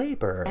into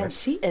labor. And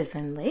she is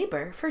in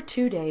labor for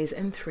 2 days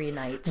and 3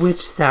 nights. Which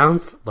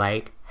sounds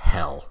like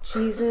hell.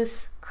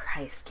 Jesus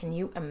Christ, can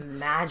you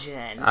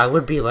imagine? I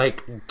would be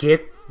like,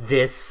 get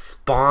this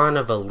spawn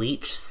of a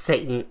leech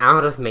Satan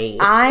out of me.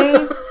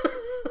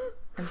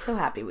 I'm so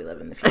happy we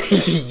live in the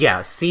future.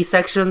 Yeah,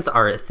 C-sections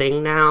are a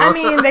thing now. I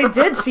mean, they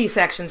did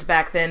C-sections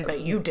back then,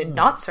 but you did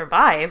not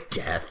survive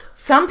death.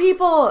 Some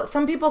people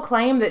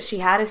claim that she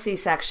had a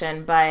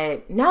C-section,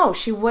 but no,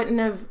 she wouldn't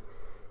have.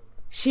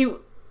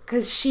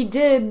 Because she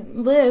did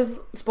live,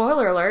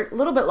 spoiler alert, a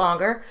little bit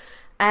longer.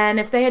 And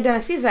if they had done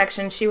a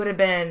C-section, she would have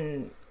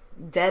been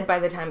dead by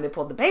the time they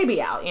pulled the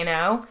baby out, you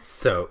know?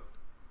 So,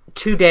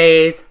 2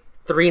 days,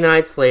 3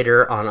 nights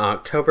later, on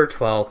October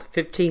 12th,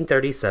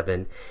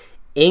 1537,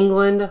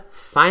 England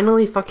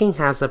finally fucking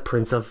has a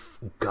Prince of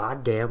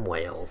goddamn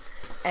Wales.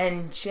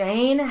 And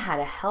Jane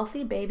had a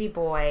healthy baby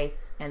boy,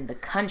 and the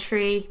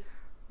country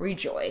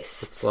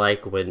rejoiced. It's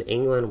like when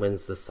England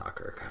wins the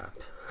soccer cup.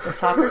 The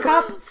soccer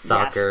cup?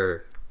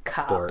 Soccer yes.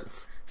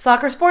 sports.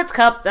 Soccer sports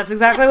cup. That's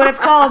exactly what it's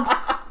called.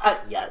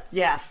 Yes.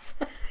 Yes.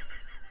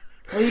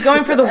 Are you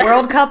going for the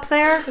World Cup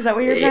there? Is that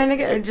what you're trying to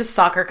get? Or just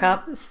soccer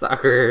cup?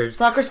 Soccer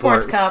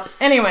sports cup.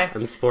 Anyway.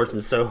 I'm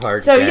sporting so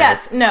hard. So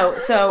yes, no.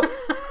 So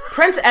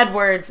Prince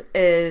Edward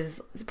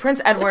is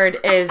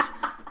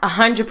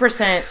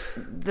 100%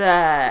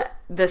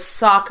 the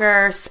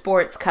soccer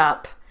sports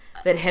cup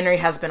that Henry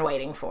has been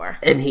waiting for.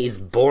 And he's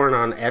born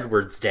on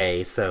Edward's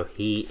Day, so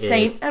he is...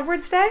 St.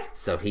 Edward's Day?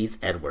 So he's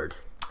Edward.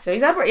 So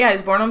he's Edward. Yeah,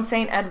 he's born on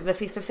the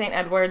Feast of St.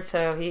 Edward,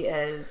 so he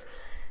is...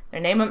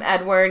 They name him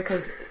Edward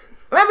because...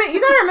 I mean,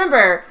 you gotta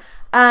remember,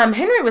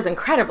 Henry was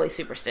incredibly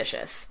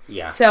superstitious.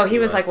 Yeah. So he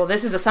was like, well,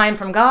 this is a sign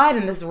from God,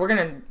 and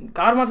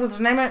God wants us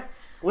to name it.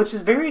 Which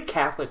is very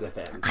Catholic of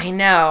him. I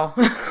know.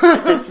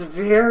 It's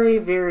very,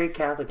 very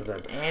Catholic of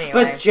him. Anyway.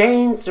 But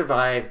Jane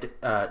survived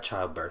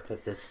childbirth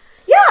at this...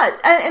 Yeah,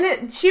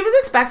 and she was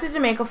expected to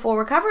make a full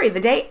recovery. The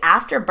day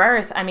after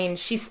birth, I mean,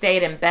 she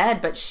stayed in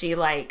bed, but she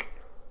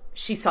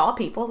saw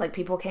people. Like,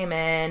 people came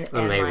in.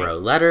 And they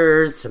wrote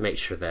letters to make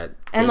sure that...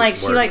 And,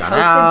 she, hosted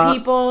out.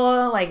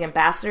 people. Like,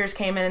 ambassadors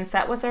came in and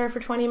sat with her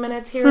for 20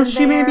 minutes here and there. So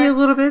she may be a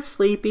little bit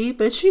sleepy,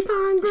 but she's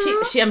fine, girl.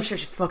 I'm sure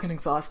she's fucking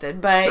exhausted.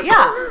 But,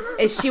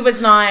 yeah, she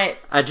was not...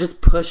 I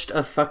just pushed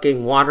a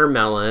fucking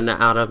watermelon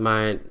out of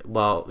my...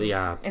 Well,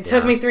 yeah. It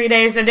took me 3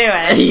 days to do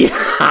it.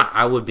 Yeah,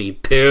 I would be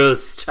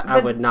pissed. I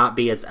would not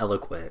be as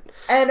eloquent.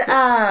 And,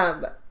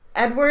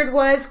 Edward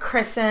was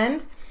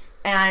christened,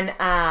 and,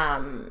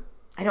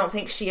 I don't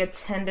think she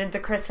attended the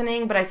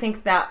christening, but I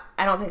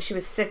don't think she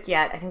was sick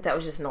yet. I think that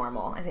was just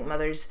normal. I think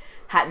mothers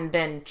hadn't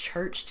been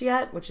churched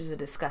yet, which is a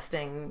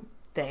disgusting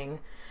thing.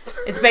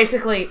 It's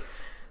basically,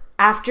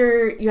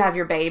 after you have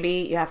your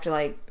baby, you have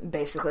to,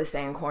 basically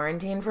stay in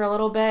quarantine for a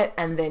little bit,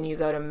 and then you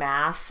go to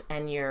mass,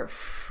 and you're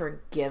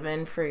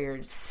forgiven for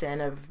your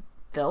sin of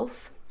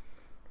filth.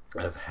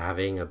 Of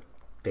having a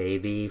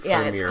baby from your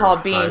husband? Yeah, it's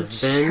called being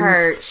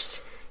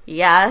churched.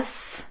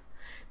 Yes.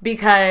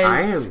 Because...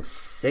 I am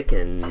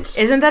sickened.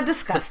 Isn't that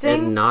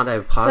disgusting? In not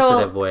a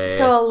positive way.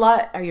 So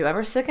are you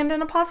ever sickened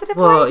in a positive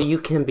way? Well, you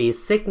can be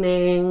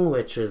sickening,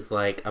 which is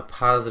a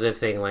positive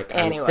thing.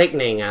 I'm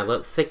sickening, I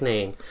look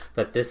sickening.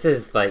 But this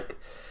is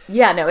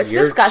yeah, no, it's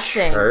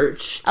disgusting.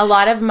 Churched. A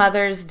lot of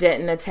mothers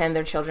didn't attend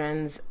their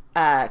children's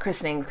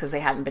christenings because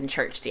they hadn't been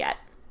churched yet.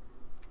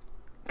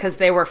 because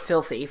they were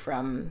filthy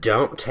from...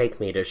 Don't take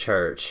me to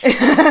church.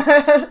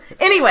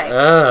 Anyway,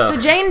 so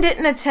Jane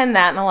didn't attend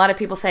that, and a lot of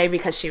people say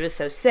because she was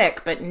so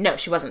sick, but no,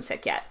 she wasn't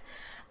sick yet.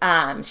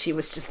 She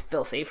was just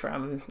filthy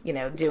from,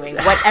 doing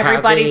what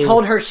everybody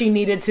told her she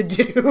needed to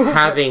do.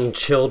 Having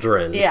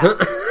children. Yeah.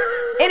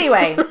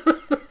 Anyway,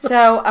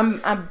 so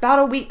about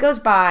a week goes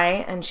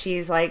by, and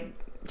she's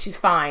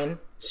fine.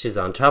 She's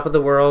on top of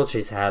the world.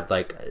 She's had,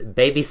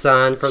 baby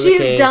son from the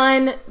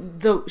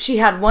king. She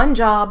had one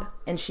job,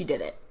 and she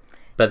did it.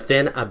 But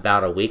then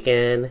about a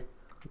weekend,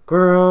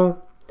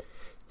 girl,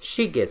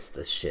 she gets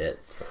the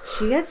shits.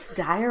 She gets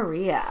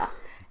diarrhea.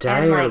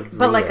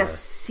 But a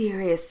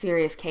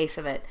serious case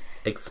of it.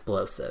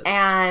 Explosive.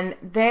 And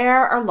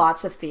there are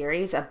lots of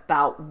theories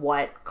about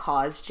what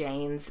caused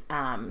Jane's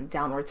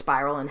downward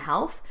spiral in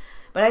health.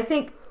 But I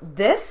think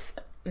this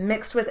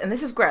mixed with, and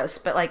this is gross,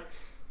 but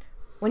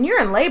when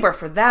you're in labor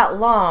for that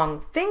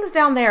long, things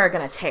down there are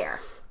going to tear.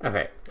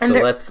 Okay, so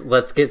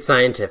let's get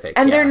scientific.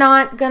 And they're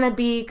not going to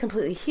be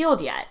completely healed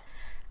yet.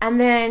 And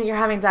then you're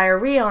having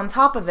diarrhea on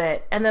top of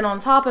it. And then on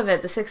top of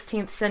it, the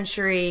 16th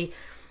century,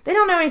 they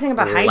don't know anything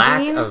about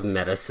hygiene. Lack of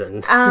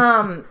medicine.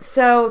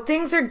 So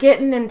things are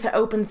getting into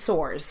open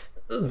sores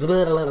that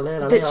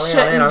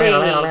shouldn't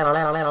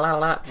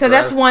be. So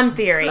that's one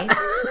theory.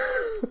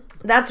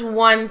 That's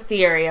one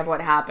theory of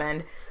what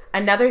happened.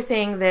 Another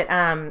thing that,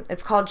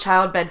 it's called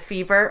childbed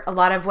fever. A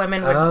lot of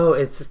women would... Oh,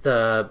 it's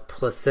the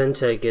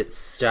placenta gets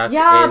stuck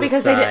inside.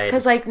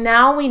 Because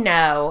now we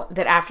know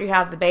that after you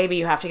have the baby,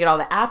 you have to get all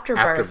the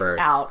afterbirth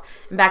out.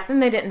 And back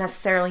then they didn't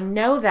necessarily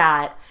know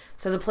that.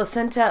 So the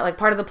placenta,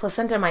 part of the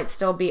placenta might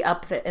still be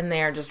up in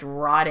there just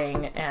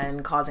rotting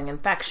and causing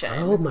infection.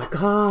 Oh my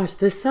gosh,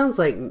 this sounds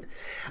like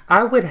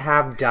I would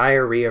have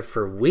diarrhea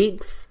for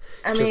weeks.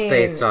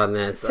 Based on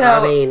this.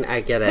 So,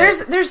 I get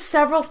it. There's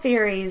several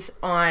theories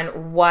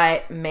on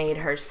what made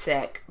her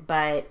sick,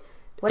 but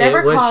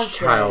whatever caused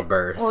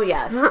childbirth. Well,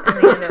 yes. In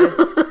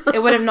the end,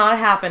 it would have not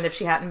happened if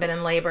she hadn't been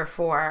in labor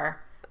for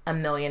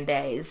 1,000,000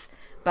 days.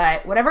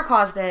 But whatever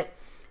caused it,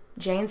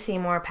 Jane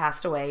Seymour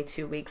passed away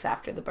 2 weeks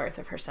after the birth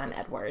of her son,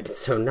 Edward.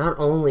 So not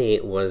only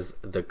was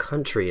the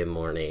country in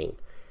mourning,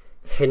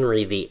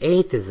 Henry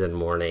VIII is in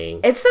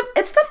mourning. It's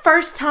the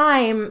first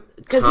time...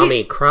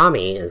 Tommy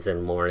Cromie is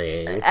in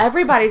mourning.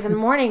 Everybody's in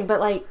mourning,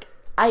 but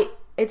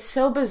it's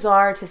so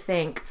bizarre to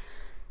think.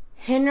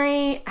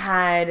 Henry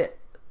had,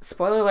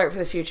 spoiler alert for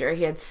the future,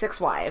 he had 6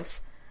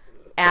 wives.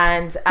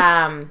 And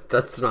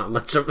that's not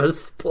much of a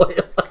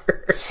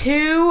spoiler.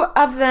 2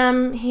 of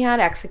them he had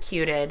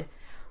executed.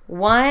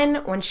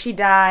 One, when she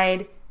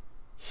died,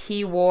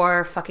 he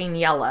wore fucking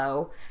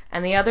yellow.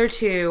 And the other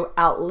 2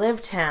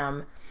 outlived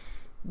him.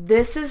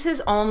 This is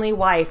his only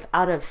wife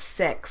out of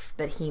 6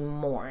 that he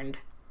mourned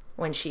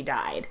when she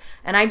died.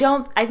 And I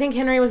think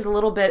Henry was a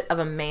little bit of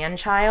a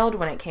man-child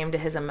when it came to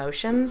his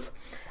emotions.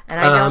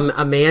 And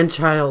a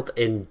man-child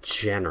in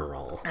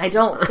general. I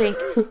don't think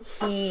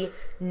he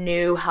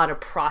knew how to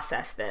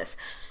process this.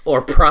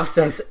 Or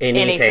process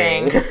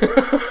anything.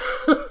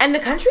 And the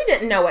country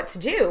didn't know what to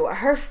do.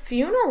 Her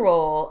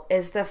funeral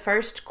is the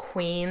first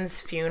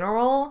queen's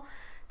funeral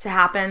to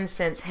happen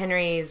since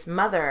Henry's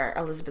mother,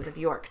 Elizabeth of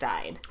York,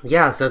 died.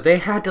 Yeah, so they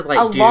had to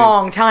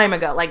long time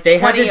ago, over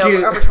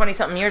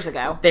 20-something years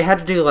ago. They had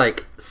to do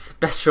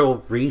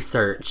special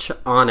research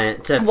on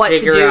it to what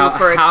figure to do out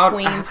for how a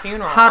queen's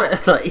funeral.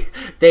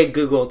 They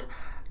Googled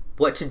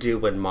what to do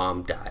when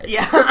mom dies.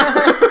 Yeah.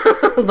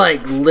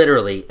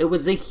 Literally, it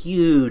was a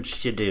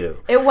huge to do.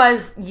 It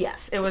was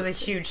a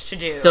huge to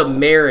do. So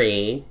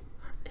Mary,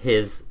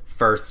 his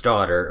first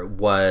daughter,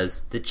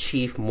 was the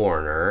chief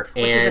mourner,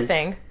 which is a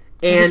thing.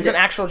 And it's an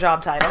actual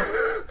job title.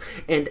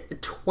 And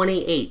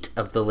 28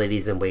 of the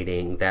ladies in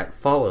waiting that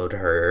followed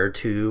her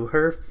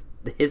to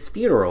his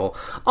funeral,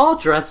 all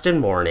dressed in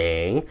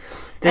mourning.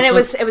 And it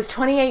was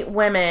 28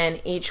 women,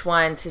 each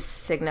one to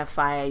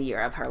signify a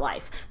year of her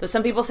life. Though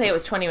some people say it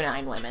was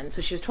 29 women,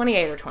 so she was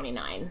 28 or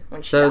 29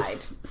 when she died.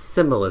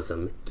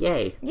 Symbolism.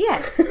 Yay.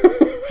 Yes.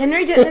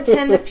 Henry didn't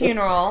attend the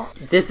funeral.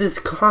 This is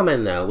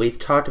common, though. We've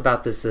talked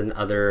about this in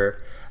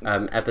other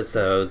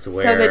episodes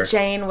where... So that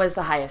Jane was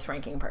the highest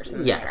ranking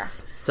person there.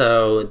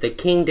 So the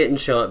king didn't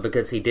show up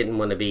because he didn't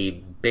want to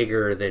be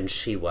bigger than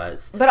she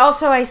was. But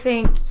also I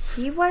think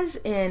he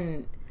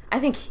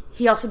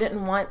also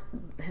didn't want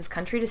his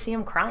country to see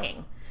him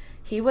crying.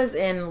 He was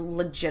in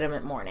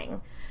legitimate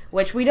mourning,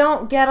 which we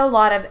don't get a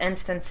lot of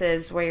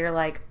instances where you're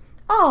like,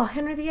 oh,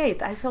 Henry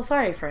VIII, I feel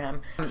sorry for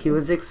him. He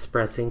was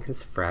expressing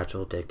his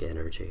fragile dick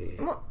energy.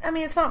 Well,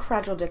 it's not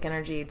fragile dick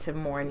energy to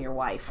mourn your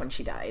wife when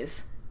she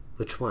dies.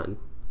 Which one?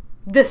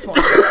 This one.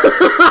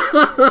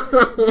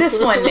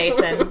 This one,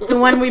 Nathan. The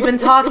one we've been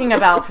talking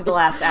about for the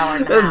last hour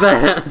and a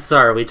half.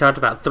 Sorry, we talked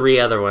about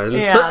 3 other ones.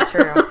 Yeah,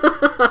 true.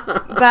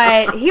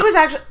 But he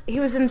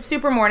was in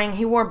super mourning.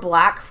 He wore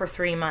black for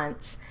 3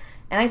 months.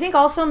 And I think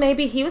also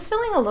maybe he was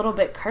feeling a little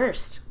bit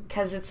cursed.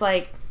 Because it's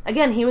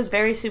again, he was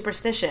very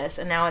superstitious.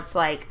 And now it's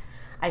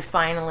I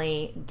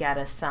finally get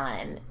a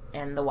son,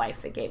 and the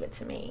wife that gave it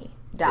to me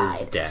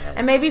died. Is dead.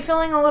 And maybe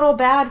feeling a little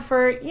bad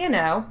for,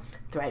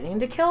 threatening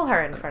to kill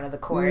her in front of the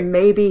court.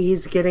 Maybe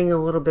he's getting a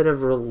little bit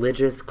of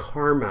religious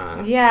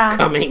karma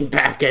coming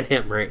back at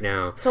him right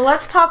now. So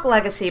let's talk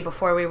legacy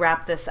before we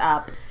wrap this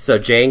up. So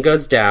Jane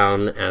goes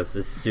down as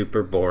the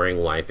super boring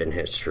wife in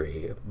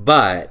history,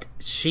 but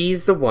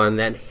she's the one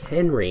that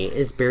Henry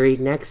is buried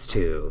next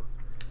to.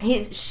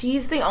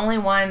 She's the only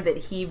one that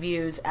he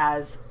views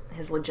as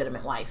his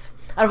legitimate wife.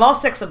 Out of all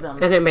 6 of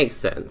them. And it makes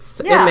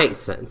sense. Yeah. It makes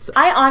sense.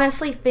 I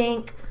honestly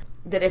think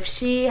that if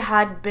she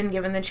had been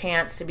given the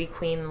chance to be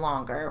queen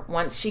longer,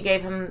 once she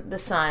gave him the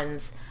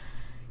sons,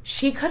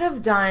 she could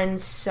have done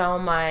so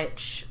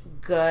much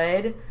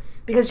good.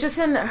 Because just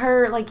in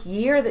her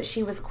year that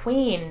she was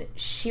queen,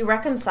 she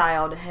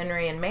reconciled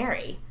Henry and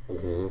Mary.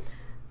 Mm-hmm.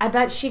 I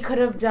bet she could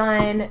have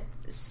done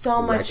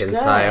so much good.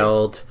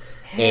 Reconciled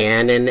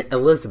Anne and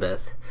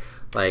Elizabeth.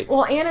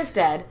 Well, Anne is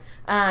dead.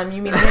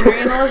 You mean Henry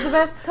and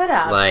Elizabeth? Could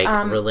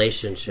have.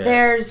 Relationship.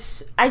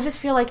 I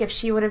just feel like if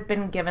she would have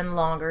been given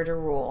longer to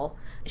rule,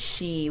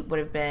 she would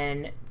have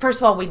been, first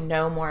of all, we'd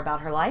know more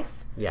about her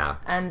life. Yeah.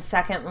 And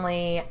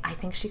secondly, I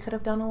think she could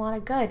have done a lot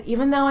of good.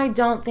 Even though I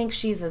don't think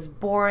she's as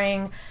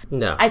boring.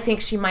 No. I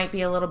think she might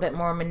be a little bit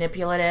more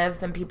manipulative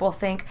than people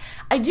think.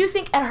 I do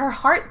think at her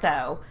heart,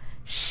 though,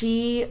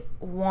 she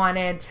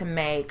wanted to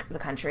make the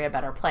country a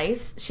better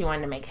place. She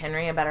wanted to make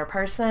Henry a better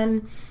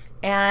person.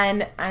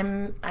 And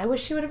I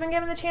wish she would have been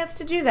given the chance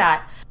to do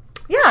that.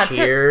 Yeah.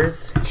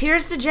 Cheers.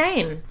 Cheers to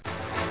Jane.